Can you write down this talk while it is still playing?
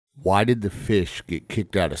Why did the fish get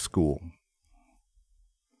kicked out of school?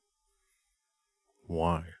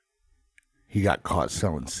 Why? He got caught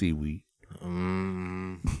selling seaweed.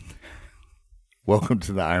 Welcome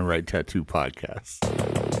to the Iron Right Tattoo Podcast.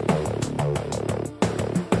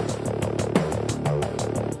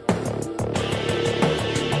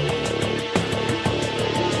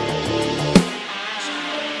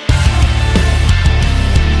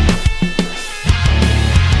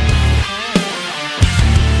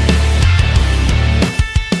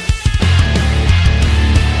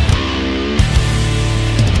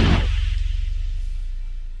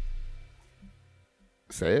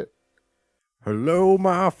 Say it. Hello,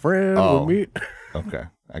 my friend. Oh. We'll meet. Okay,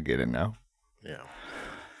 I get it now. Yeah.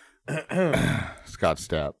 Scott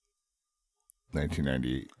Stapp,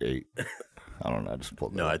 1998. I don't know. I just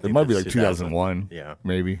pulled that. No, I It think might be that's like 2000. 2001. Yeah.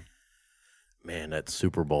 Maybe. Man, that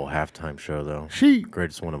Super Bowl halftime show, though. She.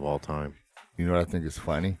 Greatest one of all time. You know what I think is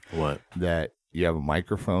funny? What? That you have a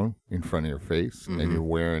microphone in front of your face and you're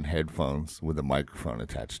wearing headphones with a microphone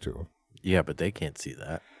attached to them. Yeah, but they can't see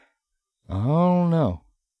that. I don't know.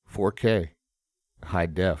 4K. High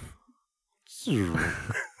def.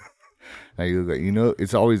 Now you look like,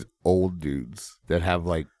 it's always old dudes that have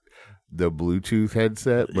like the Bluetooth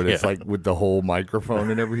headset, but it's like with the whole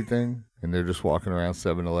microphone and everything, and they're just walking around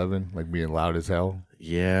 7-Eleven like being loud as hell.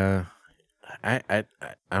 Yeah. I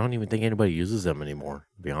don't even think anybody uses them anymore,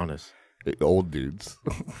 to be honest. Old dudes.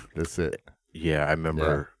 That's it. Yeah, I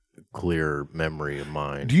remember clear memory of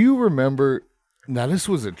mine. Do you remember? Now, this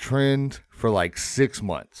was a trend for like 6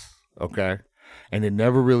 months, okay? And it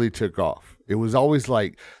never really took off. It was always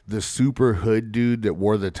like the super hood dude that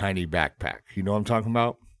wore the tiny backpack. You know what I'm talking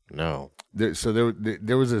about? No. So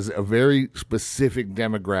there was a very specific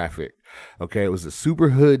demographic, okay? It was a super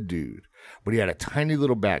hood dude, but he had a tiny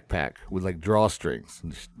little backpack with like drawstrings.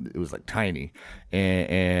 It was like tiny.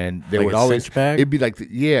 And they Like would a always, cinch bag? it'd be like, but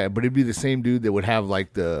it'd be the same dude that would have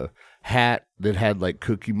like the hat that had like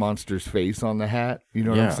Cookie Monster's face on the hat. You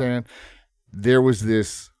know what I'm saying? There was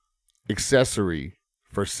this accessory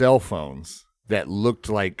for cell phones that looked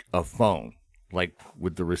like a phone, like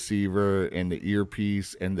with the receiver and the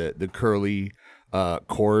earpiece and the curly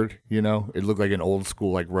cord. It looked like an old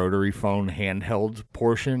school like rotary phone handheld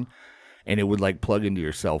portion, and it would like plug into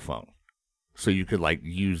your cell phone, so you could like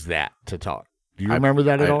use that to talk. Do you remember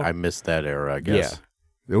that at all? I missed that era, I guess.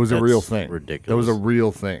 Yeah, it was a real thing. Ridiculous. That was a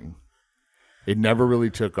real thing. It never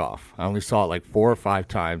really took off. I only saw it like 4 or 5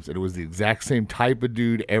 times, and it was the exact same type of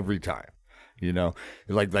dude every time.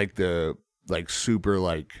 Like the super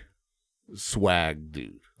like swag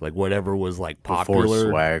dude, like whatever was like popular.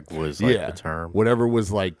 Before swag was like the term. Whatever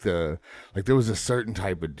was like there was a certain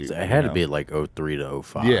type of dude. So it had to be like 03 to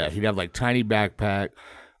 05. Yeah, he'd have like tiny backpack.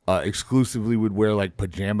 Exclusively would wear like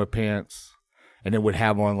pajama pants. And then would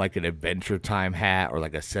have on like an Adventure Time hat or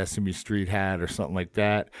like a Sesame Street hat or something like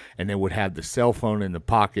that. And then would have the cell phone in the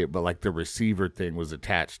pocket, but like the receiver thing was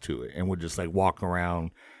attached to it, and would just like walk around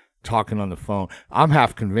talking on the phone. I'm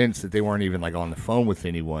half convinced that they weren't even like on the phone with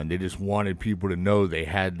anyone. They just wanted people to know they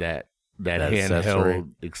had that handheld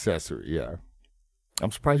accessory. Yeah. I'm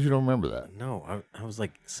surprised you don't remember that. No, I was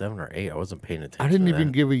like 7 or 8. I wasn't paying attention. I didn't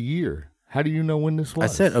even give a year. How do you know when this was?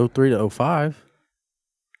 I said 03 to 05.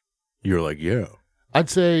 You were like, yeah. I'd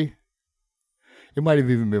say it might have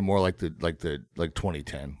even been more like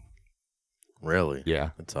 2010. Really? Yeah.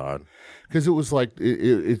 That's odd. Because it was like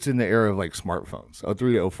it's in the era of like smartphones.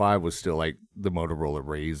 03 to 05 was still like the Motorola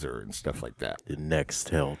Razor and stuff like that. The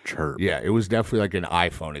Nextel Chirp. Yeah, it was definitely like an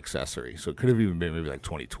iPhone accessory. So it could have even been maybe like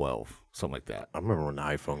 2012, something like that. I remember when the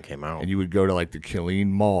iPhone came out. And you would go to like the Killeen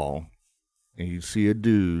Mall, and you'd see a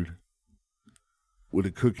dude with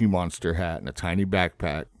a Cookie Monster hat and a tiny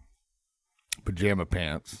backpack, pajama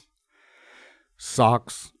pants,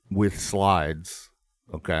 socks with slides,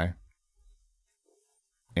 okay,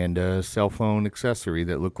 and a cell phone accessory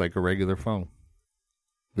that looked like a regular phone.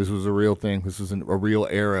 This was a real thing. This was a real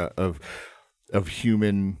era of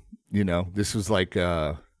human, this was like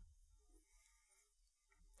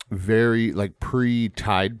very like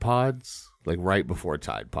pre-Tide Pods, like right before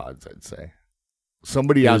Tide Pods, I'd say.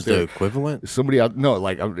 Somebody out there, the equivalent.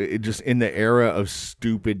 It just in the era of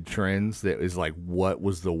stupid trends that is like, what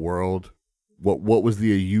was the world, what was the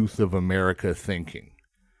youth of America thinking?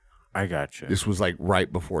 I got you. This was like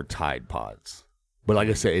right before Tide Pods, but like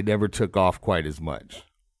I said, it never took off quite as much.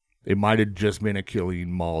 It might have just been a Killeen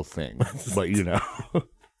Mall thing, but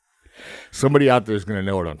somebody out there is going to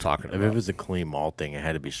know what I'm talking about. If it was a clean mall thing, it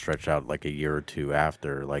had to be stretched out like a year or two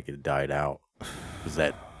after, like it died out. Is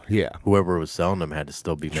that? Yeah. Whoever was selling them had to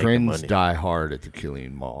still be making Trends money. die hard at the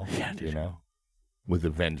Killeen Mall. Yeah, dude. With a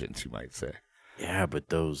vengeance, you might say. Yeah, but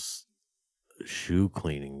those shoe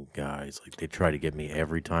cleaning guys, like they try to get me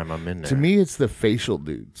every time I'm in there. To me, it's the facial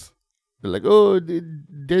dudes. They're like, oh,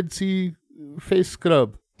 Dead Sea face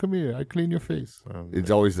scrub. Come here, I clean your face. It's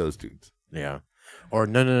always those dudes. Yeah. Or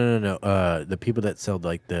no. The people that sell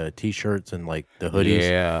like the T-shirts and like the hoodies.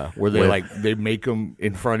 Yeah, where they make them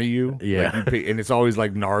in front of you. Yeah, and it's always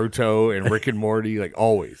like Naruto and Rick and Morty. Like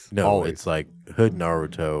always. No, always. It's like Hood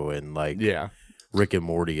Naruto and like yeah. Rick and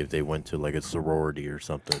Morty if they went to like a sorority or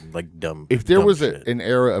something like dumb. If there dumb was shit. an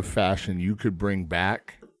era of fashion you could bring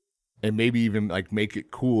back, and maybe even like make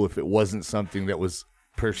it cool if it wasn't something that was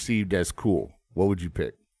perceived as cool, what would you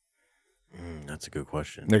pick? That's a good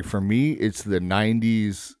question. Like for me, it's the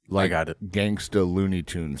 '90s like I got it. gangsta Looney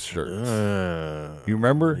Tunes shirts. You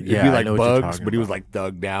remember? It'd Yeah, be I like know what you're Bugs, talking but he was about. like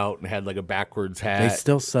thugged out and had like a backwards hat. They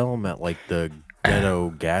still sell them at like the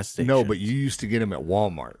ghetto gas station. No, but you used to get them at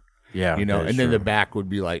Walmart. Yeah, You know, that is and then true. the back would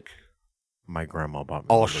be like, My grandma bought me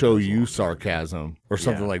I'll one of show those you ones. sarcasm or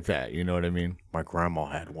something Yeah. like that. You know what I mean? My grandma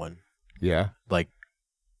had one. Yeah. Like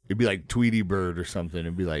It'd be like Tweety Bird or something.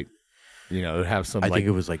 It'd be like, you know, it'd have some I like, think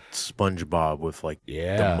it was like SpongeBob with like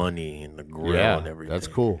Yeah. the money and the grill Yeah, and everything. that's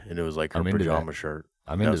cool. And it was like her I'm into pajama that. shirt.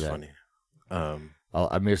 I'm That into was that. funny.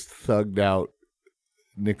 I missed thugged out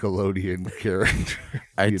Nickelodeon character.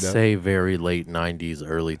 I'd you know? say very late 90s,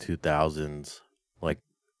 early 2000s, like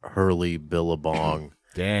Hurley Billabong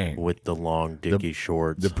Dang. with the long dicky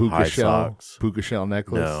shorts, The puka high shell, socks. puka shell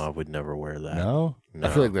necklace. No, I would never wear that. No? No.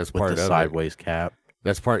 I feel like that's with part the of sideways cap it.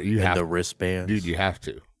 That's part you and have the wristbands. Dude, you have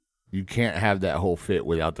to. You can't have that whole fit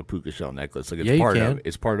without the puka shell necklace. Like it's Yeah, you part of can. it.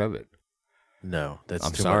 It's part of it. No, that's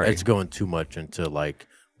I'm too sorry. Much. It's going too much into like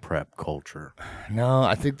prep culture. No,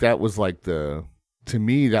 I think that was like to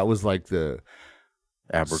me, that was like the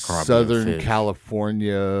Abercrombie and Southern Fitch.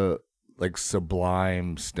 California, like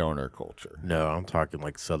sublime stoner culture. No, I'm talking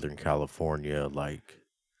like Southern California, like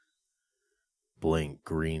Blink,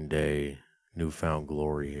 Green Day, Newfound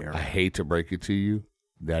Glory era. I hate to break it to you.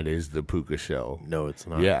 That is the puka shell. No, it's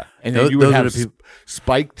not. Yeah. And Those- then you would those are have the peop-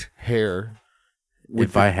 spiked hair. with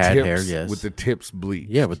If the I had tips- hair, yes. With the tips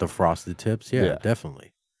bleached. Yeah, with the frosted tips. Yeah, Yeah.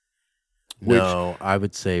 definitely. Which- No, I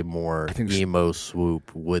would say more I think- emo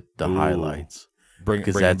swoop with the Ooh. highlights. Bring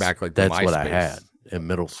Because it back like the that's what I MySpace. had in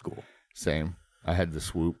middle school. Same. I had the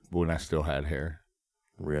swoop when I still had hair.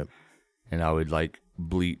 Rip. And I would like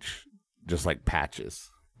bleach just like patches.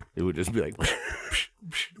 It would just be like,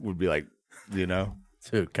 would be like, you know?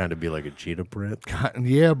 So it would kind of be like a cheetah print.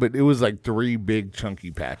 Yeah, but it was like 3 big chunky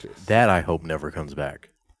patches. That I hope never comes back.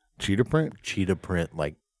 Cheetah print? Cheetah print,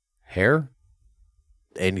 like Hair?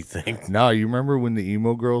 anything. No, you remember when the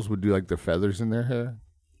emo girls would do like the feathers in their hair?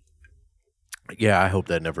 Yeah, I hope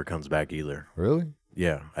that never comes back either. Really?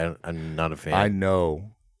 Yeah, I'm not a fan. I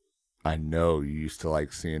know you used to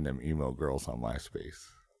like seeing them emo girls on MySpace.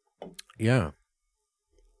 Yeah.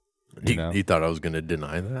 You know? You thought I was going to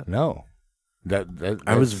deny that? No.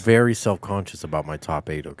 I was very self-conscious about my top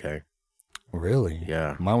 8, okay? Really?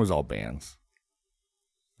 Yeah. Mine was all bands.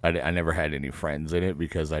 I never had any friends in it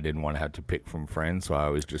because I didn't want to have to pick from friends, so I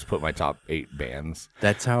always just put my top 8 bands.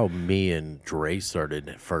 That's how me and Dre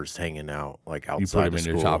started first hanging out, like outside You put him of in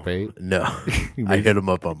school. your top 8? No. You I made- hit him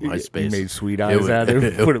up on You MySpace. made sweet eyes was- at him.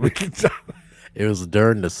 it Put him in the top. It was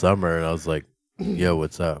during the summer, and I was like, yo,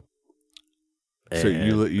 what's up? So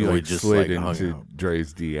you And we like just, slid like, hung into out.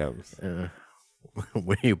 Dre's DMs.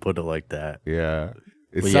 When you put it like that. Yeah.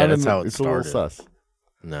 It But yeah, that's sounded- how it it's a little started. sus.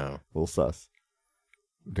 No. A little sus.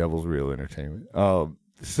 Devil's Real Entertainment.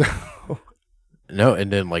 So No,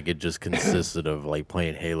 and then like it just consisted of like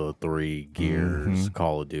playing Halo 3, Gears, Mm-hmm.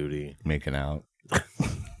 Call of Duty. making out.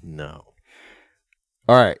 No.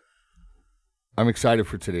 All right. I'm excited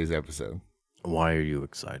for today's episode. Why are you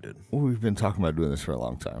excited? Well, we've been talking about doing this for a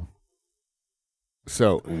long time.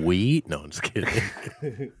 So We? No, I'm just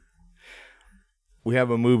kidding. we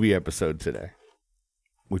have a movie episode today,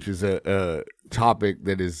 which is a topic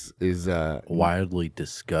that is Widely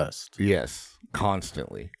discussed. yes,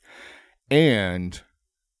 constantly. And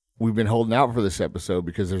we've been holding out for this episode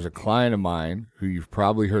because there's a client of mine who you've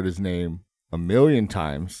probably heard his name a million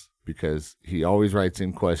times because he always writes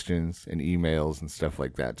in questions and emails and stuff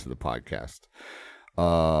like that to the podcast.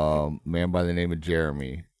 Man by the name of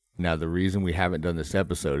Jeremy. Now, the reason we haven't done this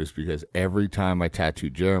episode is because every time I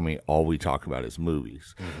tattoo Jeremy, all we talk about is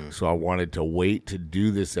movies. Mm-hmm. So I wanted to wait to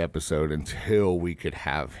do this episode until we could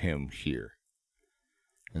have him here.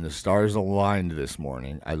 And the stars aligned this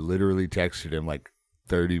morning. I literally texted him like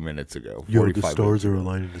 30 minutes ago. 45 minutes are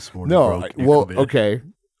aligning this morning. No, bro. well, okay.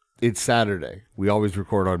 It's Saturday. We always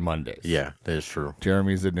record on Mondays. Yeah, that is true.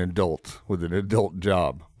 Jeremy's an adult with an adult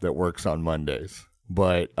job that works on Mondays.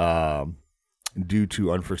 But due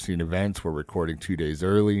to unforeseen events, we're recording 2 days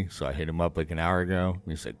early. So I hit him up like an hour ago.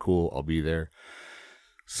 And he said, cool, I'll be there.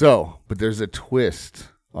 So, but there's a twist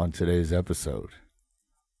on today's episode.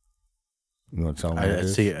 You want to tell me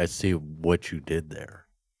I see what you did there.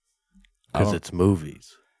 Because it's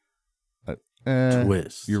movies.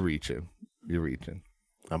 Twist. You're reaching.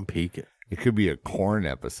 I'm peeking. It could be a Korn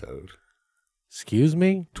episode. Excuse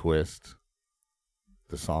me? Twist.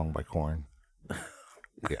 The song by Korn.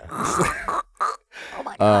 Yeah. Oh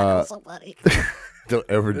my God, that was so funny. Don't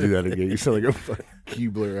ever do that again. You sound like a fucking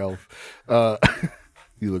Keebler elf.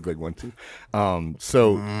 You look like one too.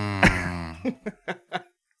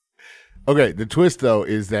 Okay, the twist though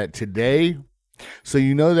is that today, so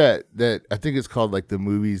you know that I think it's called like the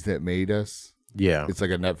movies that made us. Yeah. It's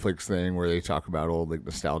like a Netflix thing where they talk about old like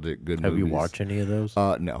nostalgic good Have movies. you watched any of those?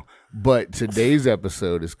 No. But today's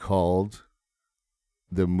episode is called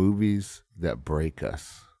The Movies That Break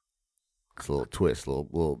Us. It's a little twist, a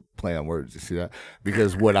little play on words. You see that?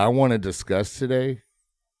 Because what I want to discuss today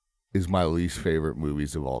is my least favorite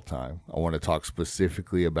movies of all time. I want to talk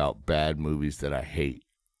specifically about bad movies that I hate.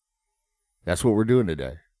 That's what we're doing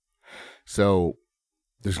today. So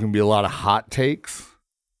there's going to be a lot of hot takes.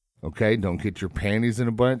 Okay? Don't get your panties in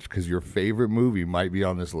a bunch because your favorite movie might be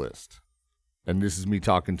on this list. And this is me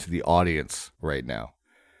talking to the audience right now.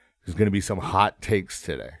 There's going to be some hot takes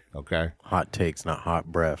today. Okay? Hot takes, not hot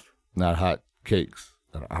breath. Not hot cakes.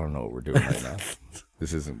 I don't know what we're doing right now.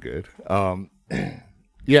 This isn't good.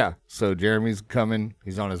 Yeah, so Jeremy's coming.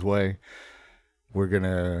 He's on his way. I'm going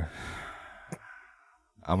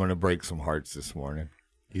to break some hearts this morning.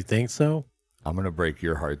 You think so? I'm going to break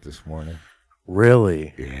your heart this morning.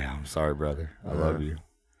 Really? Yeah, I'm sorry, brother. I love you.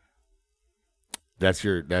 That's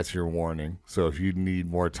your warning. So if you need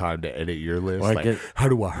more time to edit your list, how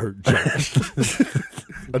do I hurt Josh?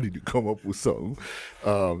 I need to come up with something.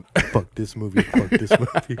 Fuck this movie. Fuck this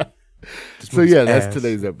movie. So yeah, that's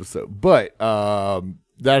today's episode. But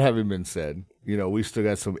that having been said, we still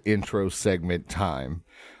got some intro segment time.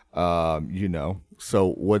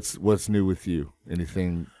 So what's new with you?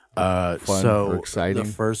 Anything fun or exciting? The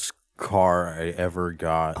first car I ever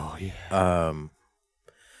got. Oh yeah.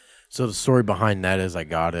 So the story behind that is I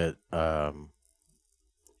got it, and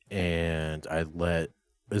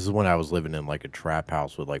this is when I was living in like a trap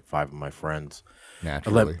house with like 5 of my friends.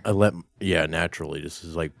 Naturally. Naturally. This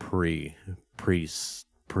is like pre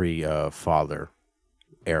father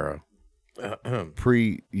era.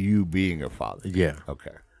 Pre you being a father. Yeah.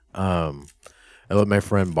 Okay. I let my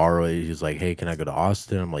friend borrow it. He's like, hey, can I go to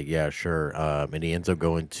Austin? I'm like, yeah, sure. And he ends up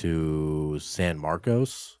going to San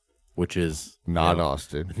Marcos, which is not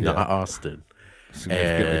Austin. Not Austin.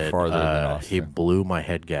 Significantly farther than Austin. He blew my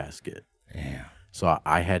head gasket. Damn. So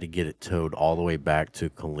I had to get it towed all the way back to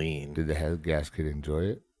Killeen. Did the head gasket enjoy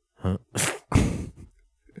it? Huh?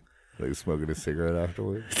 Like smoking a cigarette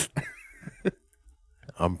afterwards?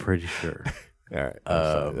 I'm pretty sure. All right.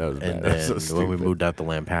 That was bad. And That was then so when we stupid. moved out to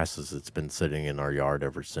Lampasas, it's been sitting in our yard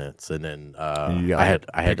ever since. And then I got had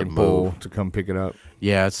to pick and pull move to come pick it up.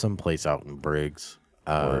 Yeah, it's someplace out in Briggs.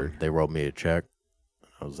 They wrote me a check.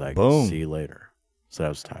 I was like, Boom. see you later. So that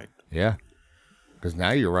was tight. Yeah. Because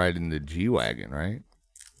now you're riding the G-Wagon, right?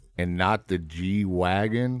 And not the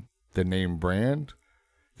G-Wagon, the name brand.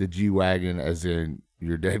 The G-Wagon as in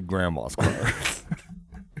your dead grandma's car.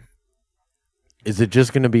 Is it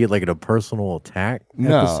just going to be like a personal attack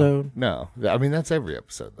episode? No. I mean, that's every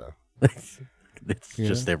episode, though. It's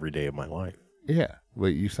just every day of my life. Yeah. But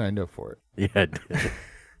you signed up for it. Yeah, I did.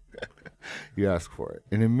 You asked for it.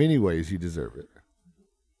 And in many ways, you deserve it.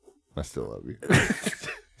 I still love you.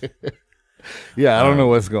 Yeah, I don't know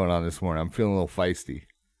what's going on this morning. I'm feeling a little feisty.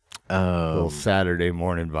 A little Saturday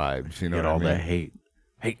morning vibes. You know what I mean? That hate.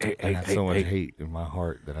 I got so much hate in my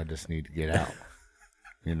heart that I just need to get out.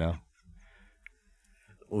 You know?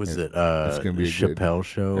 Was it it's gonna be a Chappelle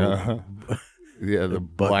show? Uh-huh. Yeah, the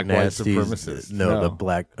black white Nasties. supremacist. No, the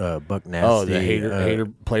black Buck Nasty. Oh,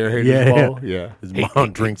 the player haters ball? Yeah. His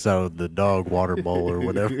mom drinks out of the dog water bowl or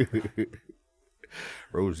whatever.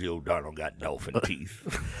 Rosie O'Donnell got dolphin teeth.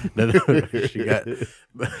 She got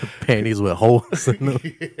panties with holes in them.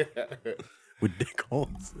 With dick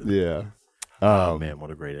holes. Yeah. Oh, man,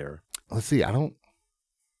 what a great era. Let's see. I don't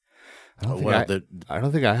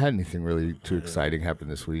think I had anything really too exciting happen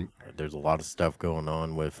this week. There's a lot of stuff going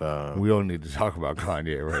on with... we don't need to talk about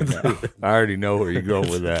Kanye right now. I already know where you're going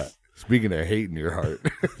with that. Speaking of hate in your heart.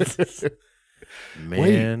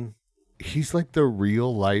 Man. Wait, he's like the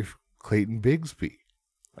real life Clayton Bigsby.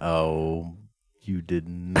 Oh, you did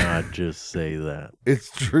not just say that. It's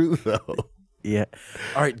true, though. Yeah.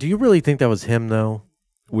 All right, do you really think that was him, though?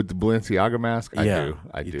 With the Balenciaga mask? I do.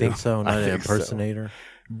 You think so? Not I an think so. impersonator?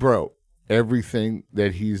 Bro, everything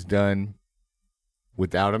that he's done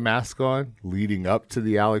without a mask on leading up to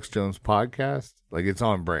the Alex Jones podcast, like it's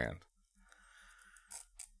on brand.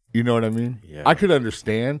 You know what I mean? Yeah. I could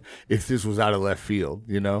understand if this was out of left field,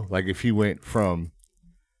 you know? Like if he went from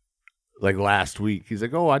like last week, he's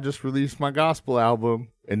like, oh, I just released my gospel album.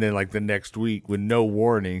 And then like the next week with no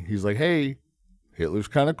warning, he's like, hey, Hitler's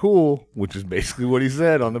kind of cool, which is basically what he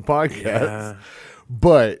said on the podcast. Yeah.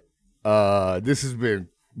 But this has been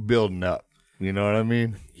building up. You know what I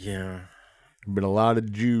mean? Yeah. Been a lot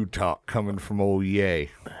of Jew talk coming from old Ye,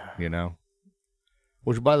 you know?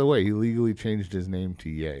 Which, by the way, he legally changed his name to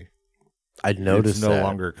Ye. I noticed it's no that.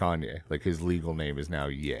 longer Kanye. Like, his legal name is now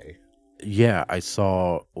Ye. Yeah, I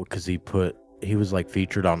saw, because he was like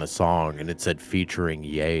featured on a song and it said featuring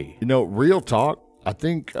Ye. You know, real talk, I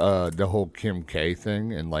think the whole Kim K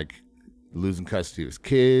thing and like losing custody of his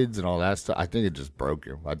kids and all that stuff, I think it just broke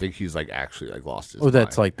him. I think he's like actually like lost his mind.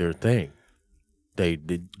 That's like their thing.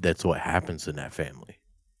 That's what happens in that family.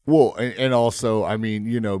 Well, and also, I mean,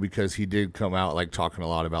 you know, because he did come out like talking a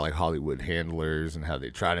lot about like Hollywood handlers and how they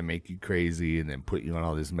try to make you crazy and then put you on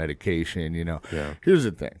all this medication, you know. Yeah. Here's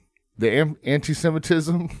the thing. The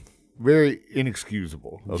anti-Semitism, very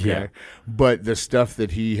inexcusable, okay? Yeah. But the stuff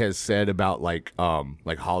that he has said about like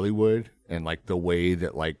Hollywood and like the way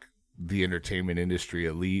that like the entertainment industry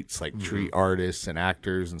elites like treat artists and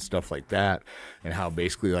actors and stuff like that, and how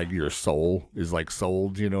basically like your soul is like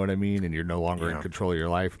sold, you know what I mean? And you're no longer in control of your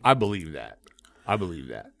life. I believe that.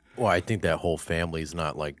 Well, I think that whole family's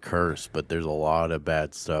not like cursed, but there's a lot of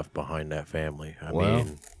bad stuff behind that family. I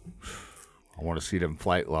mean, I want to see them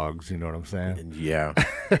flight logs, you know what I'm saying? yeah.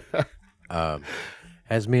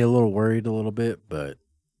 Has me a little worried a little bit, but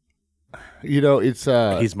You know, it's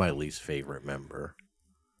he's my least favorite member.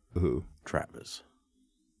 who? Travis.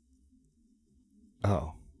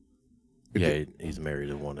 Oh. Yeah, he's married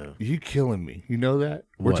to one of. You killing me. You know that?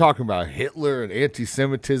 We're What? talking about Hitler and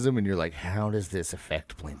anti-Semitism, and you're like, how does this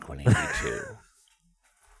affect Blink-182?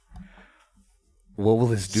 What will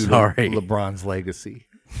this do Sorry. to LeBron's legacy?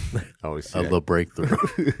 I always see A little breakthrough.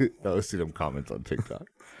 I always see them comments on TikTok.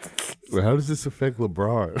 Well, how does this affect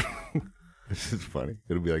LeBron? It's just funny.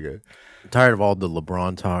 It'll be like a, I'm tired of all the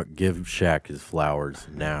LeBron talk. Give Shaq his flowers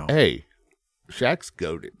now. hey, Shaq's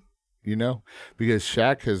goated, you know? Because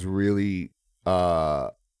Shaq has really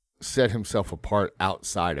set himself apart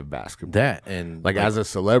outside of basketball. That and Like as a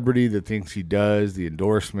celebrity, the things he does, the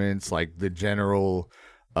endorsements, like the general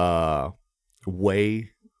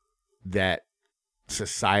way that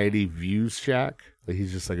society views Shaq. Like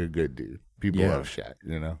he's just like a good dude. People Yeah. love Shaq,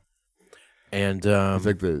 you know? and He's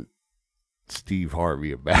like the Steve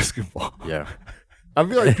Harvey of basketball. yeah. I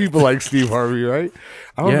feel like people like Steve Harvey, right?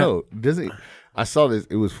 I don't Yeah. know. Doesn't I saw this,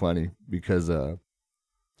 it was funny because I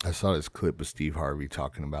saw this clip of Steve Harvey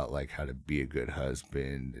talking about like how to be a good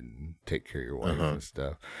husband and take care of your wife and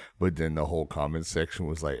stuff. But then the whole comment section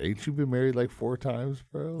was like, ain't you been married like 4 times,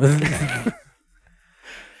 bro?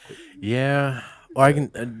 Yeah. Well, I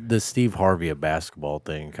can the Steve Harvey of basketball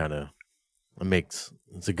thing kind of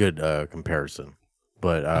it's a good comparison,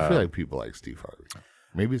 but I feel like people like Steve Harvey.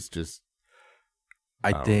 Maybe it's just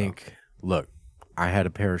I don't think look, I had a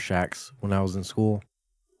pair of Shaqs when I was in school,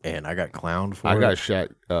 and I got clowned for I it. got Shaq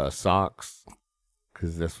socks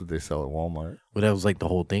because that's what they sell at Walmart. But that was like the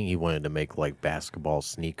whole thing. He wanted to make like basketball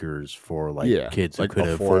sneakers for like Yeah, kids who like could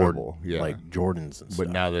afford affordable, yeah. like Jordans and But stuff.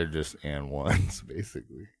 now they're just and ones,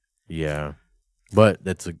 basically. Yeah, but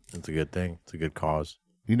that's a good thing. It's a good cause.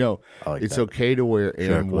 You know, I like it's that. okay to wear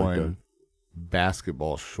Shaq and like one that.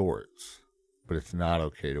 basketball shorts, but it's not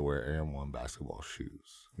okay to wear and one basketball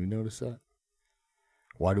shoes. You notice that?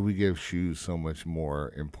 Why do we give shoes so much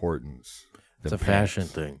more importance? It's than a fashion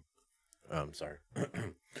pants? thing. I'm sorry.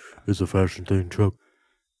 It's a fashion thing, Chuck.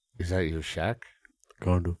 Is that your Shaq?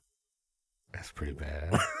 Kinda. That's pretty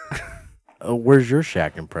bad. Where's your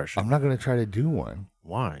Shaq impression? I'm not gonna try to do one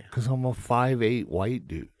Why? because I'm a 5'8" white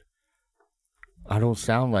dude. I don't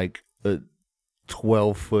sound like a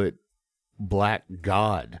 12-foot black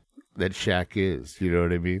god that Shaq is. You know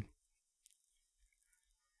what I mean?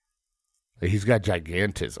 Like, he's got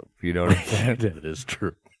gigantism. You know what I'm saying? That is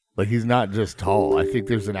true. Like he's not just tall. I think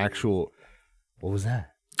there's an actual. What was that?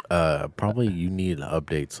 Probably you need to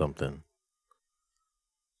update something.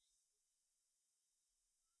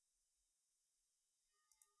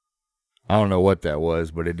 I don't know what that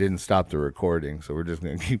was, but it didn't stop the recording, so we're just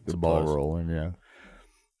gonna keep the ball buzz. rolling. Yeah.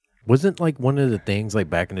 Wasn't like one of the things like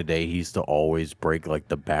back in the day he used to always break like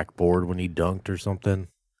the backboard when he dunked or something?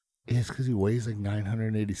 It's because he weighs like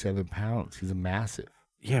 987 pounds. He's a massive.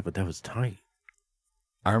 Yeah, but that was tight.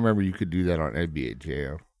 I remember you could do that on NBA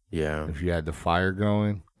Jam. Yeah. If you had the fire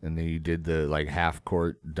going and then you did the like half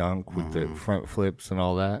court dunk with the front flips and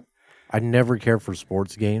all that. I never cared for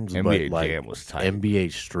sports games, NBA but like Jam was tight.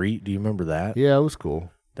 NBA Street, do you remember that? Yeah, it was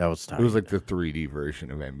cool. That was tight. It was like the 3D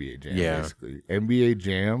version of NBA Jam, Yeah. basically. NBA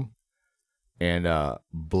Jam and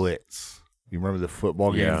Blitz. You remember the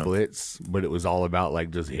football game Blitz? But it was all about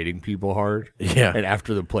like just hitting people hard. Yeah. And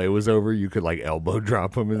after the play was over, you could like elbow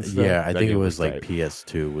drop them and stuff. Yeah, I That think it game was like tight.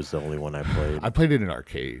 PS2 was the only one I played. I played it in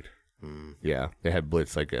arcade. Yeah, they had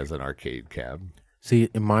Blitz like as an arcade cab. See,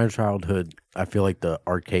 in my childhood, I feel like the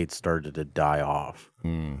arcade started to die off.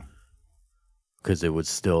 Because it was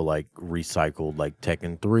still like recycled, like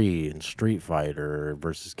Tekken 3 and Street Fighter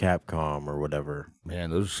versus Capcom or whatever. Man,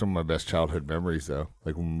 those are some of my best childhood memories, though.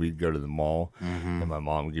 Like when we'd go to the mall and my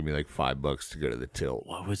mom would give me like $5 to go to the Tilt.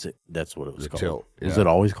 What was it? That's what it was The called. Tilt, Was yeah. it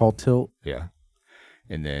always called Tilt? Yeah.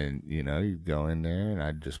 And then, you'd go in there and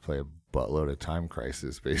I'd just play a buttload of Time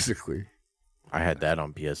Crisis, basically. I had that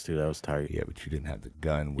on PS2. That was tight. Yeah, but you didn't have the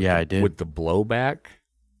gun. With Yeah, the, I did. With the blowback?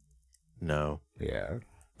 No. Yeah.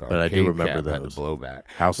 The But I do arcade remember cab had those. the blowback.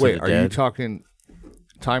 House Wait, of the are Dead. you talking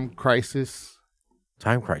Time Crisis?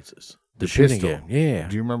 Time Crisis. The shooting pistol. game. Yeah.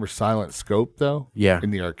 Do you remember Silent Scope, though? Yeah.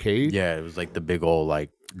 In the arcade? Yeah, it was like the big old like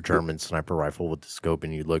German sniper rifle with the scope,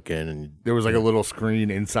 and you look in and There was like a little screen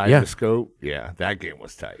inside Yeah. the scope. Yeah, that game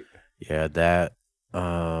was tight. yeah, that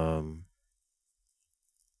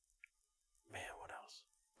man, what else?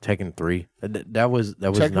 Tekken 3. That was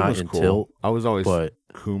Tekken not was in cool. Tilt, I was always but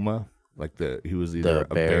Kuma, like he was either a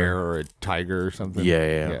bear. bear or a tiger or something.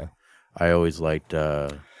 yeah. I always liked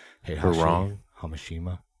Hey, Harang.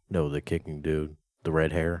 Hamashima. No, the kicking dude, the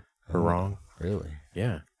red hair, Harang. Really?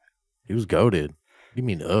 Yeah, he was goated. You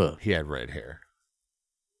mean He had red hair.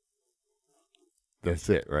 That's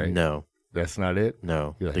it, right? No, That's not it?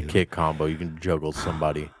 no, You're the like- kick combo. You can juggle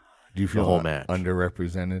somebody. Do you feel whole match.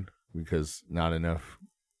 underrepresented because not enough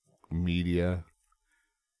media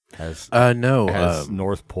has No,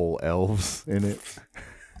 North Pole elves in it?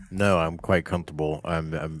 no. I'm quite comfortable.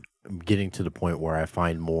 I'm getting to the point where I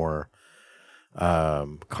find more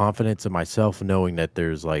confidence in myself, knowing that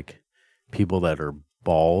there's like people that are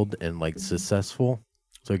bald and like successful.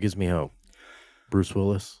 So it gives me hope. Bruce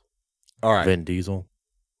Willis, All right. Vin Diesel,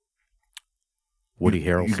 Woody You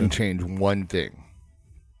can Harrelson. change one thing.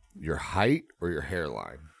 Your height or your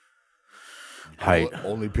hairline? Height,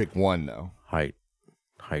 Only pick one, though. height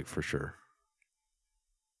for sure.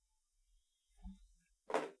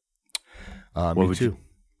 Me would too. you-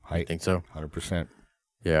 I Height, think so. 100%.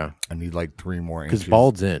 Yeah, I need like 3 more inches because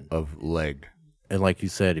bald's in, of leg. and like you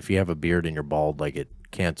said, if you have a beard and you're bald, like it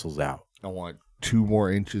cancels out. I want 2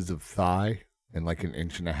 more inches of thigh and like an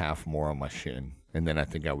inch and a half more on my shin, and then I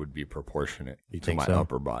think I would be proportionate You to think my so?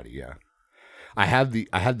 upper body. Yeah, I have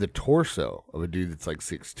the torso of a dude that's like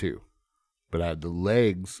 6'2", but I have the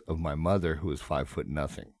legs of my mother who is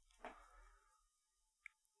 5'0".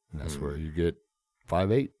 And that's where you get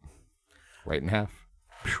 5'8", right in half.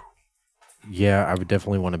 Yeah, I would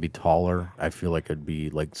definitely want to be taller. I feel like I'd be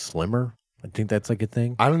like slimmer. I think that's like a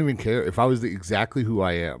thing. I don't even care if I was exactly who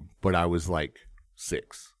I am, but I was like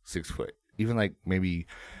 6 foot, even like maybe,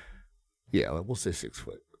 yeah, we'll say 6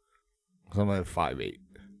 foot. 'Cause I'm like 5'8",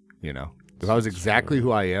 If I was exactly who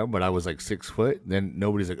I am, but I was like 6 foot, then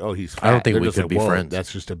nobody's like, oh, he's fat. I don't think They're we just could like, be whoa, friends.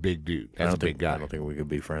 That's just a big dude. That's a big guy. I don't think we could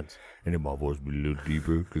be friends. And then my voice be a little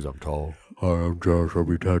deeper because I'm tall. Hi, I'm Josh. I'll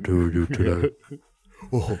be tattooing you today.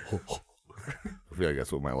 I feel like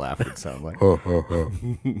that's what my laugh would sound like.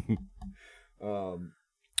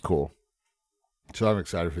 Cool. So I'm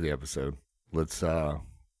excited for the episode. Let's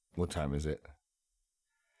what time is it?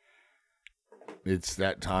 It's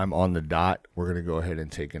that time on the dot. We're gonna go ahead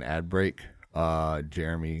and take an ad break.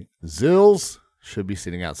 Jeremy Zills should be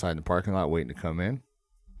sitting outside in the parking lot waiting to come in.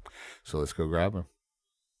 So let's go grab him.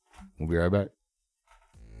 We'll be right back.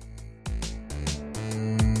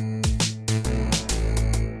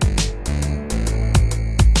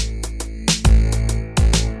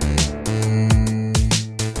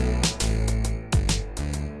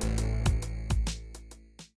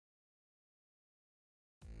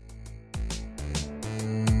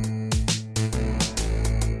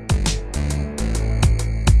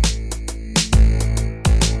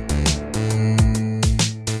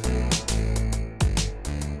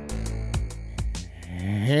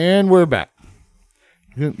 And we're back.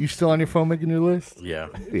 You still on your phone making your list? Yeah.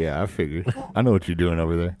 Yeah, I figured. I know what you're doing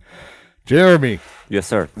over there. Jeremy Yes,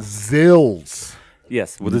 sir. Zills,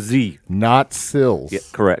 Yes, with a Z. not Sills. Yeah,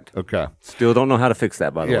 correct. Okay. Still don't know how to fix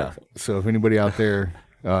that, by the Yeah. way. So if anybody out there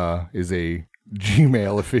is a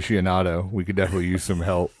Gmail aficionado, we could definitely use some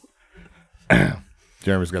help.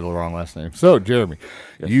 Jeremy's got the wrong last name. So, Jeremy,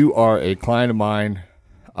 you are a client of mine.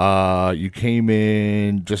 You came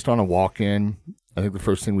in just on a walk-in. I think the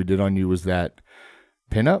first thing we did on you was that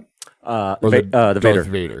pinup? The Darth Vader.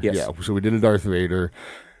 Vader. Yes. Yeah, so we did a Darth Vader.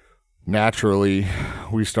 Naturally,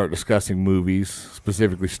 we start discussing movies,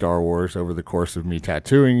 specifically Star Wars, over the course of me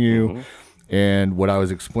tattooing you. Mm-hmm. And what I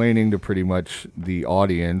was explaining to pretty much the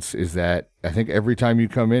audience is that I think every time you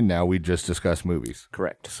come in now, we just discuss movies.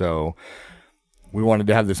 Correct. So we wanted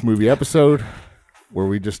to have this movie episode where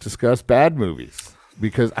we just discuss bad movies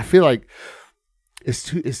because I feel like it's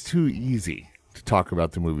too easy to talk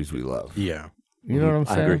about the movies we love. Yeah. You know what I'm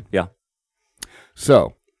saying? I agree. Yeah.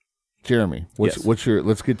 So, Jeremy, Yes. what's your?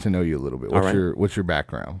 Let's get to know you a little bit. What's your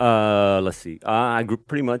background? Let's see. I grew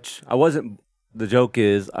pretty much. I wasn't. The joke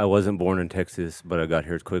is I wasn't born in Texas, but I got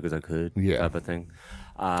here as quick as I could. Yeah. Type of thing.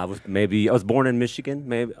 I was born in Michigan,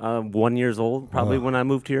 maybe 1 year old, probably when I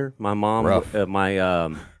moved here. My mom, Rough.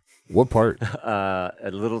 What part? a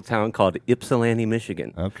little town called Ypsilanti,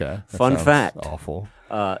 Michigan. Okay. That Fun sounds fact. Awful.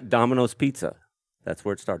 Domino's Pizza. That's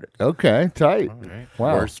where it started. Okay. Tight. Right.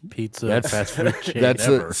 Wow. Worst pizza fast food chain That's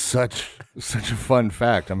ever. such a fun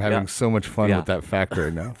fact. I'm having Yeah. so much fun Yeah. with that fact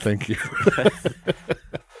right now. Thank you.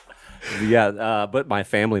 Yeah, but my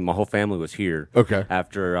whole family was here. Okay.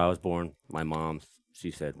 After I was born, my mom,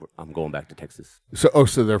 she said, "I'm going back to Texas." So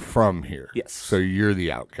they're from here. Yes. So you're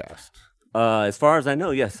the outcast. As far as I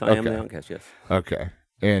know, yes, I am Okay. the outcast. Yes, Okay.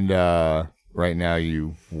 And right now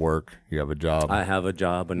you work. You have a job. I have a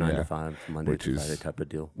job, a 9 Yeah. to 5, Monday Which to is- Friday type of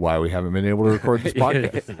deal. Why we haven't been able to record this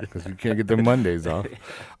podcast because you can't get them Mondays off.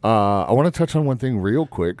 I want to touch on one thing real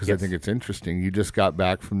quick because I think it's interesting. You just got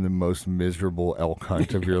back from the most miserable elk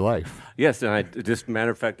hunt of your life. Yes, and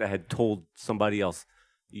matter of fact, I had told somebody else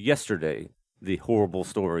yesterday the horrible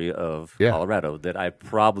story of Yeah. Colorado that I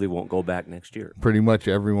probably won't go back next year. Pretty much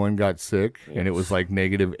everyone got sick, and it was like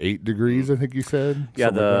 -8 degrees. I think you said. Yeah,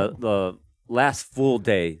 Something like the last full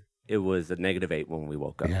day it was a -8 when we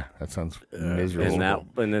woke up. that? Yeah, that sounds miserable.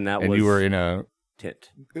 And then that and was you were in a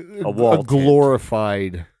wall tent.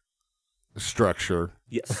 glorified structure.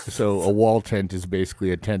 Yes. So a wall tent is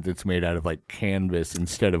basically a tent that's made out of like canvas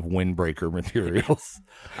instead of windbreaker materials.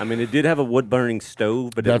 I mean, it did have a wood burning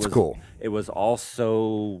stove, but That's it was, cool. It was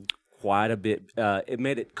also quite a bit. It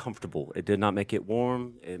made it comfortable. It did not make it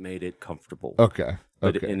warm. It made it comfortable. Okay.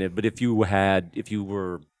 But Okay. but if you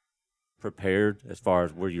were prepared as far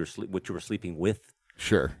as what you were sleeping with,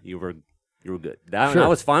 Sure. you were good. I Sure.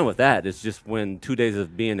 was fine with that. It's just when 2 days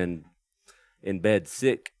of being in bed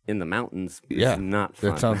sick in the mountains Yeah. is not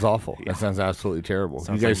fun. That sounds awful. That sounds absolutely terrible.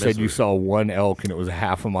 Sounds you guys like said you misery. saw one elk and it was a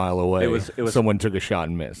half a mile away. It was- Someone took a shot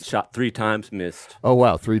and missed. Shot 3 times, missed. Oh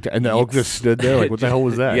wow, 3 times, and the elk just stood there like, what the hell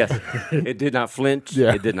was that? Yes, it did not flinch.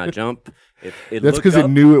 Yeah. It did not jump. It That's looked because it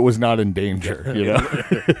up. knew it was not in danger. You know.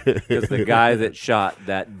 Because the guy that shot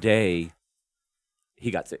that day, he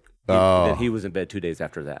got sick. Oh. Then he was in bed 2 days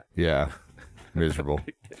after that. Yeah, miserable.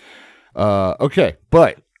 Okay,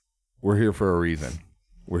 but we're here for a reason.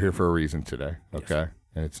 We're here for a reason today. Okay,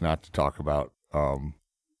 and it's not to talk about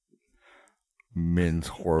men's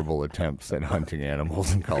horrible attempts at hunting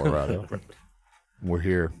animals in Colorado. We're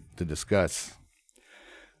here to discuss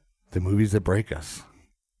the movies that break us.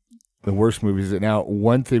 The worst movies. Now,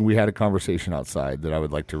 one thing we had a conversation outside that I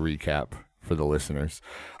would like to recap for the listeners.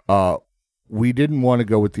 We didn't want to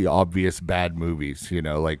go with the obvious bad movies, you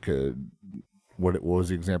know, like what was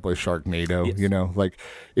the example of Sharknado? Yes. You know, like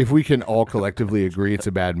if we can all collectively agree it's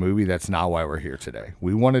a bad movie, that's not why we're here today.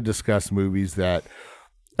 We want to discuss movies that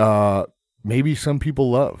maybe some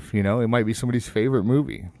people love. You know, it might be somebody's favorite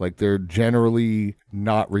movie. Like they're generally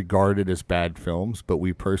not regarded as bad films, but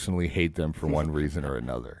we personally hate them for one reason or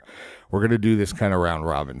another. We're going to do this kind of round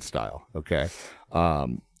robin style, okay?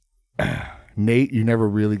 Nate, you never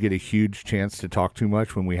really get a huge chance to talk too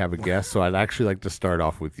much when we have a guest, so I'd actually like to start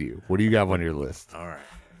off with you. What do you got on your list? All right.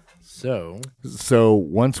 So, So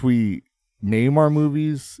once we name our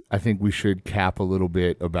movies, I think we should cap a little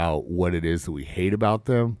bit about what it is that we hate about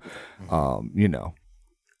them. You know,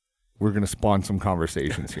 we're going to spawn some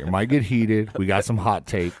conversations here. Might get heated. We got some hot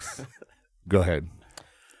takes. Go ahead.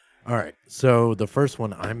 all right. So the first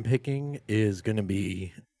one I'm picking is going to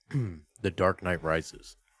be The Dark Knight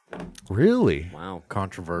Rises. Really? Wow.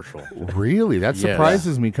 Controversial. Really? That Yes.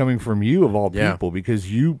 surprises me coming from you of all Yeah. people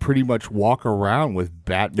because you pretty much walk around with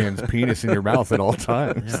Batman's penis in your mouth at all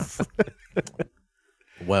times.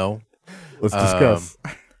 Well, Let's discuss.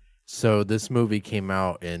 so this movie came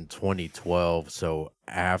out in 2012, so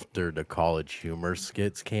after the College Humor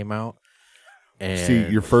skits came out. And See,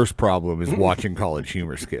 your first problem is watching College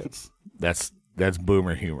Humor skits. That's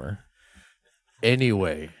boomer humor.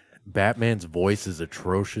 anyway, Batman's voice is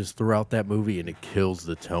atrocious throughout that movie, and it kills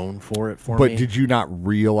the tone for me. But did you not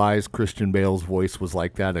realize Christian Bale's voice was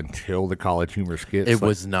like that until the College Humor skits? It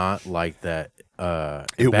was not like that.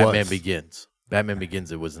 It Batman was. Begins. Batman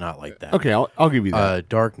Begins. It was not like that. Okay, I'll give you that.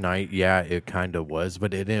 Dark Knight, yeah, it kind of was,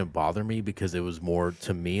 but it didn't bother me because it was more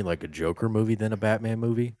to me like a Joker movie than a Batman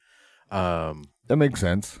movie. That makes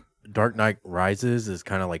sense. Dark Knight Rises is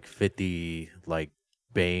kind of like 50, like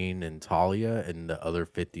Bane and Talia, and the other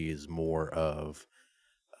 50 is more of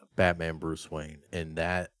Batman Bruce Wayne, and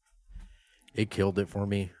that it killed it for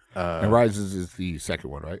me. And Rises is the second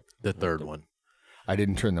one, right? The third one. I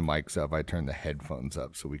didn't turn the mics up. I turned the headphones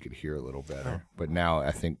up so we could hear a little better. But now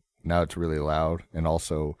I think now it's really loud, and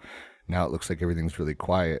also now it looks like everything's really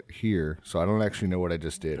quiet here. So I don't actually know what I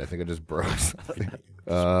just did. I think I just broke something.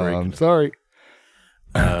 I'm sorry.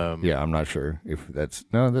 Yeah, I'm not sure if that's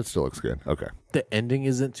that still looks good. Okay. The ending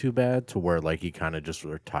isn't too bad to where like he kind of just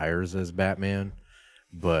retires as Batman,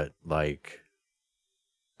 but like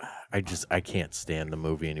I can't stand the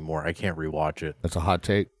movie anymore. I can't rewatch it. That's a hot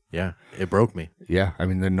take. Yeah, it broke me. Yeah, I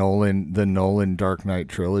mean the Nolan Dark Knight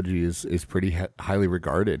trilogy is pretty highly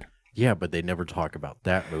regarded. Yeah, but they never talk about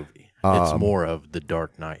that movie. It's more of the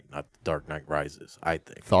Dark Knight, not the Dark Knight Rises, I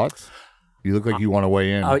think. Thoughts? You look like you want to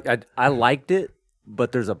weigh in. I liked it,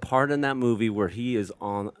 but there's a part in that movie where he is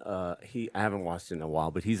on. I haven't watched it in a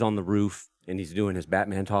while, but he's on the roof and he's doing his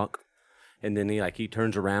Batman talk, and then he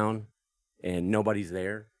turns around and nobody's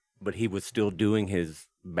there, but he was still doing his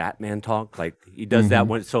Batman talk. Like he does that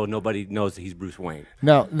one, so nobody knows that he's Bruce Wayne.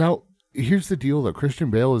 Now. Here's the deal, though.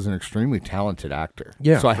 Christian Bale is an extremely talented actor.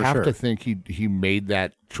 Yeah, so I for have sure. to think he made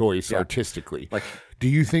that choice artistically. Like, do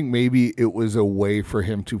you think maybe it was a way for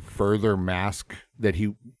him to further mask that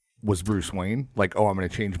he was Bruce Wayne? Like, I'm going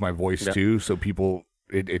to change my voice too, so people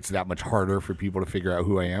it's that much harder for people to figure out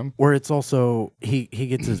who I am. Or it's also he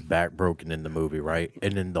gets his back broken in the movie, right?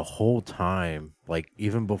 And then the whole time, like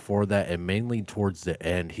even before that, and mainly towards the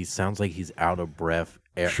end, he sounds like he's out of breath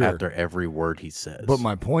after every word he says. But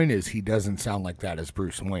my point is, he doesn't sound like that as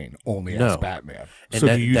Bruce Wayne, only as Batman. And so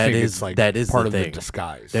that- do you that think is- it's like that is part the of the thing.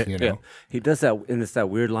 disguise? That- you know? he does that, and it's that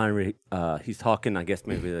weird line where he's talking, I guess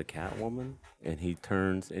maybe the Catwoman, and he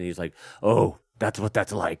turns and he's like, "Oh, that's what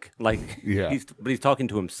that's like." Like, Yeah. but he's talking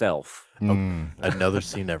to himself. Another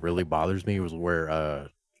scene that really bothers me was where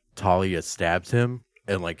Talia stabs him,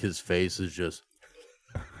 and like his face is just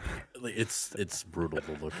it's brutal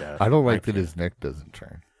to look at. I don't like that his neck doesn't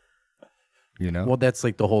turn. You know? Well, that's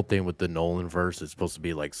like the whole thing with the Nolan verse. It's supposed to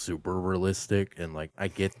be like super realistic, and like I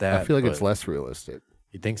get that. I feel like it's but- less realistic.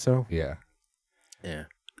 You think so? Yeah. Yeah.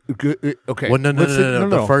 Good. Okay. Well, no. Let's think-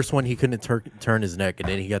 The first one he couldn't turn his neck, and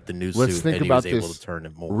then he got the new Let's suit, think and he about was able this to turn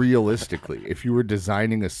it more. realistically. If you were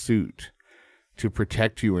designing a suit to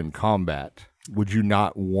protect you in combat, would you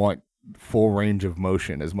not want full range of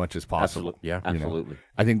motion as much as possible? Absolutely. Yeah. You know? Absolutely.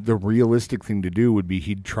 I think the realistic thing to do would be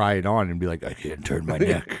he'd try it on and be like, I can't turn my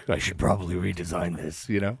neck. I should probably redesign this,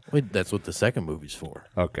 you know? Wait, that's what the second movie's for.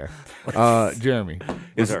 Okay. Jeremy,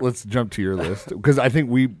 Yes, sir. let's jump to your list. Because I think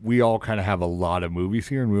we all kind of have a lot of movies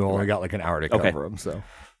here, and we only got like an hour to cover them. So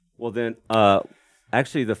Well, then,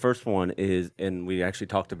 actually, the first one is, and we actually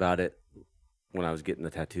talked about it when I was getting the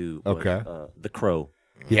tattoo. Was, Okay. The Crow.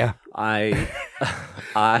 yeah. I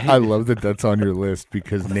I love that that's on your list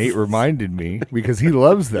because Nate reminded me because he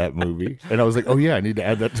loves that movie. And I was like, oh, yeah, I need to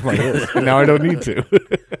add that to my list. And now I don't need to.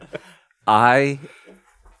 I've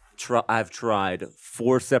tried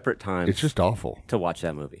 4 separate times It's just awful. to watch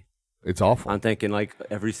that movie. It's awful. I'm thinking like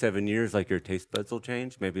every 7 years, like your taste buds will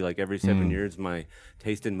change. Maybe like every 7 years, my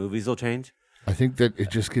taste in movies will change. I think that it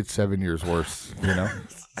just gets 7 years worse, you know?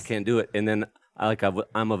 I can't do it. And then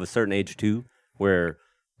I'm of a certain age too, where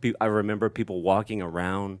I remember people walking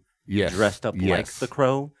around Yes. dressed up like Yes. the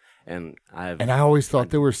Crow, and And I always thought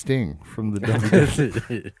they were Sting from the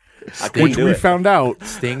WWE, I couldn't which do we it. found out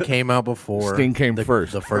Sting came out before. Sting came the,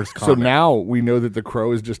 first. The first So comic. now we know that the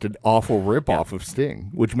Crow is just an awful ripoff of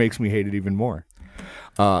Sting, which makes me hate it even more.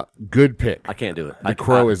 Good pick. I can't do it. The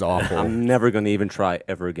Crow is awful. I'm never going to even try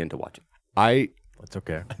ever again to watch it. That's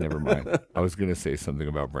okay. Never mind. I was going to say something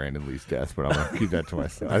about Brandon Lee's death, but I'm going to keep that to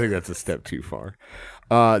myself. I think that's a step too far.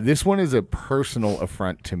 This one is a personal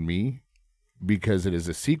affront to me because it is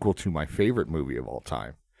a sequel to my favorite movie of all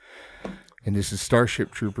time. And this is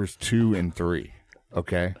Starship Troopers 2 and 3.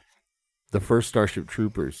 Okay? The first Starship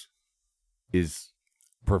Troopers is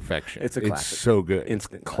perfection. It's a classic. It's so good.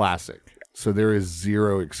 Instant classic. So there is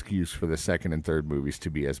zero excuse for the second and third movies to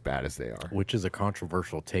be as bad as they are. Which is a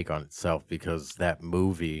controversial take on itself because that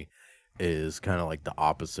movie is kind of like the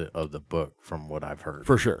opposite of the book from what I've heard.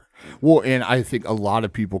 For sure. Well, and I think a lot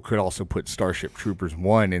of people could also put Starship Troopers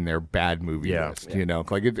 1 in their bad movie list. You know,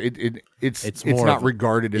 like it's not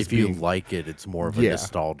regarded as if you being, like it, it's more of a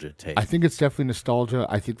nostalgia take. I think it's definitely nostalgia.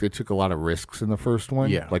 I think they took a lot of risks in the first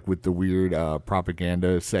one, like with the weird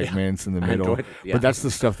propaganda segments in the middle. But that's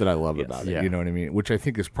the stuff that I love about it. You know what I mean? Which I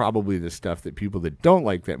think is probably the stuff that people that don't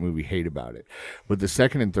like that movie hate about it. But the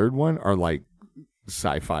second and third one are like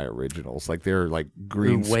sci-fi originals, like they're like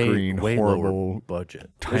green screen, way horrible lower budget,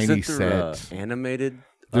 tiny sets. Animated.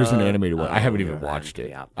 There's an animated one. I haven't even watched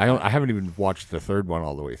it. I haven't even watched the third one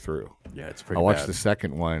all the way through. Yeah, it's pretty. I watched bad. the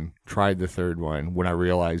second one, tried the third one. When I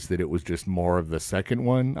realized that it was just more of the second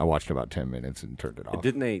one, I watched about 10 minutes and turned it off.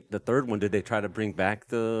 Didn't they? The third one, did they try to bring back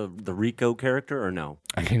the Rico character or no?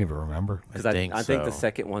 I can't even remember. Because I think the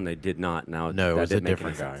second one they did not. Now No, it was a didn't make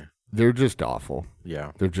different any guy. sense. They're just awful.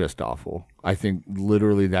 Yeah, they're just awful. I think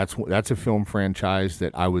literally that's a film franchise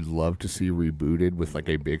that I would love to see rebooted with like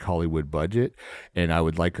a big Hollywood budget, and I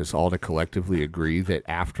would like us all to collectively agree that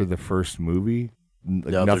after the first movie,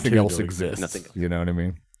 nothing else exists. Nothing else. You know what I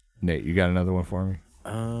mean? Nate, you got another one for me?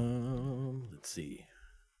 Let's see.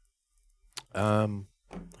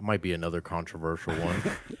 Might be another controversial one.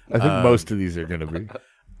 I think most of these are going to be.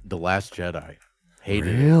 The Last Jedi.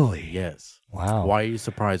 Hated Really? it. Yes. Wow. Why are you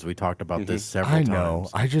surprised? We talked about this several I times. know.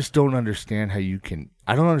 I just don't understand how you can.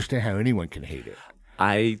 I don't understand how anyone can hate it.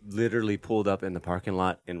 I literally pulled up in the parking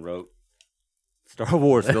lot and wrote Star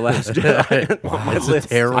Wars: The Last Jedi. That's a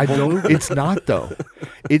terrible movie. It's not though.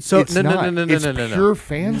 It's No, not. It's pure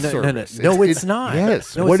fan service. No, it's not.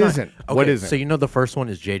 Yes. No, What it's isn't? not. What Okay, isn't? So you know the first one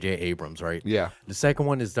is J.J. Abrams, right? Yeah. The second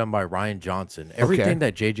one is done by Ryan Johnson. Everything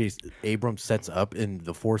that J.J. Abrams sets up in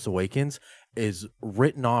The Force Awakens is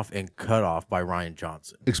written off and cut off by Ryan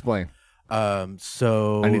Johnson. Explain.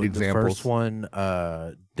 So I need the examples. first one,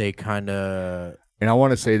 they kind of. And I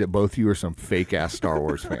want to say that both of you are some fake ass Star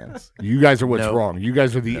Wars fans. You guys are what's No. wrong. You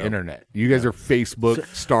guys are the internet. You guys are Facebook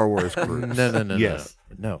Star Wars groups. No. Yes.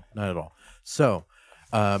 No, not at all. So,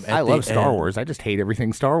 I love Star Wars. I just hate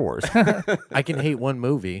everything Star Wars. I can hate one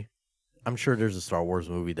movie. I'm sure there's a Star Wars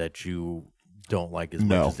movie that you don't like as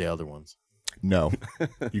much as the other ones. No.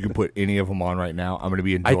 You can put any of them on right now. I'm going to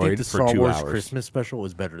be I enjoyed think the for Star 2 Wars hours. Christmas special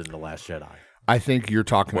is better than The Last Jedi. I think you're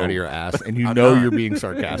talking out of your ass, and you know you're being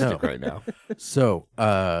sarcastic right now. So,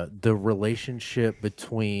 the relationship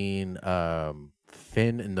between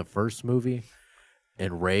Finn in the first movie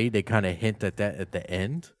and Rey, they kind of hint at that at the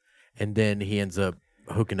end, and then he ends up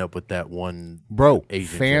hooking up with that one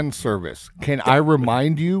Asian fan chick. service. Can I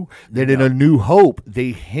remind you that in A New Hope,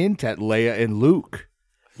 they hint at Leia and Luke?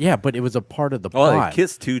 Yeah, but it was a part of the Oh, plot. they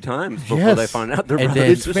kissed 2 times before Yes. they found out they're And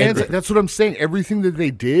brothers. It's fans. That's what I'm saying. Everything that they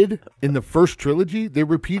did in the first trilogy, they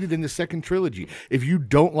repeated in the second trilogy. If you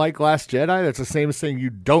don't like Last Jedi, that's the same as saying you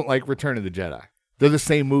don't like Return of the Jedi. They're the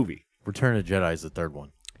same movie. Return of the Jedi is the third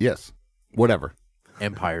one. Yes. Whatever.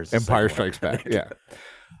 Empire's the Empire second one. Strikes Back. Yeah.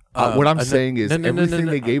 What I'm saying is no, everything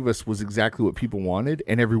no. they gave us was exactly what people wanted,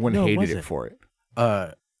 and everyone No, it hated it wasn't. for it.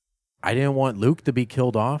 I didn't want Luke to be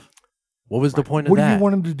killed off. What was the point of What do that? you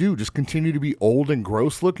want him to do? Just continue to be old and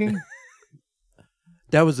gross looking?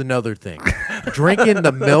 That was another thing. Drinking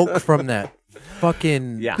the milk from that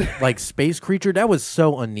fucking like space creature, that was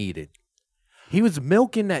so unneeded. He was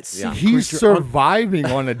milking that sea He's creature. surviving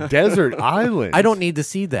on a desert island. I don't need to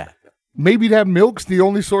see that. Maybe that milk's the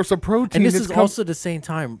only source of protein. And this that's is also the same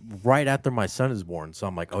time right after my son is born. So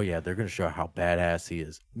I'm like, oh yeah, they're going to show how badass he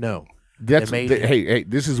is. No. That's They made hey,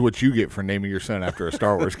 this is what you get for naming your son after a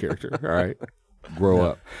Star Wars character. All right, grow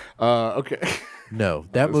up. Okay. No,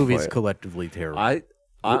 that Let's movie play is it. collectively terrible. I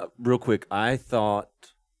real quick, I thought.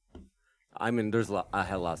 I mean, I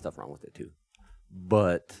had a lot of stuff wrong with it too,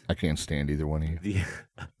 but I can't stand either one of you.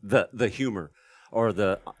 the humor or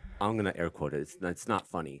I'm gonna air quote it. It's not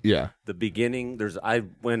funny. Yeah. The beginning.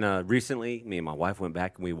 Recently, me and my wife went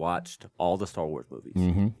back and we watched all the Star Wars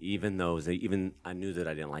movies, even those. I knew that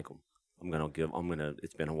I didn't like them.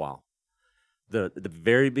 It's been a while. The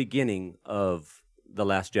very beginning of The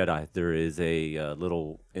Last Jedi, there is a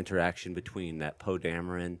little interaction between that Poe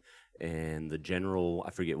Dameron and the general.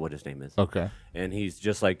 I forget what his name is. Okay. And he's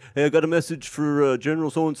just like, "Hey, I got a message for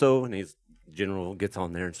General so and so," and General gets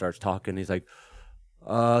on there and starts talking. He's like,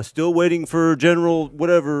 "Still waiting for General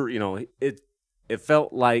whatever." You know, it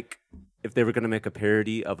felt like if they were going to make a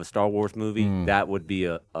parody of a Star Wars movie, that would be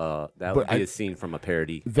a scene from a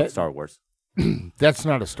parody of Star Wars. That's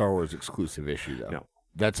not a Star Wars exclusive issue, though. No.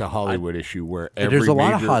 That's a Hollywood issue where There's a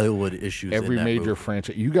lot of Hollywood issues. Every in that major movie.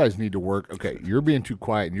 franchise. You guys need to work. Okay, you're being too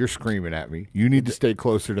quiet and you're screaming at me. You need to stay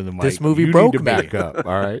closer to the mic. This movie you broke need to me. back up.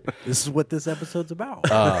 All right. This is what this episode's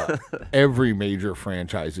about. Every major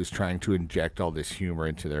franchise is trying to inject all this humor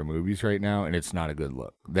into their movies right now, and it's not a good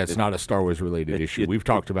look. That's not a Star Wars related issue. We've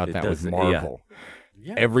talked about that with Marvel.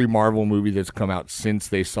 Yeah. Every Marvel movie that's come out since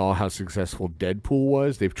they saw how successful Deadpool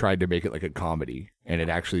was, they've tried to make it like a comedy, and it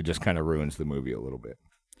actually just kind of ruins the movie a little bit.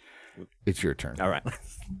 It's your turn. All right.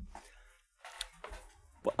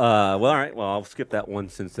 Well, all right. Well, I'll skip that one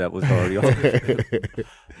since that was already on.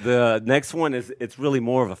 The next one it's really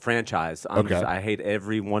more of a franchise. I hate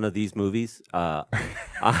every one of these movies.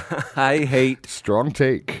 I hate Strong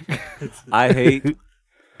take. I hate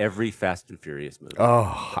every Fast and Furious movie.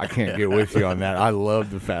 Oh, I can't get with you on that. I love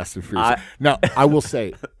the Fast and Furious. Now, I will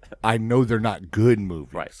say, I know they're not good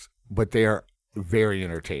movies, Right. but they are very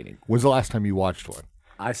entertaining. When's the last time you watched one?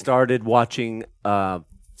 I started watching the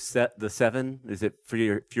 7. Is it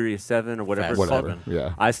Furious 7 or whatever? Fast It's called? 7.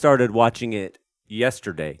 Yeah. I started watching it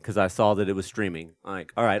yesterday because I saw that it was streaming. I'm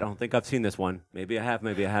like, all right, I don't think I've seen this one. Maybe I have,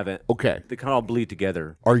 maybe I haven't. Okay. They kind of all bleed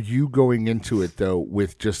together. Are you going into it, though,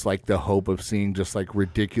 with just like the hope of seeing just like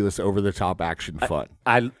ridiculous, over the top action fun?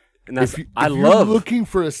 If If you're looking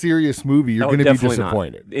for a serious movie, you're going to be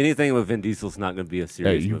disappointed. Not. Anything with Vin Diesel's not going to be a Hey,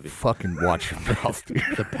 serious you movie. fucking watch your mouth, dude.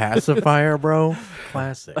 The pacifier, bro.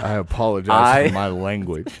 Classic. I apologize for my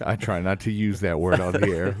language. I try not to use that word on the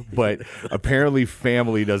air, but apparently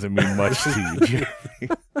family doesn't mean much to you.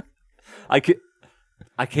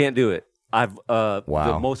 I can't do it. The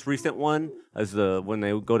Wow. most recent one is when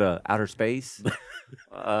they go to outer space.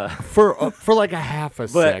 For like a half a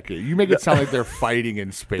second. You make it sound like they're fighting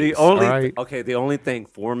in space. The only all right? the only thing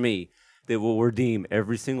for me that will redeem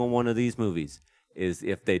every single one of these movies is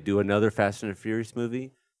if they do another Fast and Furious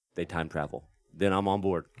movie, they time travel. Then I'm on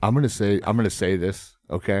board. I'm gonna say this,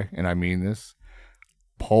 okay, and I mean this.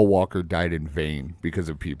 Paul Walker died in vain because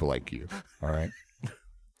of people like you. All right.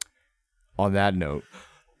 On that note,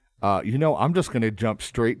 I'm just going to jump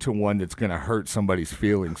straight to one that's going to hurt somebody's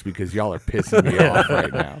feelings because y'all are pissing me off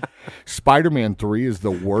right now. Spider-Man 3 is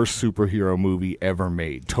the worst superhero movie ever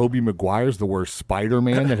made. Tobey Maguire's the worst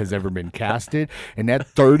Spider-Man that has ever been casted. And that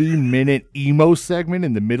 30-minute emo segment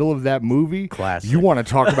in the middle of that movie, Classic. You want to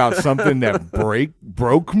talk about something that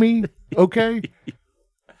broke me, okay?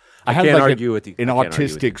 I had can't like argue with you. an I can't argue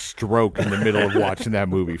with autistic stroke in the middle of watching that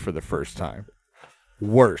movie for the first time.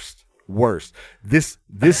 Worst. This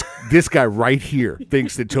guy right here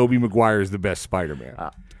thinks that Tobey Maguire is the best Spider-Man.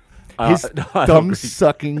 His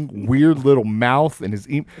thumb-sucking, weird little mouth and his...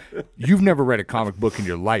 You've never read a comic book in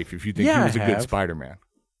your life if you think he was a good Spider-Man.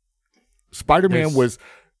 Spider-Man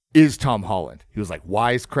is Tom Holland. He was like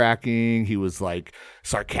wisecracking. He was like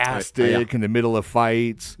sarcastic in the middle of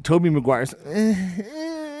fights. Tobey Maguire's...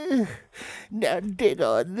 now dig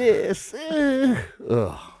on this.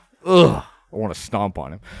 Ugh. I want to stomp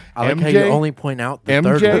on him. I like how you only point out the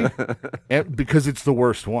third one. Because it's the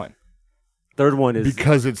worst one. Third one is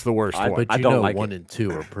Because it's the worst one. But I you don't know like 1 it. and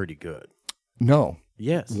 2 are pretty good. No.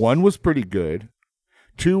 Yes. 1 was pretty good.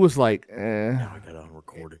 2 was like, Now I got it on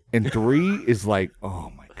recording. And 3 is like,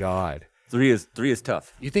 oh my God. 3 is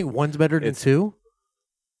tough. You think 1's better than 2?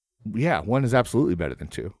 Yeah, 1 is absolutely better than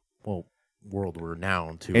 2. Well, world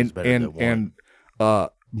renowned 2 is better than 1. And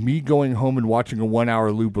me going home and watching a 1-hour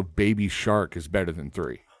loop of Baby Shark is better than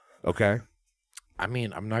 3. Okay? I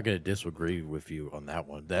mean, I'm not going to disagree with you on that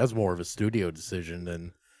one. That's more of a studio decision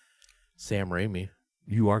than Sam Raimi.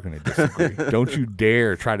 You are going to disagree. Don't you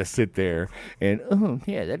dare try to sit there and,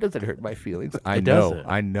 that doesn't hurt my feelings. I know.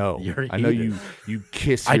 You're I know heated. you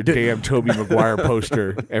kiss your damn Tobey Maguire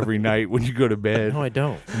poster every night when you go to bed. No, I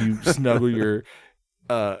don't. You snuggle your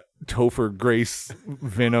Topher Grace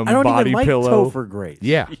Venom I don't body even like pillow. Topher Grace.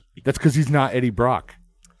 Yeah, that's because he's not Eddie Brock.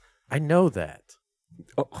 I know that.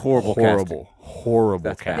 Horrible casting.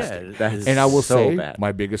 That's casting. bad. That is And I will so say, bad.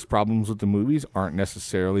 my biggest problems with the movies aren't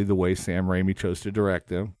necessarily the way Sam Raimi chose to direct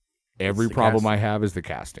them. Every the problem casting. I have is the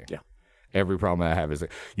casting. Yeah. Every problem I have is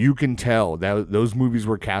you can tell that those movies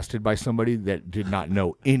were casted by somebody that did not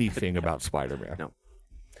know anything about Spider-Man. No.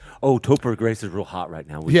 Oh, Topher Grace is real hot right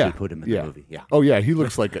now. We should put him in the movie. Yeah. Oh yeah, he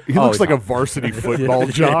looks like he's a hot. varsity football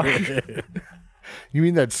jock. You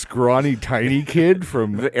mean that scrawny tiny kid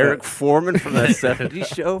from Eric Foreman from that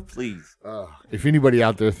 70s show? Please. If anybody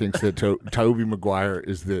out there thinks that Tobey Maguire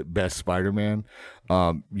is the best Spider-Man,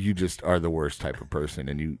 you just are the worst type of person,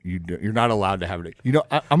 and you're not allowed to have it. You know,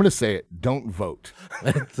 I'm going to say it. Don't vote.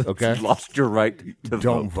 Okay, You lost your right to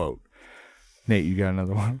don't vote. vote. Nate, you got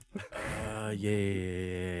another one?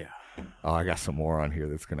 Yeah. Oh, I got some more on here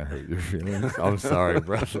that's gonna hurt your feelings. I'm sorry,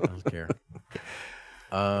 bro. I don't care.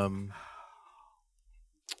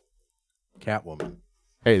 Catwoman.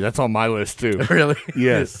 Hey, that's on my list too. Really?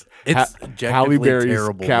 Yes. It's Halle objectively Berry's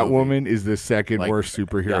terrible Catwoman movie. is the second Like, worst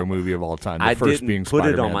superhero movie of all time. The I first didn't being put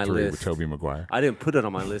it on Spider-Man my 3 with list. Tobey Maguire. I didn't put it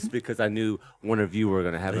on my list because I knew one of you were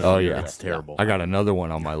going to have it. Oh, yeah. It's terrible. I got another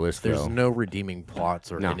one on my list There's though. no redeeming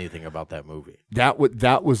plots or No. anything about that movie. That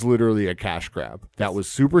was literally a cash grab. That was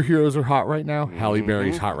superheroes are hot right now. Halle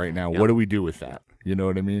Berry's hot right now. What do we do with that? You know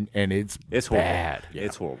what I mean? And it's horrible. bad.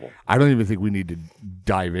 It's horrible. I don't even think we need to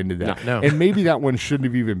dive into that. No. And maybe that one shouldn't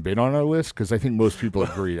have even been on our list because I think most people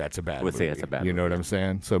agree that's a bad Would say movie. it's a bad You know movie. what I'm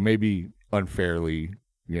saying? So maybe unfairly,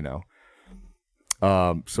 you know.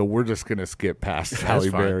 So we're just gonna skip past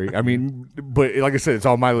Halle fine. Berry. I mean, but like I said, it's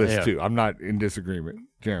on my list Yeah. too. I'm not in disagreement.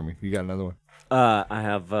 Jeremy, you got another one? I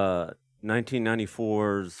have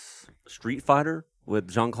 1994's Street Fighter with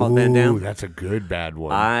Jean-Claude Van Damme. That's a good bad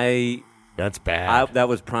one. That's bad. That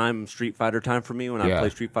was prime Street Fighter time for me when I Yeah. play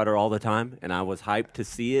Street Fighter all the time, and I was hyped to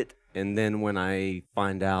see it. And then when I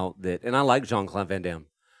find out that, and I like Jean-Claude Van Damme,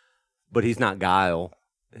 but he's not Guile.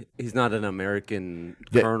 He's not an American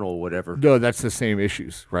colonel, whatever. No, that's the same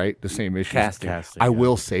issues, right? The same issues. Casting. I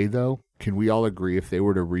will say though, can we all agree if they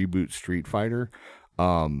were to reboot Street Fighter,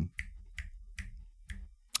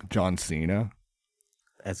 John Cena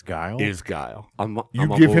As Guile? is Guile. I'm You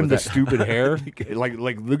on give board him the with that. stupid hair,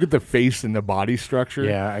 like look at the face and the body structure.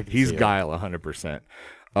 Yeah, I can he's see it. Guile 100%.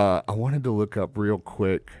 I wanted to look up real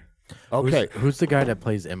quick. Okay, Who's the guy that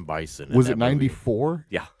plays M. Bison? in was that it movie? 94?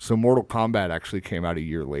 Yeah. So Mortal Kombat actually came out a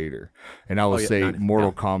year later, and I would yeah, say 90,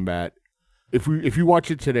 Mortal Kombat. If you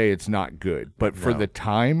watch it today, it's not good, but for the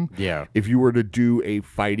time, Yeah. if you were to do a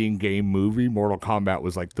fighting game movie, Mortal Kombat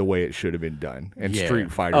was like the way it should have been done, and Yeah. Street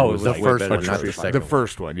Fighter Oh, was the like first a one, not Street the Fighter. second The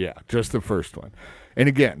first one, yeah, just the first one. And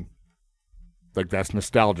again, like that's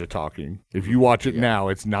nostalgia talking. If you watch it now,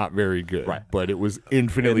 it's not very good, Right. but it was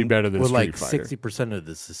infinitely better than Well, Street like Fighter. 60% of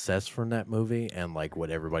the success from that movie and like what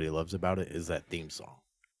everybody loves about it is that theme song.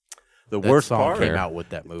 The That worst song part, came out with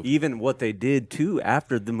that movie. even what they did too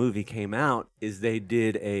after the movie came out, is they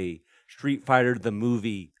did a Street Fighter the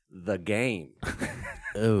movie, the game.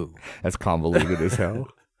 Oh, That's convoluted as hell.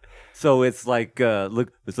 So it's like it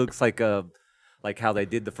looks like how they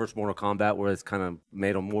did the first Mortal Kombat, where it's kind of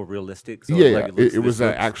made them more realistic. So Yeah, like it was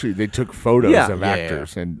actually they took photos Yeah. of Yeah,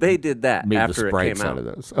 actors and they did that made the after it sprites came out out. of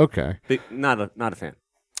those. Okay. Not a fan.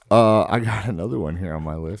 I got another one here on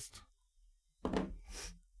my list.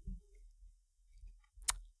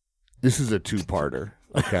 This is a two-parter,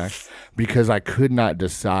 okay? Because I could not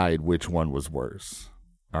decide which one was worse.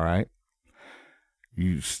 All right?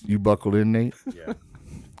 You buckled in, Nate? yeah.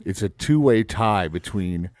 It's a two-way tie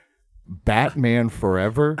between Batman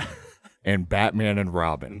Forever and Batman and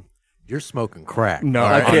Robin. You're smoking crack. No, All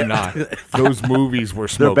right? I'm not. Those movies were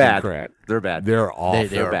smoking bad. crack. They're bad. They're awful.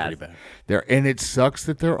 They are bad. pretty bad. And it sucks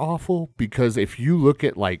that they're awful because if you look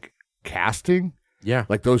at like casting, Yeah.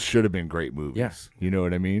 like those should have been great movies. Yes. You know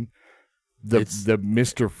what I mean? The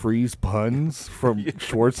Mr. Freeze puns from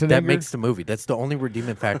Schwarzenegger. That makes the movie. That's the only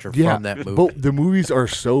redeeming factor yeah, from that movie. but the movies are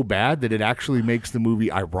so bad that it actually makes the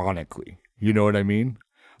movie ironically. You know what I mean?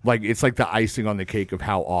 Like it's like the icing on the cake of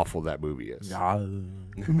how awful that movie is. I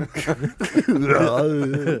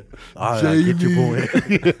get your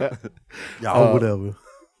point. Yeah, whatever.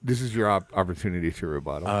 This is your opportunity to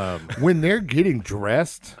rebuttal. When they're getting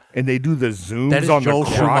dressed and they do the zooms That is on Joel the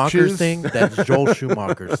Schumacher's crotches, thing. That's Joel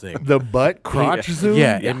Schumacher's thing. the butt crotch zoom.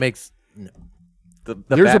 Yeah, it makes The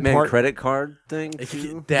There's a Batman part- credit card thing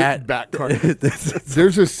too. that back card.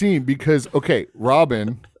 There's a scene because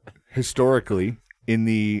Robin historically in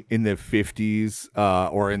the 50s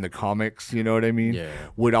or in the comics, you know what I mean? Yeah.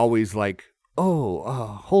 Would always like,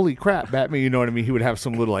 holy crap, Batman, you know what I mean? He would have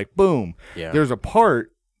some little like boom. Yeah. There's a part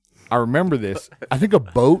I remember this. I think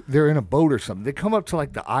they're in a boat or something. They come up to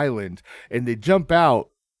like the island and they jump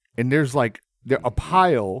out and there's like a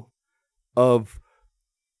pile of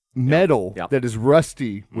metal Yep. that is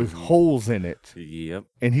rusty with holes in it. Yep.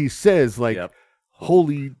 And he says like, Yep.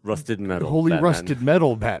 holy Rusted metal. holy Batman. rusted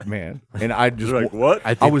metal Batman. And I just You're like, what?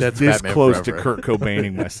 I I think was that's this Batman close Forever. to Kurt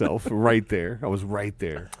Cobaining myself right there. I was right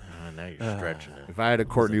there. Now you're stretching it. If I had a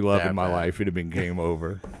Courtney Love that in my bad. life, it'd have been game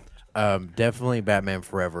over. Definitely Batman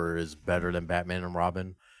Forever is better than Batman and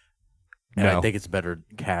Robin. And No. I think it's better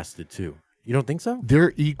casted too. You don't think so?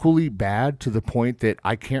 They're equally bad to the point that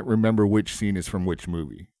I can't remember which scene is from which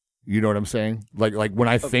movie. You know what I'm saying? Like when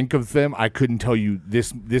I think of them, I couldn't tell you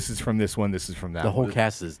this is from this one, this is from that The whole one.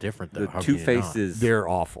 cast is different though. The How can Two you not? Faces. They're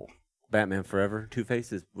awful. Batman Forever.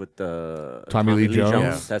 Two-Face is with Tommy Lee Jones.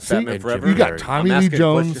 Yeah. That's See, Batman Forever. You got I'm Tommy Lee asking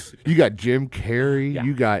Jones. questions. You got Jim Carrey. Yeah.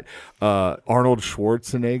 You got Arnold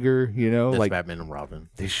Schwarzenegger. You know, That's like Batman and Robin.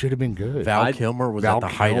 they should have been good. Val Kilmer was Val at the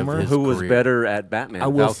height Kilmer? of his Who was career. better at Batman, I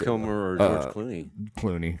will Val say- Kilmer or George Clooney?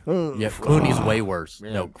 Clooney. Yeah, Clooney's way worse.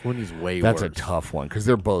 No, Clooney's way That's worse. a tough one because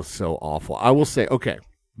they're both so awful. I will say, okay,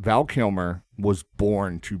 Val Kilmer was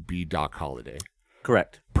born to be Doc Holliday.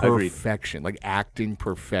 Correct. Agreed. Perfection, like acting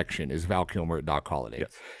perfection is Val Kilmer at Doc Holliday.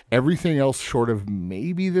 Yes. Everything else short of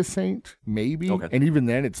maybe The Saint, maybe. Okay. And even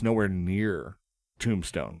then, it's nowhere near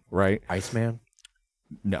Tombstone, right? Iceman.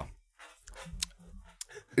 No.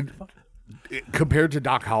 Compared to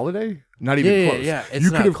Doc Holliday, not even close. Yeah. It's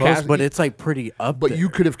you not could have close, cast, but it's like pretty up. but there. you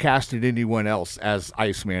could have casted anyone else as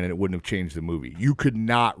Iceman, and it wouldn't have changed the movie. You could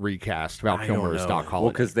not recast Val I Kilmer don't as know. Doc Well,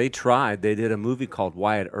 Holliday. because they tried. They did a movie called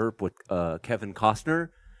Wyatt Earp with Kevin Costner,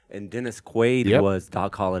 and Dennis Quaid Yep. was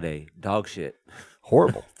Doc Holliday. Dog shit.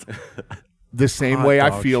 Horrible. The same Hot way I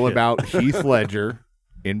dog feel shit. about Heath Ledger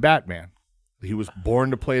in Batman. He was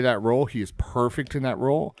born to play that role. He is perfect in that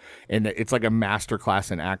role, and it's like a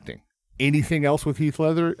masterclass in acting. Anything else with Heath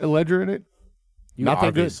Ledger in it? You not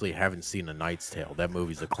that good. obviously haven't seen A Knight's Tale. That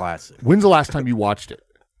movie's a classic. When's the last time you watched it?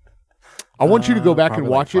 I want you to go back and probably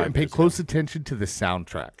like watch it 5 and pay years close attention to the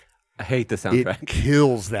soundtrack. I hate the It soundtrack.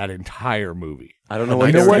 kills that entire movie. I don't know You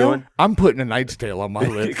what know they're what? doing. I'm putting A Knight's Tale on my It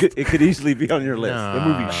list. could easily be on your list. No. The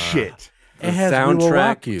movie's shit. It has soundtrack- We Will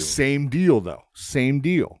Rock You. Same deal, though. Same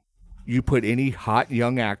deal. You put any hot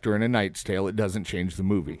young actor in A Knight's Tale, it doesn't change the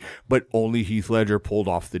movie. But only Heath Ledger pulled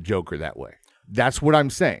off the Joker that way. That's what I'm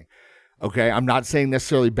saying. Okay, I'm not saying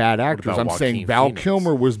necessarily bad actors. about I'm saying Joaquin Val Phoenix?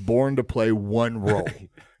 Kilmer was born to play one role.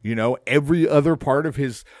 You know, every other part of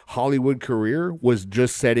his Hollywood career was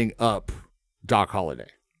just setting up Doc Holliday.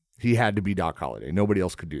 He had to be Doc Holliday. Nobody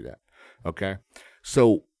else could do that. Okay,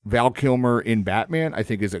 so Val Kilmer in Batman, I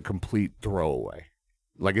think, is a complete throwaway.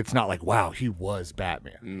 Like, it's not like, wow, he was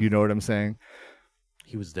Batman. You know what I'm saying?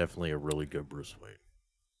 He was definitely a really good Bruce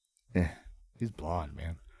Wayne. He's blonde,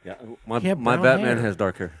 man. Yeah, He had my brown Batman hair. has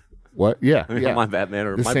dark hair. What? Yeah, yeah. My Batman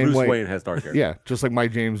or The my same Bruce way- Wayne has dark hair. Yeah, just like my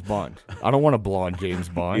James Bond. I don't want a blonde James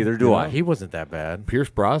Bond. Neither do I. He wasn't that bad. Pierce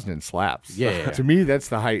Brosnan slaps. Yeah. To me, that's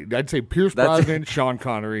the height. I'd say Pierce That's- Brosnan, Sean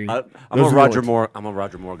Connery. I'm Those a are the Roger ones. Moore. I'm a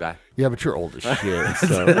Roger Moore guy. Yeah, but you're old as shit.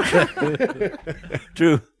 So.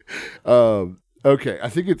 True. Okay, I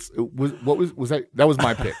think it's was that was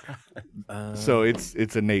my pick. So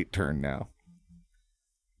it's a Nate turn now.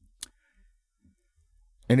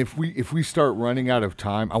 And if we start running out of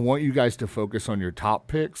time, I want you guys to focus on your top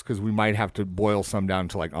picks because we might have to boil some down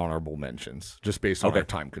to like honorable mentions just based on our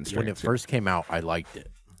time When constraints. it first came out, I liked it.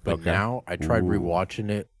 But Okay. now I tried rewatching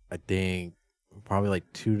it, I think probably like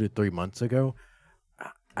 2 to 3 months ago.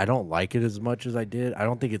 I don't like it as much as I did. I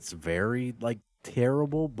don't think it's very like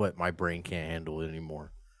terrible, but my brain can't handle it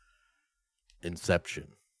anymore.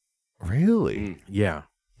 Inception. Really? Yeah.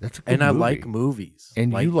 That's a good And I movie. like movies.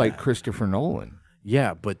 And you like that. Christopher Nolan.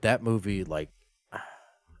 Yeah, but that movie, like,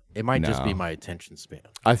 it might just be No. my attention span.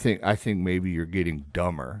 I think maybe you're getting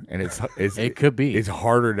dumber, and it's It could be. It's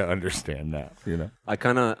harder to understand that. You know, I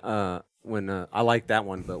kind of I like that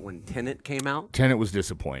one, but when Tenet came out, Tenet was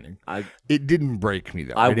disappointing. I It didn't break me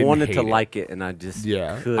though. I didn't wanted hate to it. like it, and I just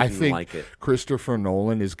couldn't I think like it. Christopher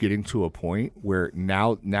Nolan is getting to a point where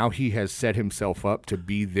now he has set himself up to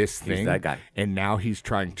be this thing, that guy. and now he's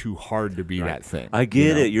trying too hard to be that thing. I get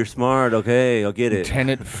you know? it. You're smart. Okay, I'll get it.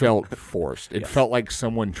 Tenet felt forced. It felt like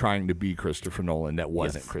someone trying to be Christopher Nolan that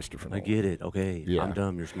wasn't Christopher I Nolan. get it. Okay, Yeah. I'm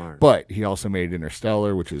dumb. You're smart. But he also made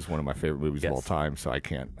Interstellar, which is one of my favorite movies of all time. So I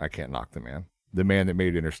can't knock the man. The man that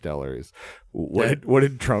made Interstellar is what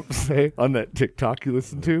did Trump say on that TikTok you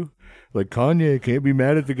listened to? Like, Kanye can't be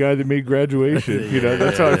mad at the guy that made Graduation. You know,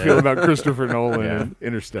 that's how I feel about Christopher Nolan and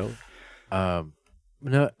Interstellar.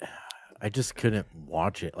 No, I just couldn't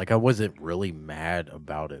watch it. Like, I wasn't really mad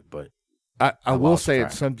about it, but I will lost say track.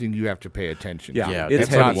 it's something you have to pay attention Yeah, to. Yeah, it's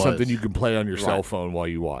It's not heavy. something you can play on your cell Right. phone while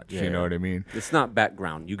you watch. You Yeah. know what I mean? it's not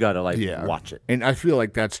background. You gotta watch it. And I feel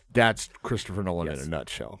like that's Christopher Nolan in a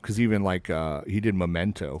nutshell. Because even like he did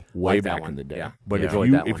Memento way Like that back one. in the day. Yeah. But Enjoyed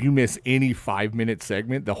if that you one. if you miss any 5-minute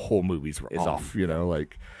segment, the whole movie's off. off. You know,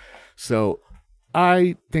 like so.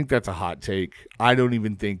 I think that's a hot take. I don't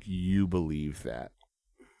even think you believe that.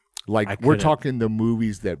 Like I we're couldn't. talking the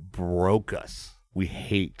movies that broke us. We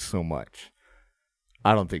hate so much.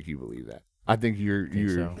 I don't think you believe that. I think you're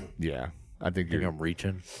so? yeah. I think I think you're I'm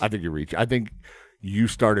reaching. I think you're reaching. I think you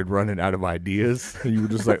started running out of ideas, and you were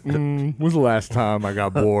just like, when's the last time I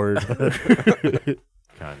got bored?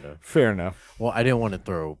 Kind of. Fair enough. Well, I didn't want to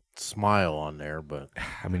throw Smile on there, but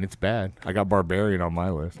I mean, it's bad. I got Barbarian on my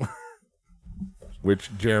list. which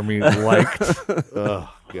Jeremy liked. Oh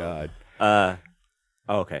God.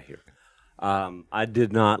 Okay, here. I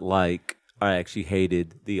did not like. I actually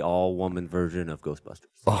hated the all-woman version of Ghostbusters.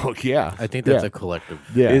 Oh yeah. I think that's a collective.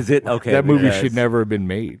 Yeah. Is it okay? That movie because- should never have been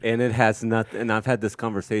made. And it has nothing. And I've had this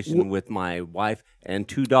conversation with my wife and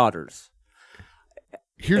 2 daughters.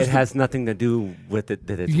 It has nothing to do with it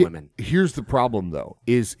that it's women. Here's the problem, though,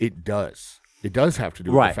 is it does. It does have to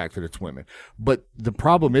do with the fact that it's women. But the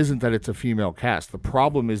problem isn't that it's a female cast. The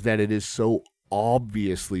problem is that it is so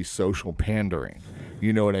obviously social pandering.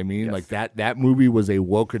 You know what I mean? Yes. Like that movie was a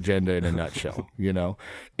woke agenda in a nutshell, you know?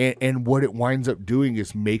 And what it winds up doing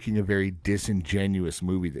is making a very disingenuous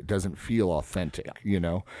movie that doesn't feel authentic, you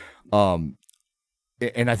know?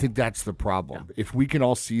 And I think that's the problem. Yeah. If we can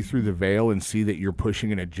all see through the veil and see that you're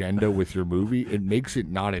pushing an agenda with your movie, it makes it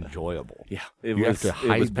not enjoyable. Yeah, you have to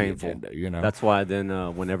hide the agenda, you know. That's why then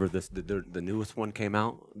whenever the newest one came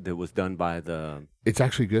out, that was done by the. It's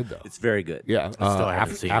actually good though. It's very good. Yeah, I still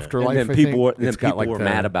haven't seen Afterlife. And then people were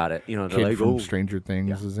mad about it. You know, kid like, from Stranger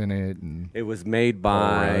Things is in it, and it was made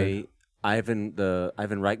by. Ivan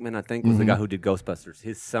Reichman, I think, was the guy who did Ghostbusters.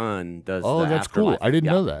 His son does. Oh, that's Afterlife. cool. I didn't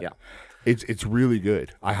know that. Yeah. It's really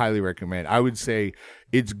good. I highly recommend. I would say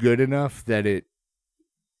it's good enough that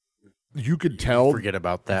you could tell. Forget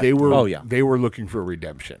about that. They were they were looking for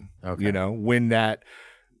redemption. Okay. You know, when that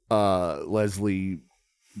Leslie,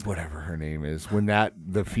 whatever her name is, when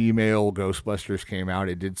the female Ghostbusters came out,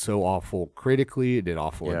 it did so awful critically. It did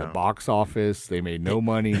awful in the box office. They made no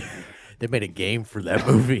money. They made a game for that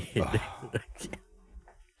movie.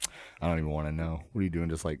 I don't even want to know. What are you doing?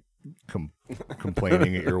 Just like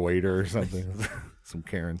complaining at your waiter or something? Some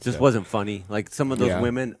Karen Just stuff. wasn't funny. Like some of those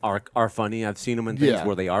women are funny. I've seen them in things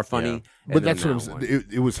where they are funny. Yeah. But that's what I'm saying.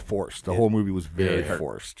 It was forced. The whole movie was very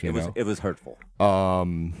forced. You know? It was hurtful.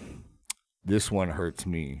 This one hurts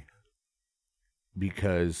me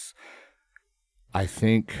because I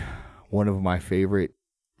think one of my favorite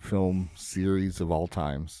film series of all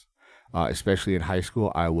times, especially in high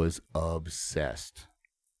school, I was obsessed.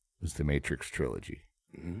 Was the Matrix trilogy.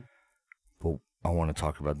 Mm-hmm. But I want to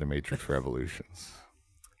talk about the Matrix Revolutions.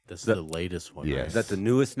 This is the latest one. Yes. Right? Is that the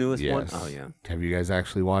newest yes. one? Oh yeah. Have you guys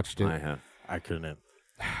actually watched it? I have. I couldn't.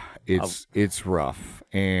 It's rough,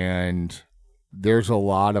 and there's a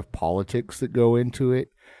lot of politics that go into it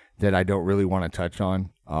that I don't really want to touch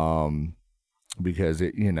on, because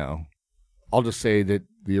it, you know, I'll just say that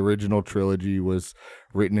the original trilogy was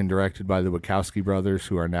written and directed by the Wachowski brothers,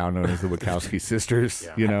 who are now known as the Wachowski sisters.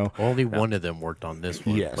 You know, only one of them worked on this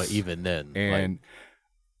one. Yes. But even then, and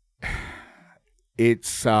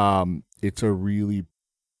it's a really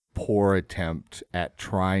poor attempt at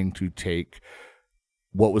trying to take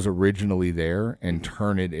what was originally there and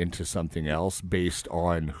turn it into something else based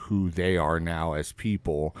on who they are now as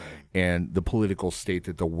people and the political state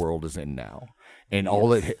that the world is in now. And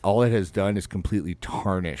all it has done is completely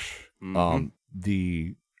tarnish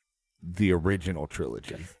the original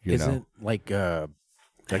trilogy. You know? Isn't like it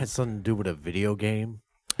has something to do with a video game?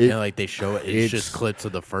 And like they show it, it's just clips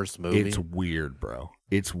of the first movie. It's weird, bro.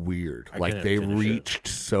 It's weird. Like couldn't they finish reached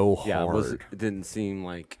so hard. Yeah, it didn't seem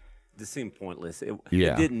like. It seemed pointless. It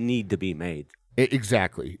didn't need to be made.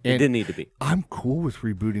 Exactly. It didn't need to be. I'm cool with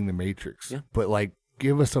rebooting the Matrix, but like,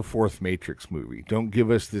 give us a fourth Matrix movie. Don't give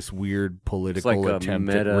us this weird political attempt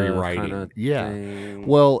at rewriting. Thing.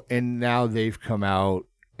 Well, and now they've come out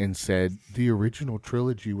and said the original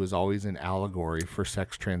trilogy was always an allegory for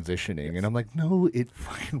sex transitioning, and I'm like, no, it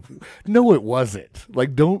wasn't.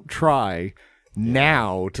 Like, don't try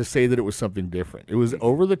now to say that it was something different. It was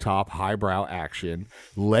over the top, highbrow action.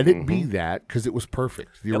 Let it be that, because it was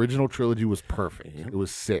perfect. The original trilogy was perfect. It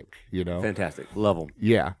was sick, you know? Fantastic. Love them.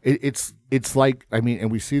 Yeah. It's like, I mean, and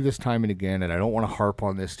we see this time and again, and I don't want to harp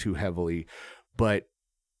on this too heavily, but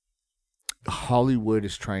Hollywood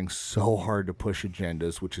is trying so hard to push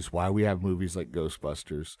agendas, which is why we have movies like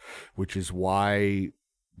Ghostbusters, which is why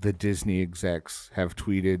the Disney execs have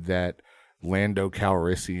tweeted that Lando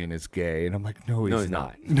Calrissian is gay, and I'm like, no, he's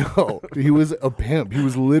not. No, he was a pimp. He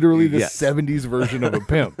was literally the 70s version of a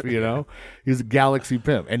pimp, you know? He was a galaxy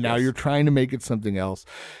pimp, and now you're trying to make it something else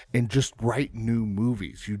and just write new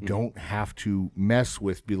movies. You don't have to mess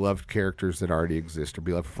with beloved characters that already exist or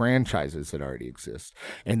beloved franchises that already exist.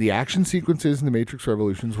 And the action sequences in The Matrix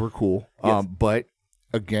Revolutions were cool, but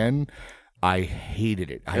again, I hated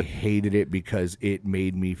it. I hated it because it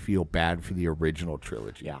made me feel bad for the original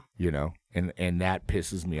trilogy. Yeah. You know? And that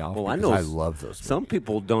pisses me off, because I love those movies. Some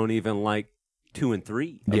people don't even like 2 and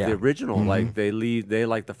 3 of Yeah. the original. Like they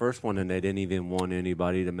like the first one, and they didn't even want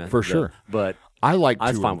anybody to mess For with sure. it. But I like I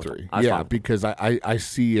was 2 fine and with 3. them. I was fine Yeah, with them. because I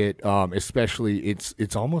see it. Especially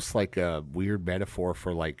it's almost like a weird metaphor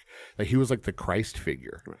for like he was like the Christ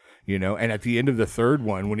figure, you know. And at the end of the third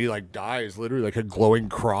one, when he like dies, literally like a glowing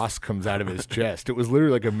cross comes out of his chest. It was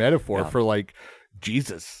literally like a metaphor for like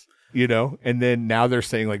Jesus, you know. And then now they're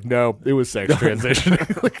saying like, no, it was sex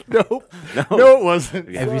transitioning. Like, no, it wasn't.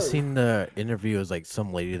 Have you seen the interview? It was like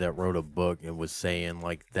some lady that wrote a book and was saying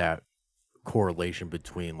like that correlation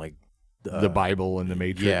between like The Bible and the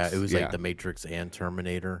Matrix. Yeah, it was like the Matrix and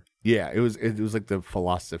Terminator. Yeah, it was like the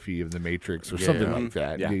philosophy of the Matrix or something like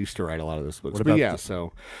that. Yeah. They used to write a lot of those books. What But about yeah, the-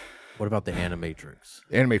 so What about the Animatrix?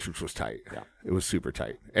 Animatrix was tight. Yeah. It was super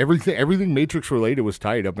tight. Everything Matrix related was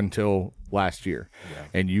tight up until last year. Yeah.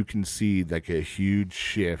 And you can see like a huge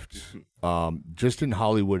shift just in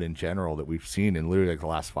Hollywood in general that we've seen in literally like the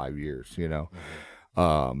last 5 years, you know.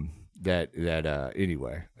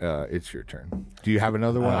 Anyway, it's your turn. Do you have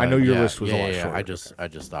another one? I know your list was a lot shorter. I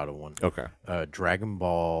just thought of one. Okay. Dragon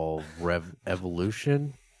Ball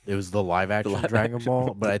Evolution. It was the live action Dragon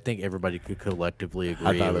Ball, but I think everybody could collectively agree.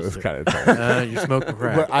 I thought it was kind of tight. you're smoking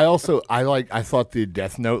crack. But I thought the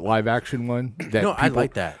Death Note live action one. I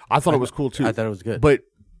like that. I thought it was cool too. I thought it was good. But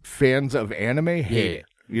fans of anime hate it.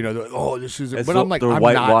 You know, they're like, oh, this is. It's But I'm like, they're I'm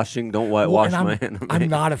whitewashing. not. Don't whitewash Well, my and anime. I'm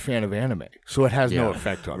not a fan of anime, so it has no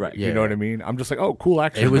effect on me. Yeah. You know what I mean? I'm just like, oh, cool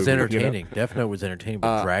action. It was movie, you know? entertaining. Death Note was entertaining,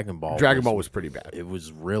 but Dragon Ball was pretty bad, It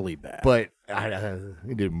was really bad. but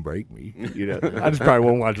it didn't break me. You know, I just probably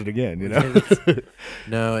won't watch it again. You know,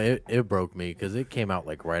 no, it broke me because it came out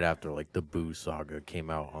like right after like the Boo saga came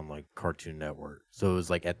out on like Cartoon Network, so it was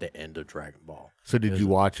like at the end of Dragon Ball. so did you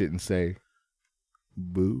watch it and say,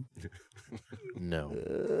 "Boo"? No,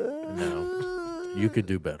 you could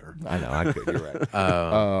do better. I know I could. You're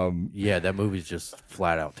right. Yeah, that movie's just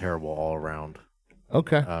flat out terrible all around,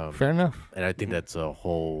 Okay, fair enough. and I think that's a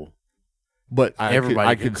whole. But Everybody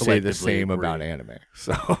I can could say the collectively same agree. about anime.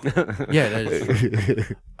 So, Yeah, that is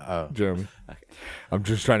true. Jeremy, I'm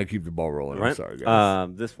just trying to keep the ball rolling. I'm Right? sorry, guys.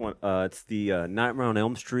 This one, it's the Nightmare on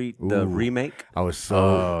Elm Street, the remake. I was so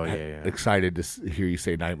Oh, yeah. excited to hear you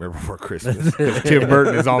say Nightmare Before Christmas. 'Cause Tim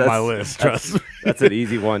Burton is on my list. Trust me. That's an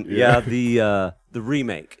easy one. Yeah, the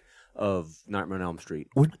remake of Nightmare on Elm Street.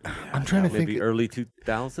 I'm trying to Maybe think. early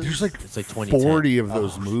 2000s. There's like, It's like 2010. 40 of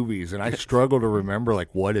those movies, and I struggle to remember like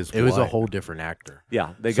what is. It was a what. whole different actor.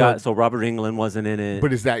 Yeah, they got so Robert Englund wasn't in it.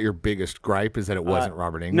 But is that your biggest gripe? Is that it wasn't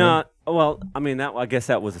Robert Englund? No, well, I mean I guess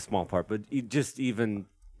that was a small part, but I just didn't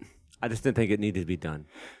think it needed to be done.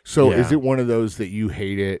 So Yeah. is it one of those that you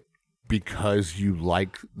hate it because you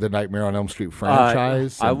like the Nightmare on Elm Street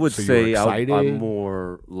franchise? I and would so say you're I excited?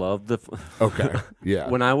 more love the. Okay, yeah.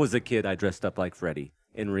 When I was a kid, I dressed up like Freddy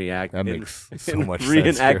and That makes so much sense,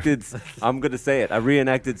 reenacted. I'm gonna say it. I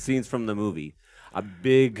reenacted scenes from the movie. A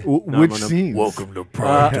big. Which scenes? Welcome to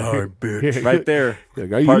prime time, bitch. Right there.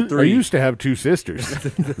 Like, Part I 3. used to have 2 sisters.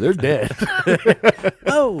 They're dead.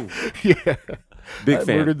 Oh, Yeah. Big I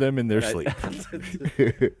fan. murdered them in their sleep.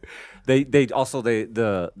 They also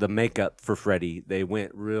the makeup for Freddy, they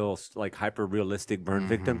went real like hyper realistic burn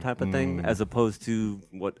victim type of thing, as opposed to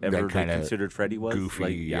whatever That they kinda considered Freddy was. Goofy,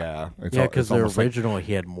 Like, yeah. It's yeah, al- because it's the almost like- original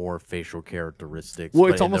he had more facial characteristics. Well,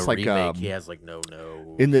 but it's in almost the like, remake, he has like no.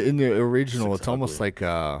 in the original, Looks it's almost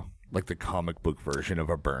ugly. like the comic book version of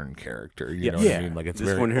a Burn character. You know what Yeah. I mean? Like it's this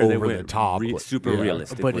very one here they over the went top, super yeah.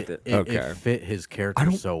 realistic But with it, it. it Okay. fit his character I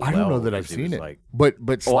don't so well. I don't know that I've 'cause he seen was it, Like,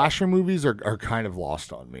 but slasher movies are kind of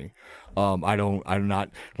lost on me. I'm not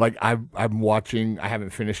like I'm watching. I haven't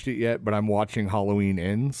finished it yet, but I'm watching Halloween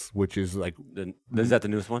Ends, which is like Is that the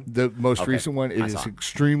newest one? the most Okay. recent one. It I is saw it.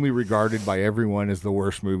 extremely regarded by everyone as the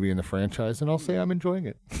worst movie in the franchise, and I'll say I'm enjoying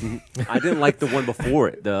it. I didn't like the one before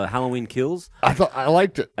it, the Halloween Kills. I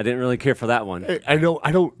liked it. I didn't really care for that one. I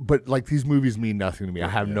don't, but like these movies mean nothing to me. I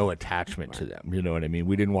have no attachment to them. You know what I mean?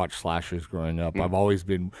 We didn't watch slashers growing up. I've always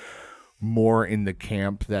been more in the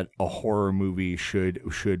camp that a horror movie should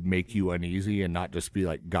make you uneasy and not just be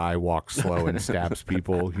like guy walks slow and stabs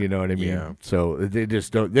people. You know what I mean? Yeah. So they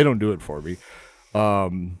don't do it for me.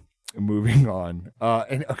 Moving on.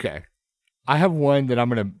 And okay, I have one that I'm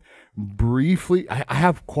gonna briefly. I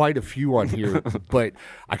have quite a few on here, but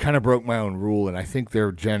I kind of broke my own rule, and I think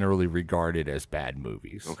they're generally regarded as bad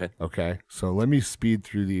movies. Okay. Okay. So let me speed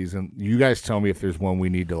through these, and you guys tell me if there's one we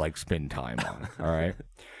need to like spend time on. All right.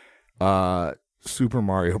 Super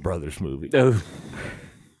Mario Brothers movie.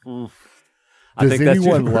 Oof. I Does think that's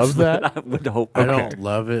anyone universal. love that? I would hope. I not. don't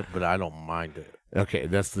love it, but I don't mind it. Okay,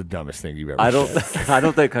 that's the dumbest thing you've ever I don't. said. I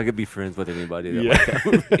don't think I could be friends with anybody. That likes that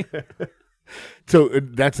movie. So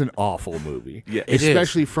that's an awful movie. Yeah, it is.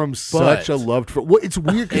 Especially from such a But- loved. Well, it's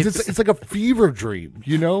weird because it's like a fever dream.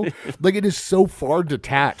 You know, like it is so far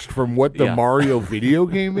detached from what the Yeah. Mario video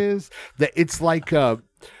game is that it's like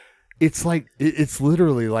it's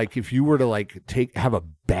literally like if you were to like have a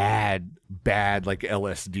bad like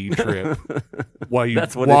LSD trip while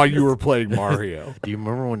That's what it you is. were playing Mario. Do you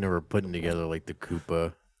remember when they were putting together like the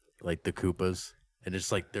Koopas, and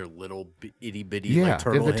it's like their little itty bitty Yeah, like they have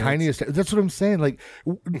turtle the heads? tiniest. That's what I'm saying. Like,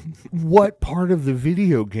 what part of the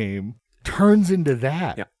video game turns into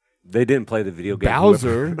that? Yeah. They didn't play the video game.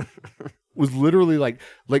 Bowser was literally like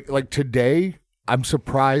today. I'm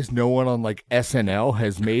surprised no one on like SNL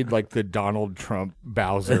has made like the Donald Trump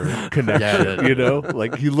Bowser connection. Yeah. You know,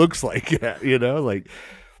 like he looks like that. You know, like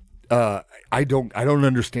I don't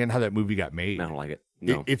understand how that movie got made. I don't like it.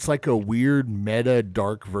 No. It's like a weird meta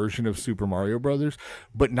dark version of Super Mario Brothers,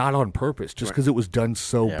 but not on purpose, just because it was done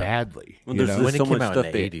so Yeah. badly. Well, you there's know? When it so came much out in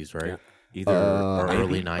stuff the they- 80s, right? Yeah. Either Or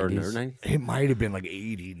early 80 or 90s. 90s. It might have been like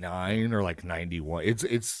 89 or like 91.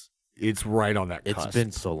 It's right on that cusp. It's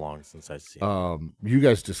been so long since I've seen it. You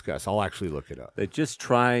guys discuss. I'll actually look it up. They just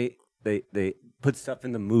try. They put stuff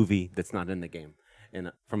in the movie that's not in the game,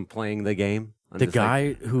 and from playing the game, I'm The just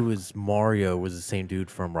like- guy who was Mario was the same dude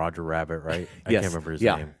from Roger Rabbit, right? I Yes. can't remember his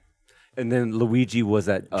Yeah. name. and then Luigi was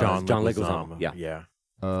at John Leguizamo. Leguizamo. Yeah, Yeah.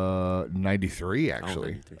 93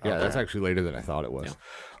 actually. 93. Yeah, that's actually later than I thought it was.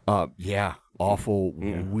 Yeah, awful,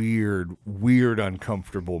 weird,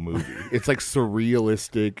 uncomfortable movie. It's like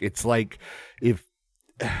surrealistic. It's like if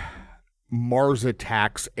Mars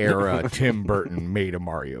Attacks era Tim Burton made a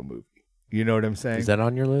Mario movie. You know what I'm saying? Is that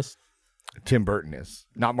on your list? Tim Burton is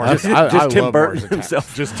not Mars. Just Tim love Burton Mars Attacks.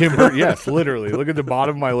 himself. Just Tim Burton. Yes, literally. Look at the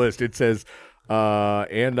bottom of my list. It says,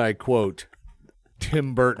 and I quote,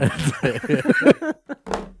 Tim Burton.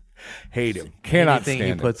 Hate him. Cannot Anything stand he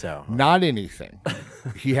him. puts out. Not anything.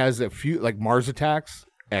 He has a few, like Mars Attacks.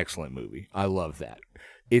 Excellent movie. I love that.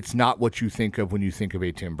 It's not what you think of when you think of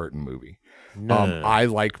a Tim Burton movie. No. I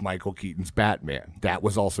like Michael Keaton's Batman. That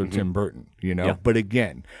was also Tim Burton, you know? Yeah. But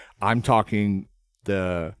again, I'm talking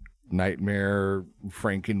the Nightmare,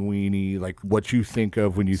 Frankenweenie, like what you think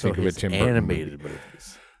of when you So think of a his Tim Burton animated movie.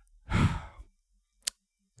 movies.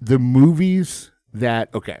 The movies that,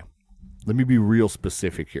 okay, let me be real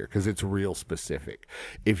specific here because it's real specific.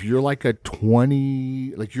 If you're like a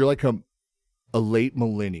 20, like you're like a late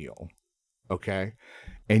millennial, okay,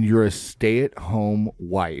 and you're a stay-at-home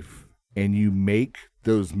wife and you make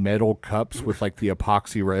those metal cups with like the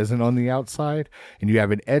epoxy resin on the outside and you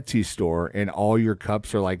have an Etsy store and all your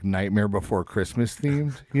cups are like Nightmare Before Christmas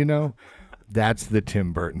themed, you know, that's the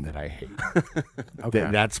Tim Burton that I hate. Okay.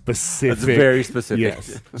 That's specific. That's very specific.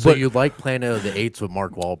 Yes. So you like Planet of the Apes with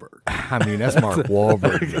Mark Wahlberg? I mean, that's Mark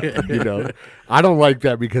Wahlberg. You know, I don't like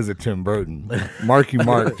that because of Tim Burton. Marky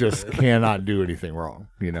Mark just cannot do anything wrong.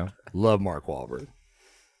 You know, love Mark Wahlberg.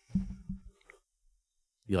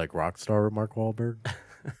 You like Rockstar with Mark Wahlberg?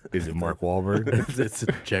 Is it Mark Wahlberg? It's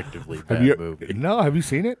objectively Have bad you, movie. No, have you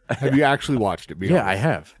seen it? Have you actually watched it? Be Yeah, honest. I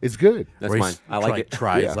have. It's good. That's Where mine. he's I like it.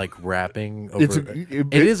 Tries Yeah. like rapping over. It's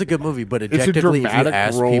It is a good movie, but It's a objectively, if you dramatic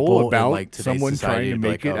ask role people about in, like, today's someone society, trying to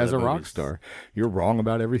they'd make be it like, as "Oh, a that rock movie's-" star. You're wrong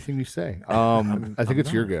about everything you say. I think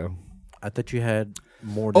it's your go. I thought you had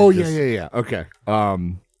more. Than Oh just, yeah. Okay.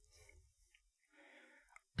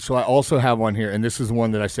 So I also have one here, and this is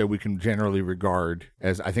one that I said we can generally regard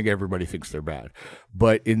as I think everybody thinks they're bad,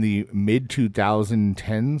 but in the mid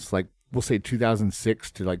 2010s, like we'll say 2006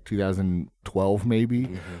 to like 2012 maybe,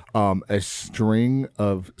 a string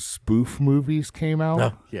of spoof movies came out.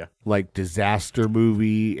 Oh, yeah. Like Disaster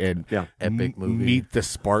Movie and Yeah. Epic movie. Meet the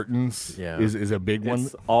Spartans Yeah. is a big one.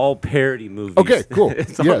 It's all parody movies. Okay, cool.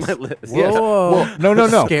 It's Yes. on my list. Yes. Whoa. Well,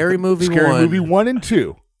 no. Scary Movie Scary 1. Movie 1 and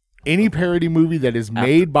 2. Any parody movie that is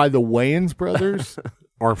made by the Wayans brothers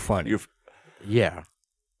are funny. You're- Yeah.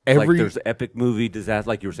 Every like there's epic movie disaster,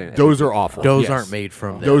 like you were saying. those are awful. Those Yes. aren't made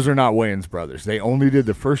from them. Those are not Wayans brothers. They only did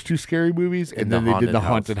the first two scary movies, and And then the they did the Haunted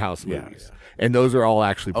haunted house Yeah, movies. yeah. And those are all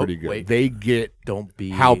actually Oh, pretty good. wait. They get Don't be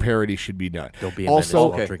how parody should be done. Don't be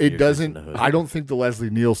also, Menace, it doesn't. in the Hood. I don't think the Leslie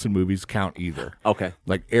Nielsen movies count either. Okay.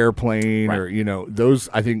 Like Airplane Right. or those.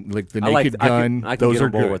 I think like the I like- Naked I Gun. can- I can those get are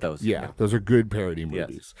on board good. with those. Yeah, Yeah. those are good parody Yes.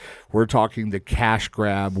 movies. We're talking the cash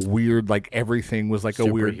grab, weird. Like everything was like a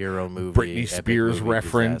weird Superhero movie, Britney epic Spears movie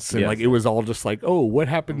reference, disaster. and Yes. like it was all just like, oh, what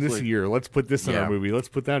happened this like- year? Let's put this in Yeah. our movie. Let's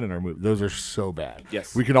put that in our movie. Those are so bad.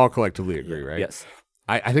 Yes. we can all collectively agree, right? Yes.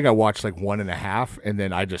 I think I watched like 1.5, and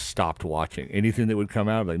then I just stopped watching anything that would come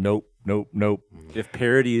out. I'm like, nope. If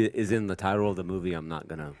parody is in the title of the movie, I'm not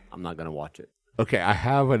gonna watch it. Okay, I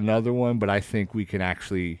have another one, but I think we can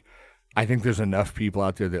actually I think there's enough people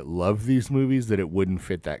out there that love these movies that it wouldn't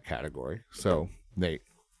fit that category. So, Nate,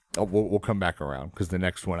 we'll come back around because the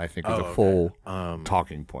next one I think is a full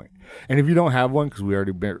talking point. And if you don't have one, because we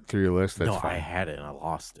already went through your list, that's fine. I had it and I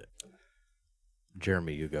lost it.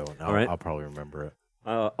 Jeremy, you go. And All right. I'll probably remember it.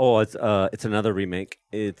 It's another remake.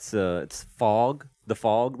 It's Fog, the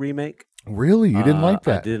Fog remake. Really? You didn't like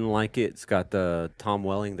that? I didn't like it. It's got Tom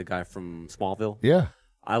Welling, the guy from Smallville. Yeah.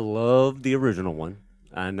 I love the original one.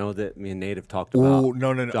 I know that me and Nate have talked about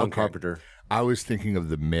no. John Carpenter. I was thinking of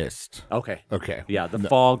The Mist. Okay. Okay. Yeah, the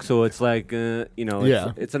Fog. So it's like,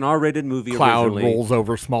 it's an R-rated movie. Cloud originally. rolls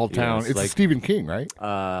over small town. it's It's like- Stephen King, right?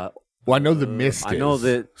 Well, I know The Mist I know is,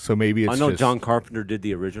 that. so maybe it's I know just, John Carpenter did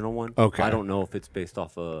the original one. Okay. I don't know if it's based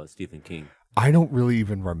off of Stephen King. I don't really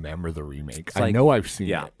even remember the remake. It's I like- know I've seen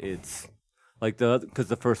Yeah, it. it's like because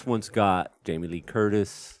the first one's got Jamie Lee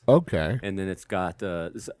Curtis, Okay. and then it's got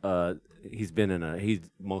he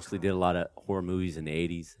mostly did a lot of horror movies in the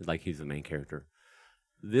 80s. Like he's the main character.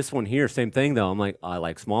 This one here, same thing though. I'm like, I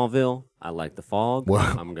like Smallville. I like The Fog.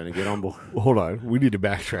 Well- I'm gonna get on board. Hold on. We need to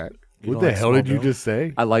backtrack. What don't the like hell did you Smallville? just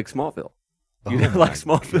say? I like Smallville. You Oh didn't like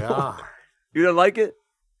my Smallville? God. You didn't like it?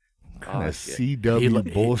 What kind Oh, of shit.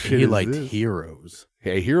 CW bullshit He is liked this? Heroes.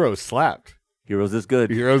 Hey, Heroes slapped. Heroes is good.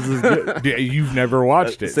 Heroes is good. Yeah, you've never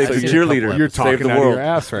watched it. Save So the you're- cheerleader. You're Save talking the out of world. your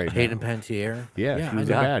ass right now. Hayden Panettiere. Yeah, she was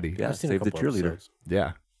I a know. baddie. Yeah, I've seen Save a the couple cheerleader. episodes.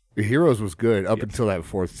 Yeah. Heroes was good up until that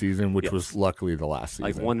fourth season, which Yes. was luckily the last season.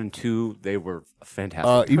 Like 1 and 2, they were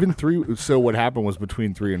fantastic. Even 3. So what happened was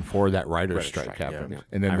between 3 and 4, that writer's Writer's strike strike, happened, yeah.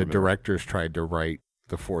 and then I the remember. directors tried to write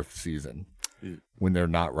the 4th season when they're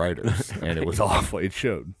not writers, and it was awful. It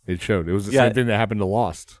showed. It was the Yeah. same thing that happened to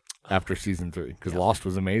Lost after season 3 because Lost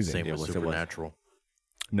was amazing. Same Yeah, with what's it was? Supernatural.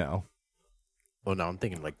 No, Oh no, I'm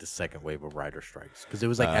thinking like the second wave of writer strikes because it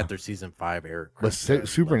was like after season 5, Eric. but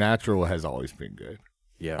Supernatural has always been good.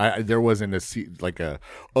 Yeah, There wasn't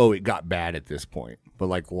it got bad at this point, but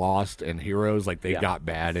like Lost and Heroes, like they Yeah. got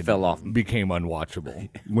bad and Fell off. became unwatchable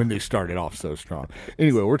when they started off so strong.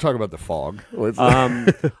 Anyway, we're talking about The Fog.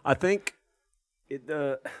 I think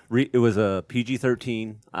it was a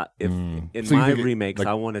PG-13. In So you my think it- remakes, like-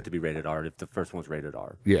 I want it to be rated R. If the first one's rated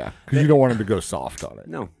R, Yeah, because you don't want them to go soft on it.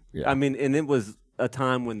 no. Yeah. I mean, and it was a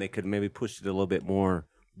time when they could maybe push it a little bit more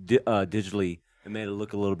digitally and made it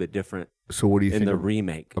look a little bit different So what do you in think the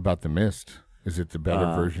remake. about The Mist? Is it the better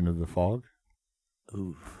version of The Fog?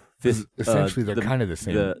 Ooh. 'Cause essentially, they're kind of the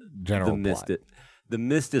same general The Mist. plot. The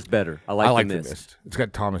Mist is better. I I like, like the Mist. It's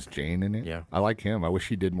got Thomas Jane in it. Yeah. I like him. I wish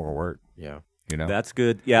he did more work. yeah. You know, That's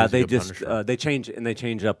good. Yeah, He's a they good just Punisher. they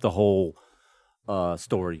change up the whole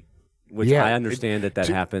story, which Yeah, I understand that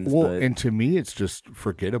happens. Well, but and to me, it's just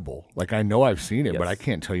forgettable. Like I know I've seen it, but Yes. I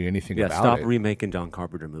can't tell you anything yeah, about stop it. remaking John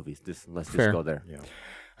Carpenter movies. Let's Fair. just go there. Yeah.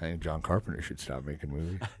 I think John Carpenter should stop making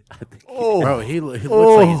movies. Bro, he looks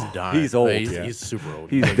like he's dying. He's old. But He's, Yeah. he's super old.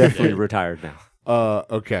 He's Like, definitely retired now.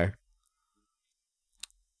 Okay.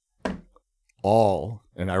 All,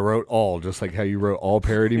 and I wrote all just like how you wrote all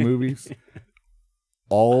parody movies.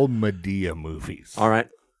 All Medea movies. All right,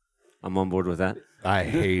 I'm on board with that. I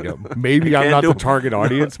hate them. Maybe I'm Can't not do the 'em. target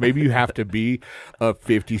audience. Maybe you have to be a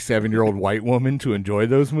 57-year-old white woman to enjoy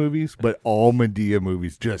those movies. But all Medea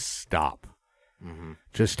movies, just stop.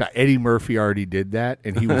 Just stop. Eddie Murphy already did that,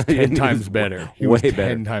 and he was 10 And he times was better. He way was better.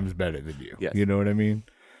 10 times better than you. Yes. You know what I mean?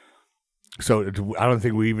 So I don't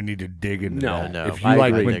think we even need to dig into No, that. no, If you I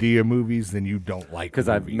like agree. Medea movies, then you don't like Because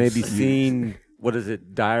I've movies. maybe seen what is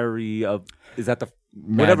it? Diary of is that the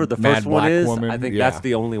Mad- whatever the Mad first one Black is? Woman, I think yeah. that's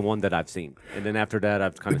the only one that I've seen. And then after that,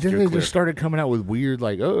 I've kind But of then steered they clear. just started coming out with weird,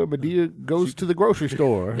 like, oh, Medea goes to the grocery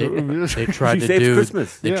store. They tried She to saves do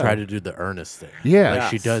Christmas. They Yeah. tried to do the Ernest thing. Yeah. like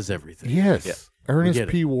she Yes. does everything. Yes. Yeah. Ernest get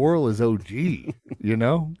it. P. Worrell is OG. You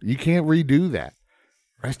know? You can't redo that.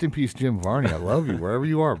 Rest in peace, Jim Varney. I love you wherever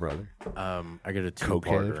you are, brother. I got a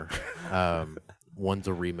two-parter. One's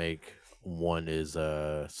a remake. One is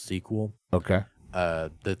a sequel. Okay.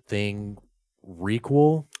 The Thing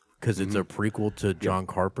requel because it's a prequel to John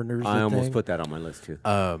Carpenter's. I The almost Thing. put that on my list too.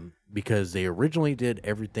 Because they originally did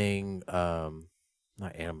everything not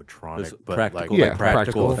animatronic, It's but practical. like Yeah, practical,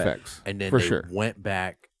 practical effects. effects. And then for they sure. went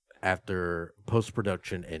back after post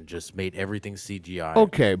production and just made everything CGI.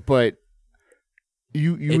 Okay, but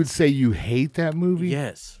you would It's- say you hate that movie?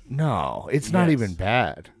 Yes. No, it's not Yes. even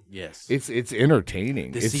bad. Yes. It's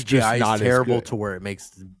entertaining. The it's CGI just is not terrible as good. to where it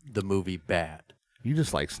makes the movie bad. You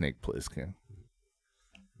just like Snake Plissken.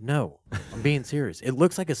 No, I'm being serious. It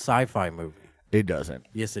looks like a sci-fi movie. It doesn't.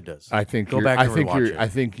 Yes, it does. I think Go you're, back I and think rewatch you're it. I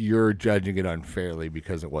think you're judging it unfairly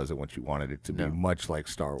because it wasn't what you wanted it to be, No. much like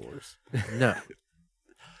Star Wars. No,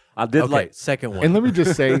 I did Okay, like. second one. And let me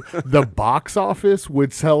just say, the box office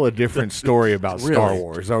would tell a different story about Star Really?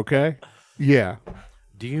 Wars. Okay, yeah.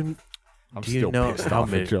 do you I'm Do you still know pissed how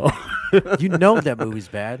off many- at y'all. you know that movie's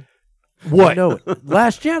bad? What? No,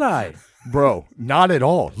 Last Jedi. Bro, not at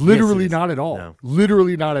all. Literally it is. not at all. No.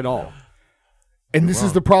 Literally not at all. And this is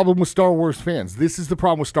wrong. the problem with Star Wars fans. This is the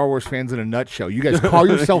problem with Star Wars fans in a nutshell. You guys call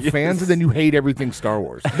yourself fans and then you hate everything Star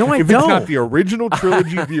Wars. No, I if don't. it's not the original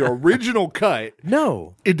trilogy, the original cut,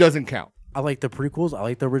 No, it doesn't count. I like the prequels. I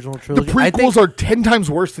like the original The trilogy. I prequels think- are 10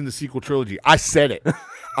 times worse than the sequel trilogy. I said it.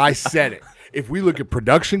 I said it. If we look at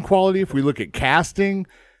production quality, if we look at casting,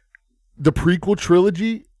 the prequel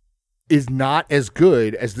trilogy is not as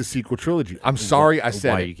good as the sequel trilogy. I'm sorry I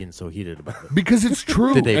said Why are it. you getting so heated about it? Because it's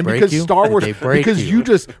true. Did they and break because you? Star Did Wars they break because you? you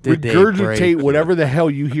just Did they break regurgitate you? whatever the hell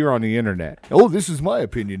you hear on the internet. Oh, this is my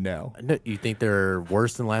opinion now. No, you think they're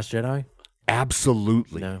worse than Last Jedi?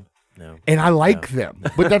 Absolutely. No. And I like them.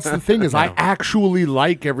 But that's the thing is I actually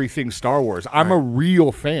like everything Star Wars. I'm a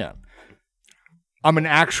real fan. I'm an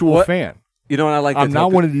actual fan. You know what I like? I'm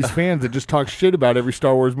not one of these fans that just talk shit about every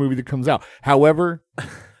Star Wars movie that comes out. However,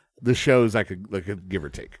 the shows I could give or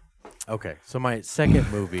take. Okay, so my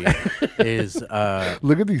second movie is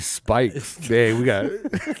Look at these spikes. Hey, we got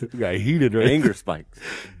heated right. anger spikes.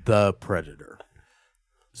 The Predator.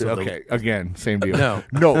 So okay, again, same deal. No.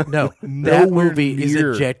 no, that nowhere movie is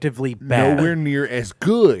near- objectively bad. Nowhere near as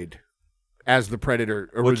good as the Predator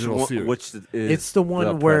original series. Which is It's the one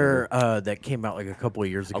Predator. where that came out like a couple of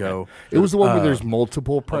years ago. it was the one where there's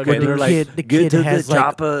multiple Okay, Predators. they're like, the get kid to has the like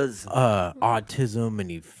choppers. autism, and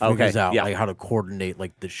he figures out yeah. like how to coordinate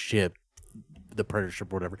like the ship, the Predator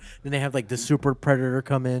ship or whatever. Then they have like the Super Predator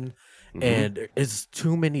come in, and it's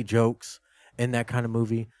too many jokes in that kind of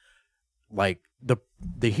movie. Like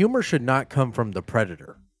the humor should not come from the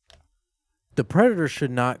Predator. The Predator should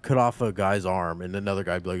not cut off a guy's arm and another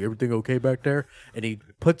guy be like, "Everything okay back there?" And he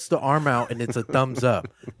puts the arm out and it's a thumbs up.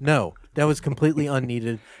 No, that was completely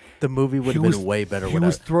unneeded. The movie would have was- been way better. he without-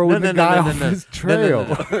 was throwing the guy off his trail.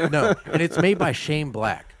 No, and it's made by Shane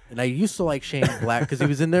Black. And I used to like Shane Black because he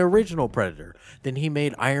was in the original Predator. Then he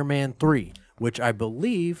made Iron Man 3, which I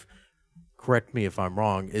believe, correct me if I'm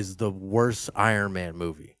wrong, is the worst Iron Man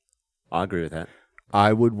movie. I agree with that.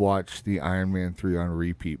 I would watch the Iron Man 3 on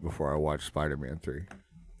repeat before I watch Spider-Man 3.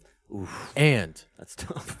 And That's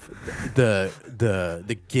tough.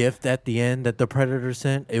 the gift at the end that the Predator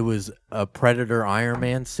sent, it was a Predator Iron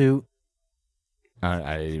Man suit.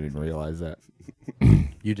 I didn't even realize that.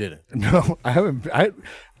 You didn't. No, I haven't.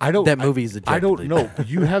 I don't. That movie is I don't objectively know. bad.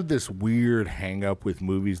 You have this weird hang up with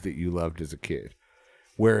movies that you loved as a kid,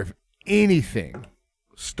 where if anything,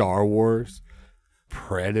 Star Wars,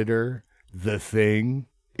 Predator, The Thing,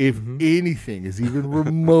 if anything is even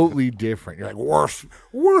remotely different, you're like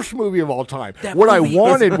worst movie of all time. That What I movie is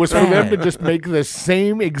wanted was for them to bad. just make the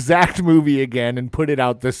same exact movie again and put it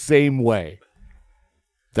out the same way.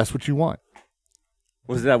 That's what you want.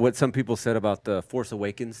 Was that what some people said about the Force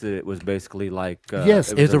Awakens? That it was basically like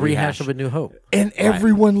Yes, it It's a rehash of A New Hope. And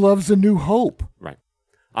everyone loves A New Hope. Right.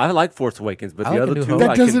 I like Force Awakens, but I the like A other New two Hope. That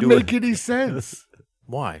I can doesn't do make it. any sense.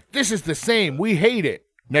 Why? This is the same. We hate it.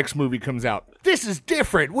 Next movie comes out. This is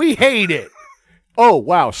different. We hate it. Oh,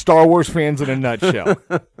 wow. Star Wars fans in a nutshell.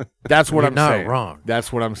 That's what You're I'm not saying. wrong.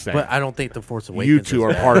 That's what I'm saying. But I don't think the Force Awakens. You two is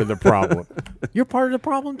are bad. part of the problem. You're part of the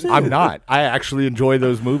problem too. I'm not. I actually enjoy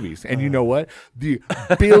those movies. And you know what? The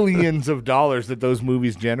billions of dollars that those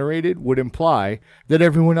movies generated would imply that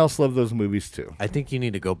everyone else loved those movies too. I think you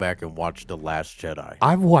need to go back and watch The Last Jedi.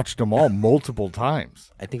 I've watched them all multiple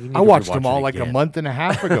times. I think you need I to watched rewatch them all it like a again. month and a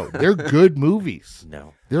half ago. They're good movies.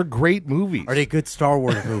 No. They're great movies. Are they good Star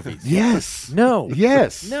Wars movies? Yes. No.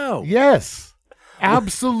 Yes. No. Yes.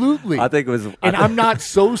 Absolutely. I think it was. And I'm not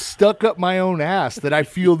so stuck up my own ass that I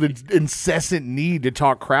feel the incessant need to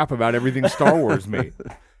talk crap about everything Star Wars made.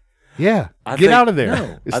 Yeah. I Get think- out of there.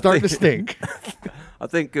 no. It's I starting to think- stink. I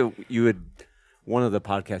think you had one of the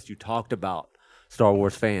podcasts you talked about Star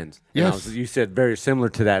Wars fans. And Yes. you said very similar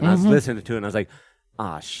to that, and I was listening to it, and I was like,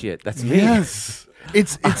 "Ah, shit, that's me." Yes.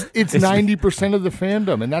 It's 90% of the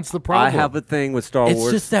fandom, and that's the problem. I have a thing with Star It's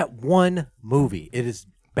Wars. just that one movie. It is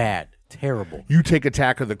bad, terrible. You take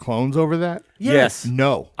Attack of the Clones over that? Yes.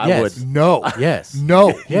 No. I Yes. would. No. Yes.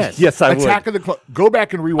 No. Yes. Yes, I would. Attack of the Clones. Go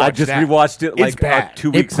back and rewatch I just that. rewatched it It's like bad.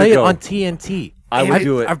 2 They weeks play ago. it on TNT. I would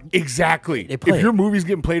do it. Exactly. They play If your it. movie's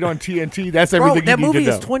getting played on TNT, that's Bro, everything that you need movie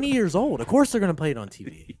to know. is 20 years old. Of course they're going to play it on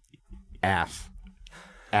TV. Ass.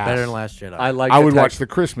 Better than Last Jedi. I like. I would Attack- watch the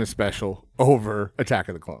Christmas special over Attack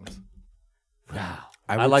of the Clones.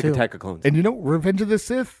 I would like too. Attack of Clones. And you know, Revenge of the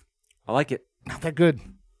Sith, I like it. not that good.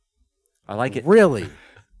 I like it. Really?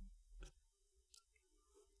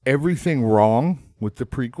 everything wrong with the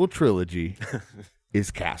prequel trilogy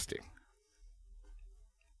is casting.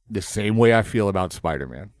 The same way I feel about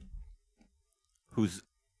Spider-Man.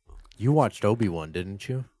 You watched Obi-Wan, didn't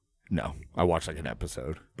you? No, I watched like an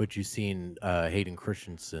episode. But you seen Hayden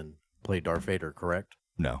Christensen play Darth Vader, correct?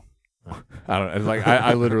 No. I don't. It's like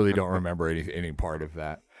I literally don't remember any part of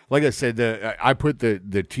that. Like I said, I put the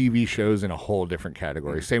TV shows in a whole different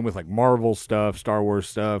category. Same with like Marvel stuff, Star Wars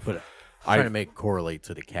stuff. But I'm trying to make correlate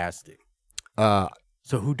to the casting.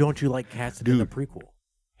 So who don't you like casted in the prequel?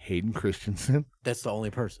 Hayden Christensen. That's the only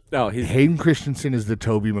person. No, Hayden Christensen is the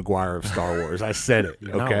Tobey Maguire of Star Wars. I said it.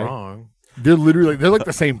 You're okay, not wrong. they're like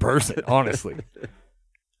the same person. Honestly,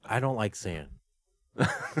 I don't like sand.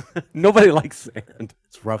 nobody likes sand.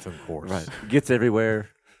 It's rough and coarse. Right, gets everywhere.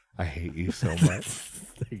 I hate you so much.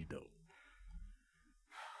 You don't.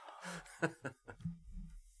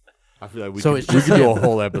 I feel like we So could, it's we just could do him. a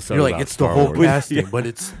whole episode. You're like, about it's the Star whole Wars. casting, but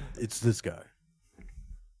it's this guy.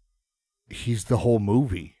 He's the whole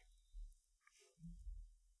movie.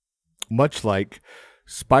 Much like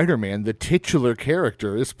Spider-Man, the titular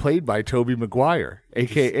character is played by Tobey Maguire,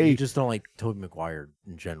 a.k.a. You just don't like Tobey Maguire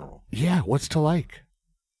in general. Yeah, what's to like?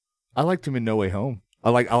 I liked him in No Way Home. I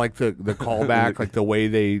like the callback, like the way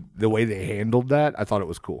they handled that. I thought it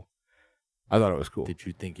was cool. Did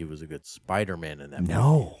you think he was a good Spider-Man in that movie?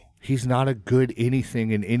 No, he's not a good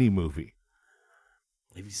anything in any movie.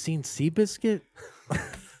 Have you seen Seabiscuit?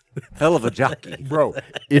 Hell of a jockey. Bro,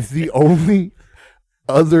 if the only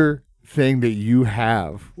other thing that you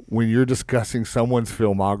have when you're discussing someone's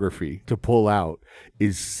filmography to pull out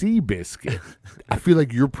is Seabiscuit, I feel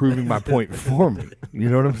like you're proving my point for me. You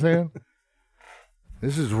know what I'm saying?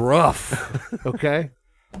 This is rough, okay?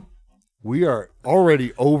 We are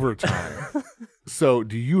already over time. So,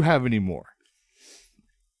 do you have any more?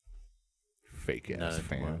 Fake ass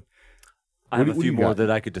fan. I have What a do few you more got?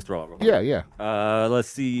 that I could just throw out. Yeah. Let's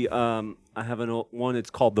see. I have one. It's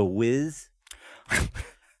called The Wiz.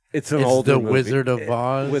 It's an It's older the movie. Wizard of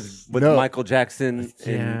Oz. with No. Michael Jackson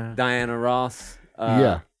Yeah. and Diana Ross.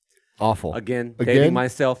 Yeah. Awful. Again, dating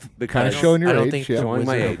myself because Kinda showing your I don't age, think yeah. the Showing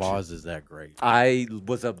my Wizard age. of Oz is that great. I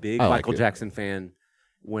was a big I like Michael it. Jackson fan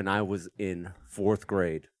when I was in 4th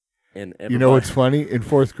grade. And You know what's funny? In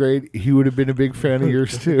 4th grade, he would have been a big fan of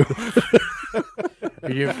yours too.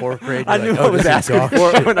 You're in 4th grade. I you're knew like, I was this is asking dog for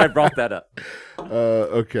it shit. when I brought that up.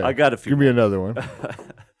 Okay. I got a few Give me another one.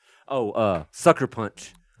 Sucker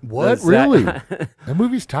Punch. What? The Really? Zac- That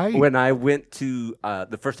movie's tight. When I went to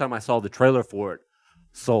the first time I saw the trailer for it,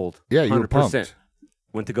 sold. Yeah, you were 100%. pumped.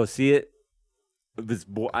 Went to go see it. It was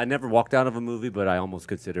I never walked out of a movie, but I almost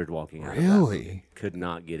considered walking out. Really? Could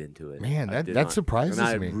not get into it. Man, I that- did that not. surprises and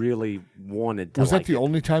I me. really wanted to. Was like that the it.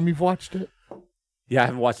 only time you've watched it? Yeah, I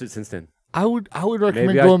haven't watched it since then. I would recommend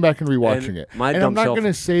Maybe going back and rewatching and it. my And I'm dumb not self- going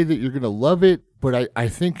to say that you're going to love it, but I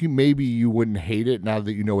think maybe you wouldn't hate it now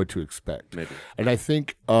that you know what to expect. Maybe. And I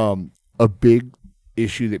think a big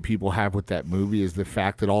issue that people have with that movie is the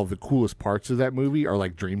fact that all of the coolest parts of that movie are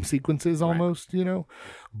like dream sequences almost, you know?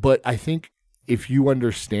 But I think if you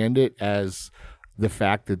understand it as the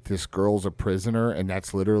fact that this girl's a prisoner and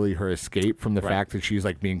that's literally her escape from the fact that she's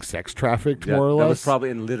like being sex trafficked, Yeah, more or less. That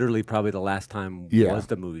was probably the last time was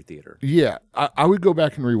the movie theater. Yeah, I would go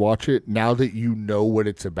back and rewatch it now that you know what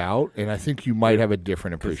it's about, and I think you might have a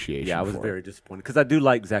different appreciation. Yeah, I was for very it. disappointed because I do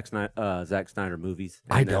like Zack Snyder movies.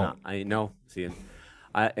 I And then don't. I know. See,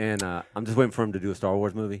 I'm just waiting for him to do a Star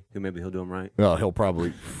Wars movie. Maybe he'll do them right. Well, he'll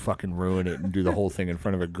probably fucking ruin it and do the whole thing in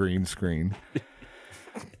front of a green screen.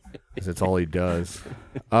 Because that's all he does.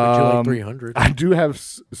 Would you like 300? I do have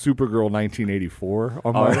Supergirl 1984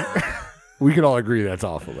 on my. We can all agree that's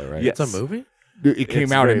awful, though, right? Yes. It's a movie? Dude, it came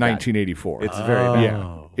It's out in very bad. 1984. It's very bad.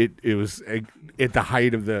 Yeah, it was at the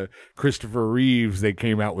height of the Christopher Reeves. They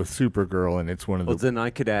came out with Supergirl, and it's one of Well, the. then I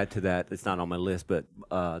could add to that. It's not on my list, but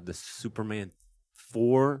the Superman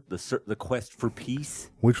 4, the Quest for Peace.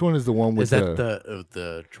 Which one is the one with Is that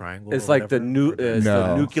the triangle? It's or like the whatever?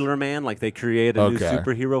 No. nuclear man. Like they create a new Okay.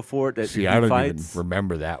 superhero for it that See, he I don't fights. even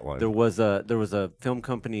remember that one. There was a film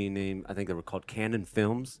company named, I think they were called Canon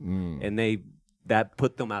Films, and that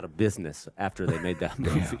put them out of business after they made that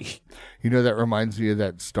movie. You know, that reminds me of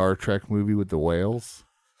that Star Trek movie with the whales.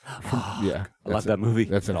 Yeah, I love that movie.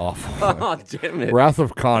 That's an awful one. Oh, damn it! Wrath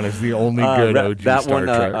of Khan is the only good OG that Star one,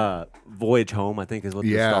 Trek. Voyage Home, I think is what.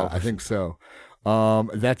 Yeah, I think so.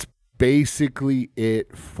 That's basically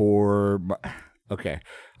it for. Okay,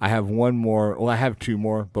 I have one more. Well, I have two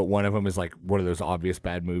more, but one of them is like one of those obvious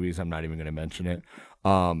bad movies. I'm not even going to mention it.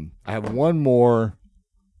 I have one more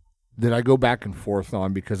that I go back and forth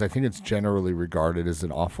on because I think it's generally regarded as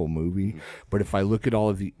an awful movie. But if I look at all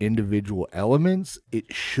of the individual elements,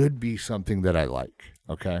 it should be something that I like.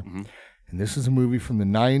 Okay. And this is a movie from the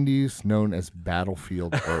 90s known as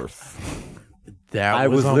Battlefield Earth. That I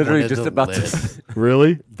was on literally one of just the about lists to.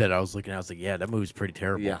 Really? that I was looking at. I was like, yeah, that movie's pretty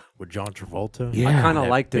terrible. Yeah. With John Travolta. Yeah. I kind of That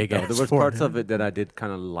liked it big though. ass There was forehead. parts of it that I did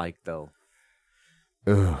kind of like though.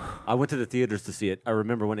 Ugh. I went to the theaters to see it. I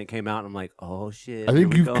remember when it came out. I'm like, oh shit. I think here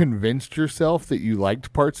we you've go. convinced yourself that you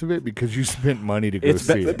liked parts of it because you spent money to go It's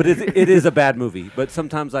see it. but it is a bad movie. But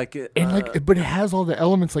sometimes like And but it has all the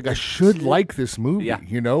elements. Like I should like this movie, Yeah.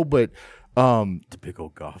 But The big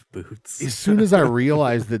old golf boots. as soon as I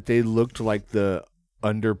realized that they looked like the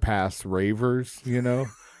underpass ravers,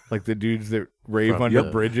 like the dudes that rave From- under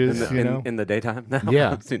Yep. bridges, in the daytime. No,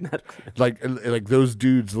 Yeah. I've seen that. like those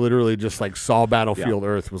dudes literally just like saw Battlefield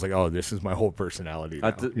Earth was like, oh, this is my whole personality.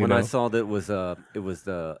 Now, When I saw that it was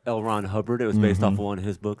the L. Ron Hubbard. It was based off of one of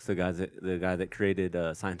his books. The guy that created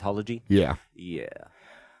Scientology. yeah. Yeah,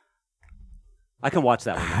 I can watch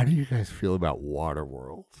that How one. do you guys feel about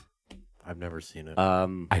Waterworld? I've never seen it.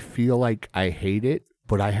 I feel like I hate it,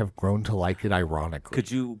 but I have grown to like it ironically.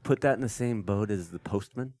 Could you put that in the same boat as The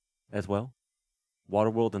Postman as well?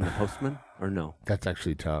 Waterworld and The Postman, or no? That's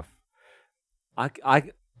actually tough.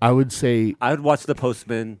 I would say, would watch The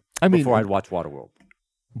Postman mean- before I'd watch Waterworld.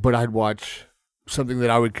 but I'd watch something that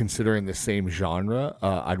I would consider in the same genre.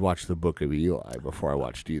 I'd watch The Book of Eli before I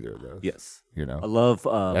watched either of those. Yes, You know? I love That's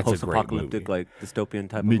a great post-apocalyptic, movie. like dystopian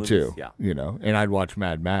type. Me of movies. too. Yeah. And I'd watch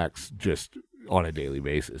Mad Max just on a daily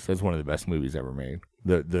basis. That's one of the best movies ever made.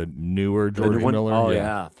 The newer The new George one? Miller. Oh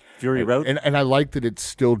yeah, Fury Road. And I like that it's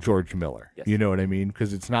still George Miller. Yes. You know what I mean?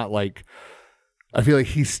 Because it's not like I feel like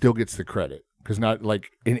he still gets the credit because not like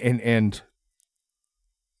and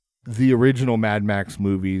the original Mad Max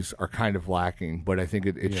movies are kind of lacking, but I think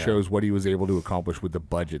it shows what he was able to accomplish with the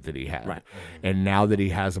budget that he had. Right. And now that he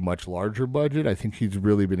has a much larger budget, I think he's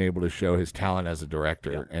really been able to show his talent as a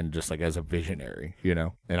director and just like as a visionary,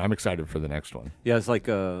 And I'm excited for the next one. Yeah, it's like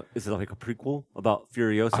is it like a prequel about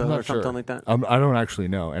Furiosa I'm not or something sure. like that? I don't actually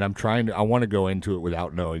know, and I'm trying to. I want to go into it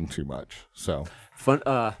without knowing too much. So Fun.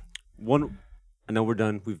 One. I know we're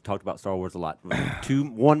done. We've talked about Star Wars a lot.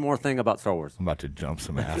 One more thing about Star Wars. I'm about to jump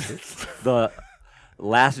some asses. The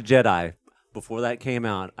Last Jedi. Before that came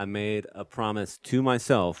out, I made a promise to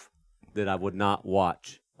myself that I would not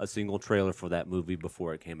watch a single trailer for that movie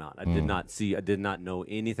before it came out. I did not see. I did not know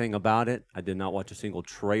anything about it. I did not watch a single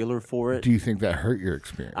trailer for it. Do you think that hurt your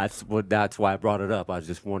experience? That's why I brought it up. I was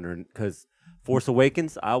just wondering because Force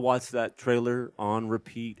Awakens, I watched that trailer on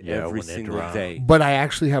repeat every when it single dropped. day. But I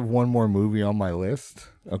actually have one more movie on my list,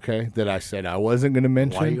 okay, that I said I wasn't going to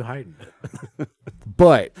mention. Why are you hiding it?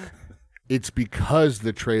 But it's because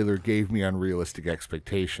the trailer gave me unrealistic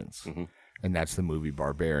expectations. And that's the movie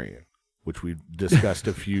Barbarian, which we've discussed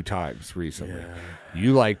a few times recently.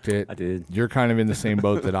 You liked it. I did. You're kind of in the same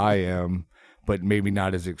boat that I am, but maybe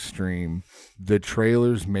not as extreme. The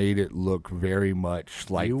trailers made it look very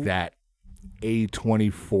much like that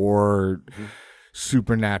A24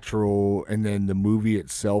 supernatural, and then the movie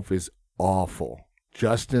itself is awful.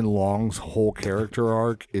 Justin Long's whole character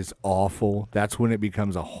arc is awful. That's when it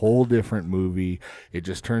becomes a whole different movie. It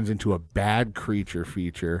just turns into a bad creature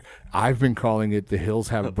feature. I've been calling it The Hills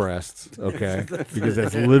Have Breasts, okay? Because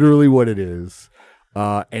that's literally what it is.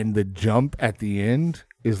 And the jump at the end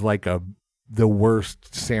is like the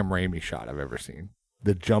worst Sam Raimi shot I've ever seen.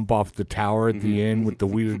 The jump off the tower at the end with the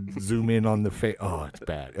weird zoom in on the face. Oh, it's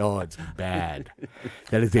bad. Oh, it's bad.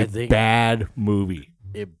 That is a bad movie.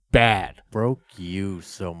 It Bad. broke you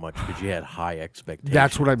so much because you had high expectations.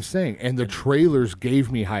 That's what I'm saying. And the trailers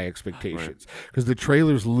gave me high expectations because the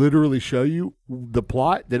trailers literally show you the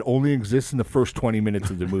plot that only exists in the first 20 minutes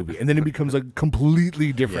of the movie. And then it becomes a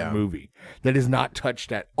completely different movie that is not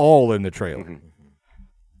touched at all in the trailer.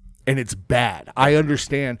 And it's bad. I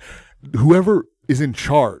understand. Whoever is in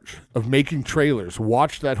charge of making trailers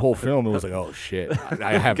watched that whole film and was like, oh, shit,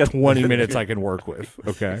 I have 20 minutes I can work with.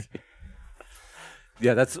 Okay.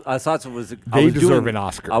 Yeah, I thought it was. They deserve an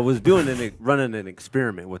Oscar. I was running an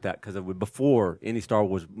experiment with that because before any Star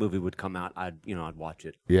Wars movie would come out, I'd watch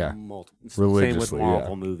it. Yeah. Same with Religiously,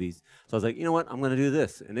 Marvel movies. So I was like, you know what, I'm going to do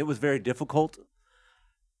this, and it was very difficult.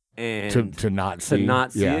 And To not see.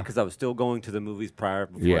 it because I was still going to the movies prior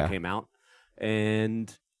before it came out,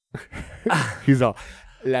 and He's all,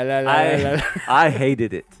 la, la, la, la, la. I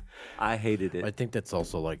hated it. I hated it. I think that's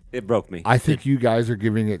also like It broke me. I think you guys are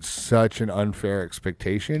giving it such an unfair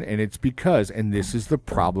expectation, and it's because, and this is the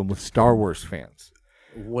problem with Star Wars fans,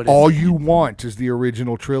 What is All it? you want is the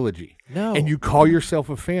original trilogy. No. And you call yourself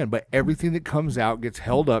a fan, but everything that comes out gets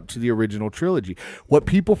held up to the original trilogy. What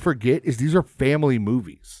people forget is these are family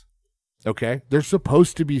movies. Okay? They're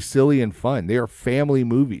supposed to be silly and fun. They are family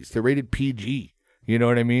movies. They're rated PG. You know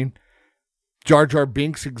what I mean? Jar Jar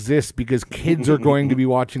Binks exists because kids are going to be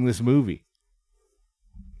watching this movie.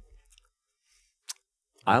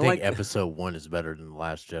 I think episode 1 is better than The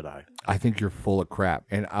Last Jedi. I think you're full of crap.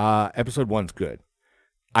 And episode 1's good.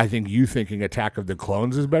 I think you thinking Attack of the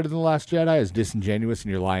Clones is better than The Last Jedi is disingenuous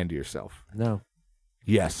and you're lying to yourself. No.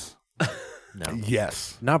 Yes. No.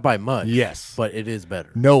 Yes. Not by much. Yes. But it is better.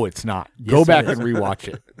 No, it's not. Yes, Go back it is. and rewatch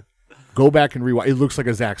it. Go back and rewatch. It looks like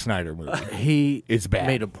a Zack Snyder movie. It's bad.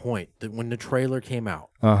 Made a point that when the trailer came out,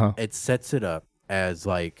 it sets it up as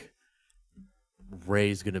like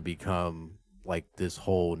Rey's going to become like this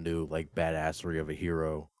whole new like badassery of a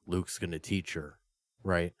hero. Luke's going to teach her,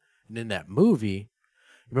 right? And in that movie,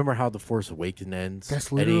 remember how The Force Awakens ends?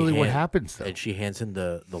 That's literally what happens, though. And she hands him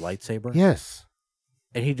the lightsaber? Yes.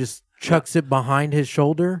 And he just chucks it behind his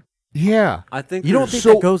shoulder? Yeah. I think You don't think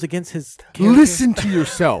So- that goes against his character? Listen to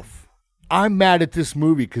yourself. I'm mad at this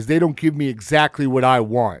movie because they don't give me exactly what I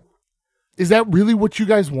want. Is that really what you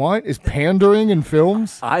guys want? Is pandering in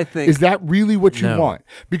films? I think Is that really what you No. want?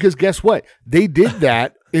 Because guess what? They did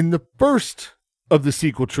that in the first of the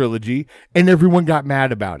sequel trilogy, and everyone got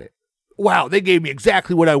mad about it. Wow, they gave me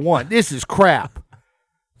exactly what I want. This is crap.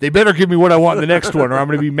 They better give me what I want in the next one, or I'm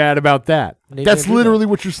going to be mad about that. They That's didn't do literally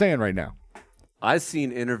what you're saying right now. I've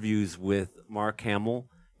seen interviews with Mark Hamill.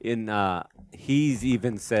 He's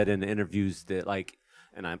even said in interviews that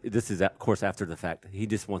this is of course after the fact. He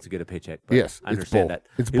just wants to get a paycheck. But Yes, I it's understand bull. that.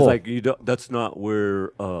 It's He's bull. like, that's not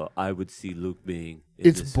where I would see Luke being. in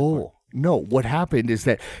It's this bull. No, what happened is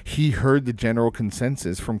that he heard the general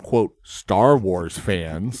consensus from, quote, Star Wars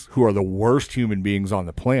fans, who are the worst human beings on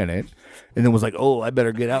the planet, and then was like, oh, I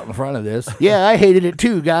better get out in front of this. Yeah, I hated it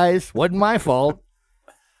too, guys. Wasn't my fault.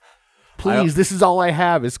 Please, this is all I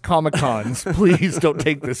have is Comic-Cons. Please don't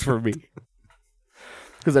take this from me.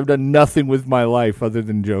 Because I've done nothing with my life other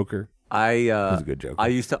than Joker. was a good joke.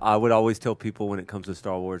 I would always tell people when it comes to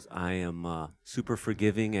Star Wars, I am super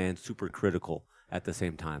forgiving and super critical at the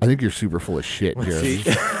same time. I think you're super full of shit, Jeremy.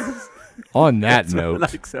 See? On that That's what note, I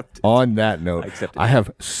accept it. on that note, I accept it. I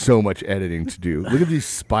have so much editing to do. Look at these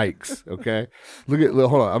spikes, okay?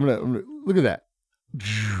 Hold on. I'm gonna look at that.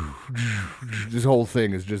 This whole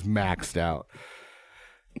thing is just maxed out.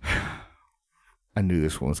 I knew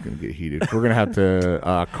this one was going to get heated. We're going to have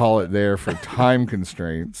to call it there for time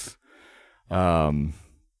constraints.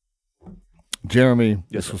 Jeremy,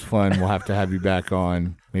 this was fun. We'll have to have you back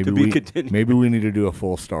on. To be continued. Maybe we need to do a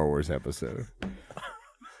full Star Wars episode.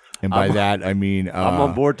 And by that, I mean I'm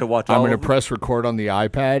on board to watch I'm all going to of them. press record on the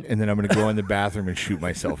iPad, and then I'm going to go in the bathroom and shoot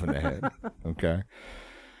myself in the head. Okay?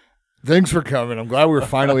 Thanks for coming. I'm glad we were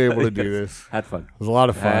finally able to do this. Had fun. It was a lot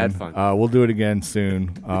of fun. Had fun. We'll do it again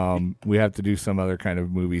soon. We have to do some other kind of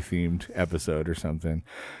movie-themed episode or something.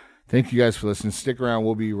 Thank you guys for listening. Stick around.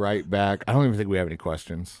 We'll be right back. I don't even think we have any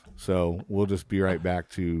questions, so we'll just be right back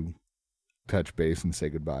to touch base and say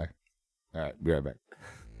goodbye. All right, be right back.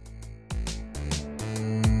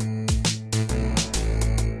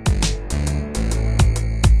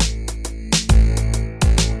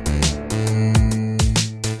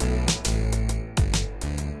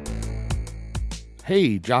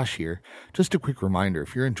 Hey, Josh here. Just a quick reminder,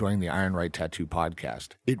 if you're enjoying the Iron Right Tattoo podcast,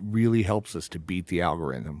 it really helps us to beat the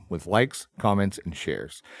algorithm with likes, comments, and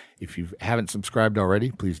shares. If you haven't subscribed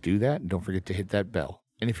already, please do that, and don't forget to hit that bell.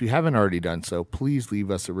 And if you haven't already done so, please leave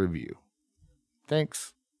us a review.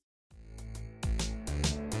 Thanks.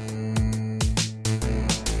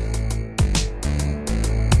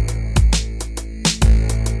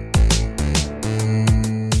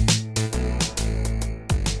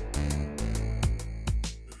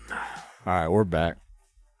 All right, we're back.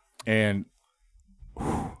 And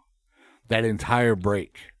that entire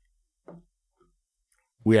break,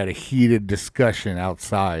 we had a heated discussion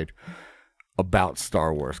outside about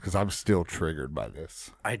Star Wars because I'm still triggered by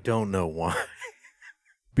this. I don't know why.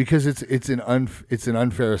 Because it's an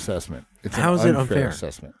unfair assessment. It's How an is it unfair unfair?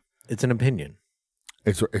 assessment. It's an opinion.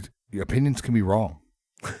 Your opinions can be wrong.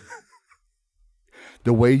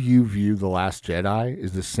 The way you view The Last Jedi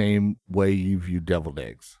is the same way you view deviled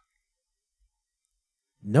eggs.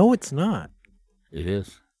 No, it's not. It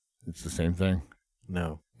is. It's the same thing.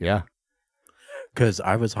 No. Yeah. Because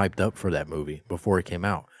I was hyped up for that movie before it came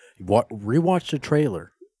out. Rewatch the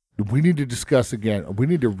trailer. We need to discuss again. We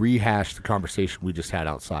need to rehash the conversation we just had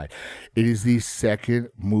outside. It is the second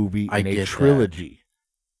movie I in a get trilogy.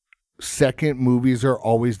 second movies are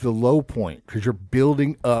always the low point because you're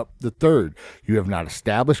building up the third. You have not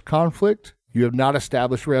established conflict. You have not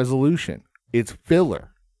established resolution. It's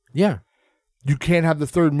filler. Yeah. You can't have the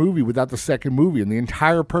third movie without the second movie. And the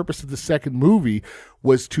entire purpose of the second movie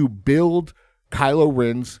was to build Kylo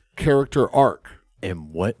Ren's character arc.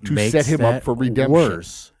 And what to makes set him that up for redemption.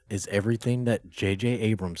 worse is everything that J.J.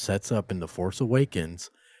 Abrams sets up in The Force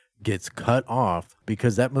Awakens gets cut off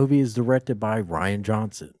because that movie is directed by Rian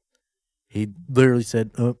Johnson. He literally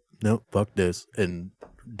said, "Oh no, fuck this," and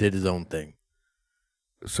did his own thing.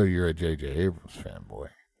 So you're a J.J. Abrams fanboy.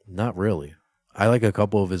 Not really. I like a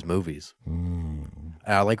couple of his movies. Mm.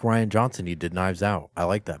 I like Rian Johnson. He did Knives Out. I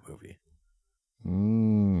like that movie.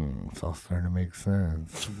 It's all starting to make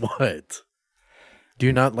sense. What? Do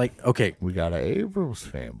you not like? Okay, We got an Abrams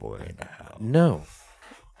fanboy now. no.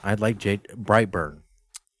 I like Brightburn.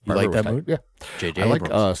 You like that movie? Yeah. J.J. I Abrams.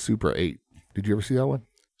 like Super 8. Did you ever see that one?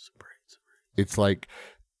 Super. It's like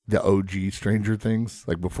the OG Stranger Things,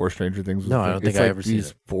 like before Stranger Things was No, I big. don't think It's I like ever seen these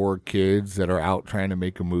it. 4 kids that are out trying to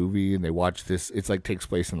make a movie and they watch this. It's like takes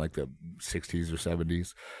place in like the 60s or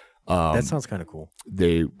 70s. That sounds kind of cool.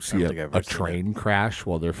 They see think I've a ever seen train crash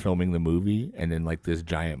while they're filming the movie, and then like this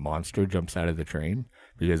giant monster jumps out of the train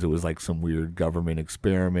because it was like some weird government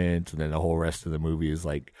experiment, and then the whole rest of the movie is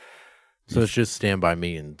like So it's just Stand By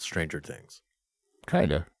Me and Stranger Things.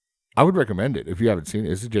 kind of. I would recommend it if you haven't seen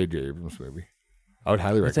it. It's a J.J. Abrams movie. I would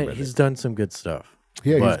highly recommend He's it. done some good stuff.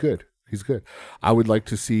 Yeah, he's but- good. He's good. I would like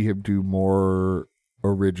to see him do more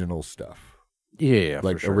original stuff, Yeah,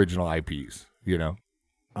 like for sure. original IPs. You know,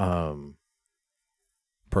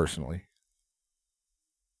 personally.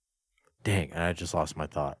 Dang, I just lost my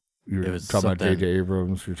thought. You're It was talking about something- J.J.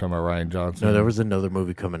 Abrams. You're talking about Rian Johnson. No, there was another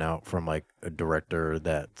movie coming out from like a director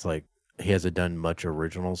that's like he hasn't done much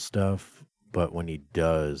original stuff, but when he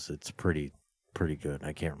does, it's pretty good.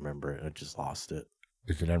 I can't remember it. I just lost it.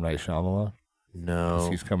 Is it M. Night Shyamalan? 'Cause No,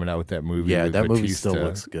 he's coming out with that movie. Yeah, with that movie Batista. still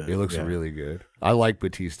looks good. It looks Yeah. really good. I like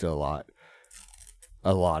Batista a lot,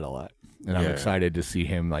 and I'm Yeah. excited to see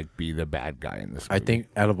him like be the bad guy in this movie. I think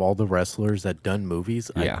out of all the wrestlers that done movies,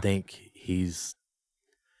 Yeah. I think he's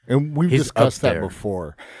and we've he's discussed up that there.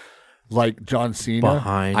 before. Like John Cena,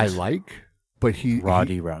 Behind I like, but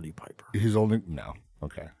Rowdy Piper. he's only no.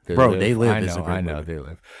 Okay, They Live I is know, a great I know. movie. They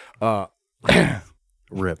Live.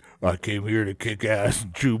 Rip. I came here to kick ass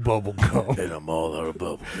and chew bubble gum. And I'm all out of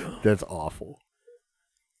bubble gum. That's awful.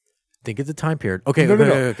 Think it's a time period. Okay, No, okay, no,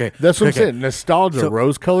 no. okay. That's what okay. I'm saying. Nostalgia, So-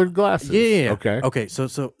 rose-colored glasses. Yeah. Okay. Okay.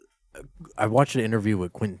 So I watched an interview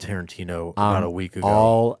with Quentin Tarantino about a week ago.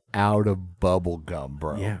 All out of bubble gum,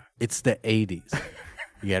 bro. Yeah, it's the 80s.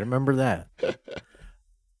 You got to remember that.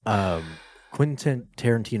 Quentin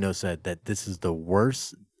Tarantino said that this is the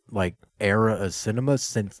worst like era of cinema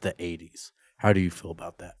since the 80s. How do you feel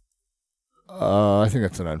about that? I think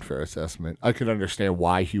that's an unfair assessment. I could understand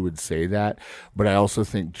why he would say that, but I also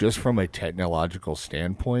think just from a technological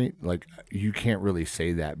standpoint, like you can't really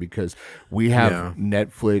say that because we have Yeah.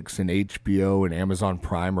 Netflix and HBO and Amazon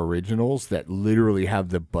Prime originals that literally have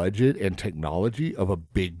the budget and technology of a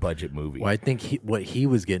big budget movie. Well, I think what he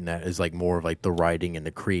was getting at is like more of like the writing and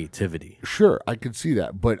the creativity. Sure, I could see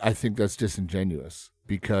that, but I think that's disingenuous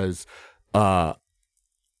because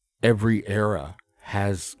every era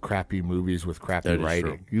has crappy movies with crappy That is writing.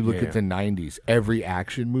 true. You look Yeah. at the 90s, every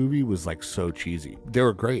action movie was like so cheesy. They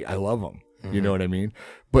were great. I love them. Mm-hmm. You know what I mean?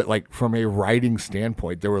 But like from a writing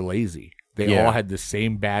standpoint, they were lazy. They Yeah. all had the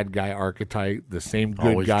same bad guy archetype, the same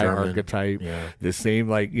good Always guy German. archetype, Yeah. the same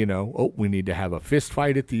like, we need to have a fist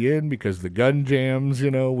fight at the end because the gun jams,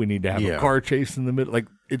 we need to have Yeah. a car chase in the middle. Like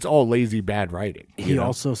it's all lazy bad writing. He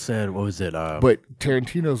also said, what was it? But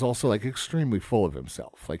Tarantino's also like extremely full of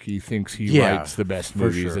himself. Like he thinks he Yeah, writes the best for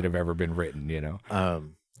movies sure. that have ever been written,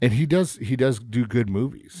 um, And he does do good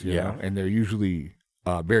movies, you Yeah. know, and they're usually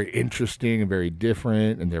very interesting and very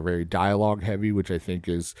different, and they're very dialogue heavy, which I think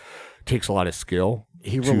takes a lot of skill.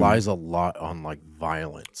 he to- relies a lot on like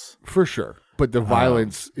violence. for sure, but the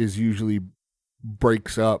violence is usually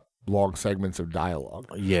breaks up long segments of dialogue.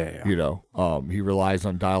 Yeah. He relies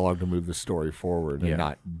on dialogue to move the story forward and Yeah.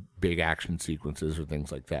 not big action sequences or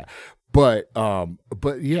things like that. But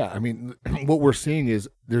yeah, I mean, what we're seeing is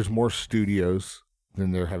there's more studios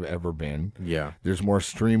than there have ever been. Yeah. There's more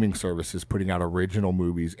streaming services putting out original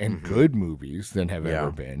movies and good movies than have Yeah.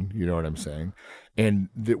 ever been. You know what I'm saying? And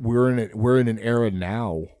that we're in an era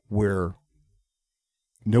now where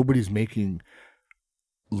nobody's making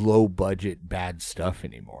low budget bad stuff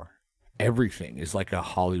anymore. Everything is like a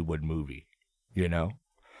Hollywood movie,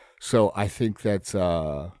 So I think that's and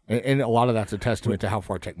a lot of that's a testament to how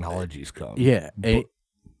far technology's come. Yeah.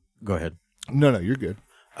 Go ahead. No, you're good.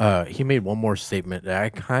 He made one more statement that I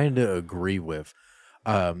kind of agree with.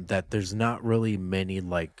 That there's not really many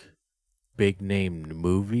like big name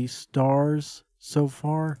movie stars so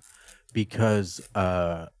far because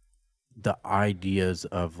the ideas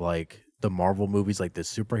of like the Marvel movies, like the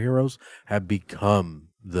superheroes, have become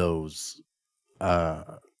those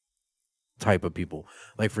type of people.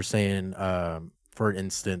 Like for saying, for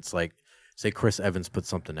instance, like say Chris Evans put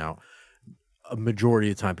something out. A majority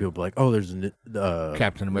of the time, people be like, "Oh, there's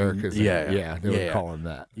Captain America's. Yeah, they would call him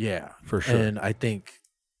that. Yeah, for sure. And I think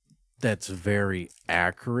that's very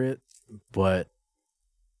accurate, but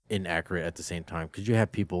inaccurate at the same time because you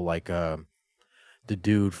have people like the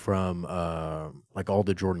dude from like all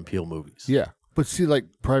the Jordan Peele movies. Yeah, but see, like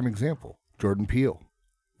prime example, Jordan Peele.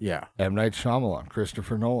 Yeah. M. Night Shyamalan,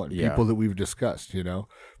 Christopher Nolan, Yeah. people that we've discussed,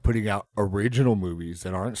 putting out original movies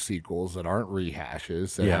that aren't sequels, that aren't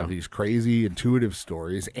rehashes, that have these crazy intuitive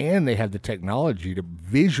stories, and they have the technology to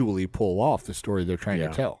visually pull off the story they're trying to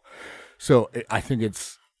tell. So I think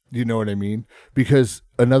it's, you know what I mean? Because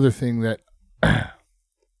another thing that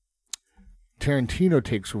Tarantino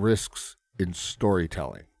takes risks in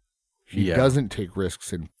storytelling. He doesn't take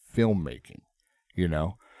risks in filmmaking,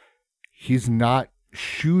 He's not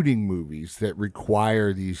shooting movies that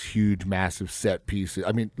require these huge, massive set pieces.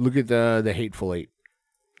 I mean, look at the Hateful Eight.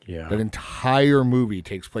 Yeah. That entire movie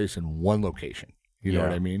takes place in one location. You know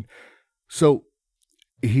what I mean? So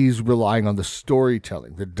he's relying on the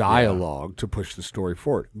storytelling, the dialogue to push the story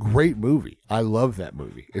forward. Great movie. I love that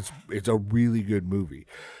movie. It's a really good movie.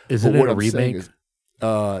 Isn't it a remake?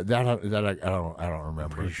 I don't remember. I'm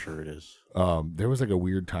pretty sure it is. There was like a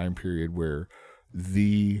weird time period where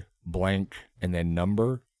the blank and then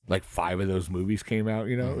number, like 5 of those movies came out,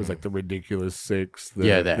 It was like the Ridiculous Six,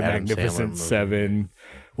 the Magnificent Seven,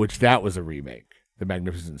 which that was a remake. The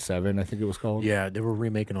Magnificent Seven, I think it was called. Yeah, they were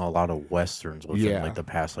remaking a lot of westerns within like the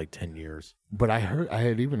past like 10 years. But I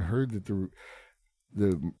had even heard that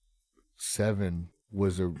the Seven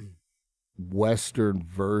was a western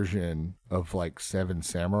version of like Seven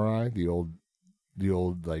Samurai, the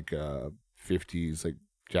old like 50s like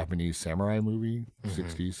Japanese samurai movie,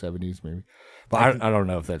 60s, 70s maybe. But I don't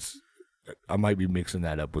know if that's, I might be mixing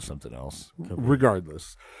that up with something else.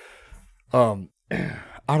 Regardless, I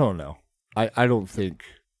don't know. I don't think,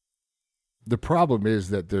 the problem is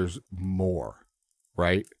that there's more,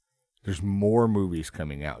 right? There's more movies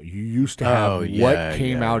coming out. You used to have what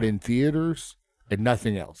came out in theaters and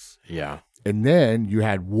nothing else. Yeah. And then you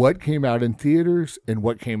had what came out in theaters and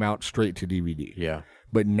what came out straight to DVD. Yeah.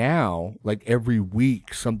 But now, like every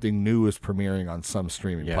week, something new is premiering on some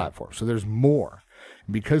streaming platform. So there's more.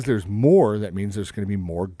 Because there's more, that means there's going to be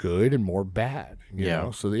more good and more bad. You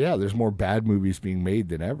know? So, there's more bad movies being made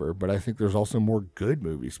than ever. But I think there's also more good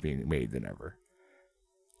movies being made than ever.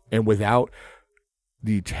 And without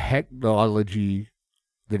the technology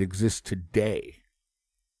that exists today,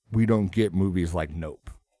 we don't get movies like Nope.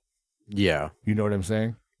 Yeah. You know what I'm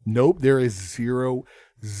saying? Nope, there is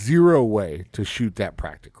zero way to shoot that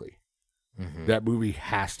practically. Mm-hmm. That movie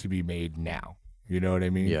has to be made now. You know what I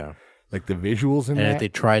mean? Yeah. Like the visuals in that. And if they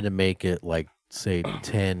tried to make it like, say,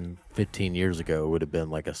 10, 15 years ago, it would have been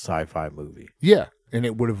like a sci-fi movie. Yeah. And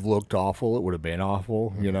it would have looked awful. It would have been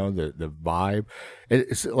awful, the vibe.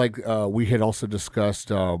 It's like we had also discussed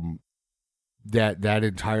that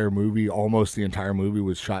entire movie, almost the entire movie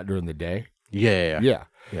was shot during the day. Yeah.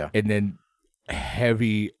 And then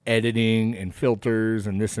heavy editing and filters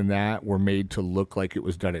and this and that were made to look like it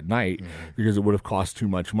was done at night because it would have cost too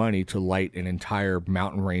much money to light an entire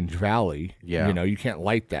mountain range valley. Yeah. You can't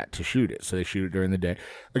light that to shoot it. So they shoot it during the day.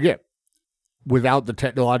 Again, without the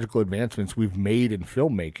technological advancements we've made in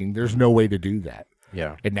filmmaking, there's no way to do that.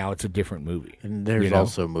 Yeah. And now it's a different movie. And there's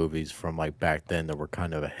also movies from like back then that were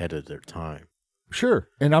kind of ahead of their time. Sure.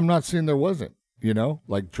 And I'm not saying there wasn't,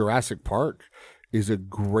 like Jurassic Park is a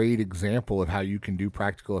great example of how you can do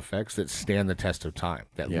practical effects that stand the test of time,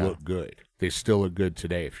 that look good. They still look good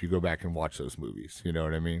today if you go back and watch those movies. You know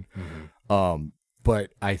what I mean? Mm-hmm.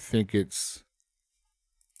 But I think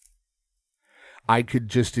I could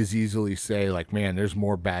just as easily say, like, man, there's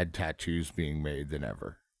more bad tattoos being made than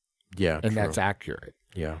ever. Yeah. And that's accurate.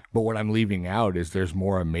 Yeah. But what I'm leaving out is there's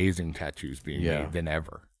more amazing tattoos being made than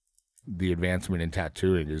ever. The advancement in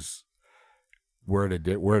tattooing is, we're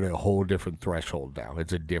at a whole different threshold now.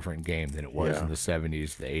 It's a different game than it was in the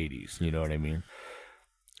 70s, the 80s. You know what I mean?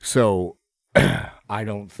 So I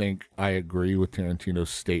don't think I agree with Tarantino's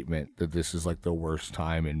statement that this is like the worst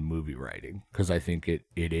time in movie writing, because I think it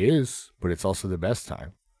is, but it's also the best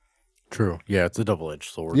time. True. Yeah, it's a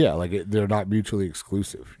double-edged sword. Yeah, like they're not mutually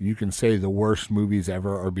exclusive. You can say the worst movies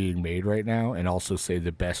ever are being made right now and also say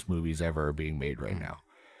the best movies ever are being made right now.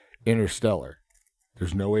 Interstellar.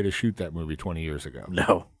 There's no way to shoot that movie 20 years ago.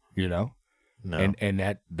 No. You know? No. And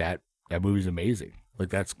that movie's amazing. Like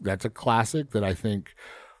that's a classic that I think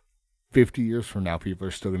 50 years from now people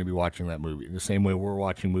are still going to be watching that movie the same way we're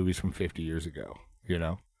watching movies from 50 years ago, you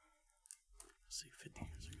know? See, 50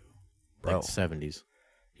 years ago. Bro. Like 70s.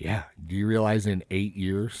 Yeah. Do you realize in 8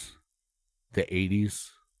 years the 80s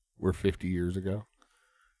were 50 years ago?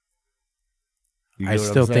 You I know what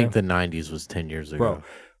still I'm saying? think the 90s was 10 years ago. Bro,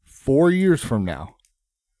 4 years from now.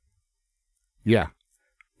 Yeah.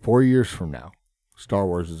 4 years from now, Star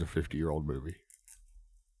Wars is a 50-year-old movie.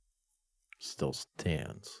 Still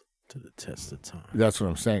stands to the test of time. That's what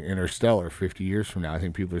I'm saying. Interstellar, 50 years from now, I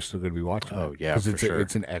think people are still going to be watching it. Oh, yeah, Because for it's, sure.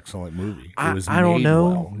 it's an excellent movie. I- It was I don't made know.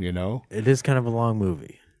 well, you know? It is kind of a long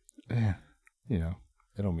movie. Yeah. You know,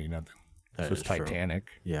 that don't mean nothing. That It's just is true. Titanic.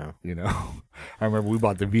 Yeah. You know, I remember we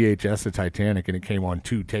bought the VHS of Titanic and it came on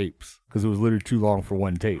 2 tapes because it was literally too long for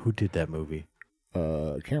 1 tape. Who did that movie?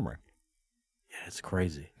 Cameron. Yeah, it's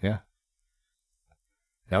crazy. Yeah.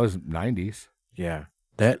 That was 90s. Yeah.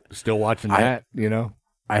 That Still watching I- that, you know?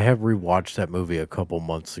 I have rewatched that movie a couple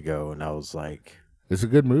months ago, and I was like, It's a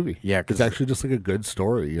good movie. yeah, It's because actually just like a good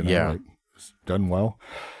story, you know? Yeah. Like, it's done well.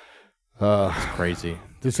 it's crazy.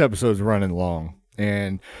 This episode's running long.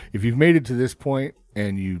 And if you've made it to this point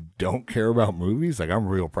and you don't care about movies, like I'm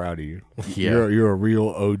real proud of you. Yeah. You're a real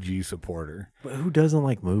OG supporter. But who doesn't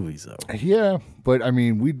like movies, though? Yeah, but I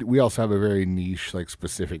mean, we also have a very niche, like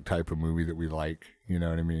specific type of movie that we like. You know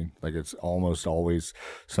what I mean? Like it's almost always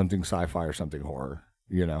something sci-fi or something horror.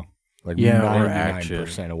 You know, like Yeah, or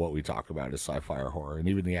 99% of what we talk about is sci-fi or horror, and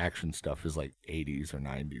even the action stuff is like 80s or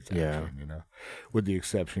 90s. Action, Yeah. you know, with the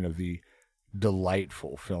exception of the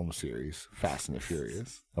delightful film series Fast and the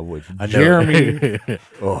Furious, of which I know. Jeremy.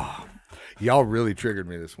 Oh, y'all really triggered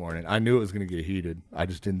me this morning. I knew it was going to get heated. I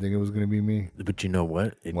just didn't think it was going to be me. But you know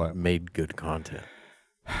what? It What? made good content.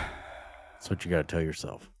 That's what you got to tell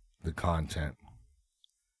yourself. The content.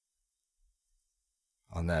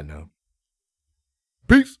 On that note,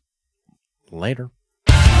 peace. Later.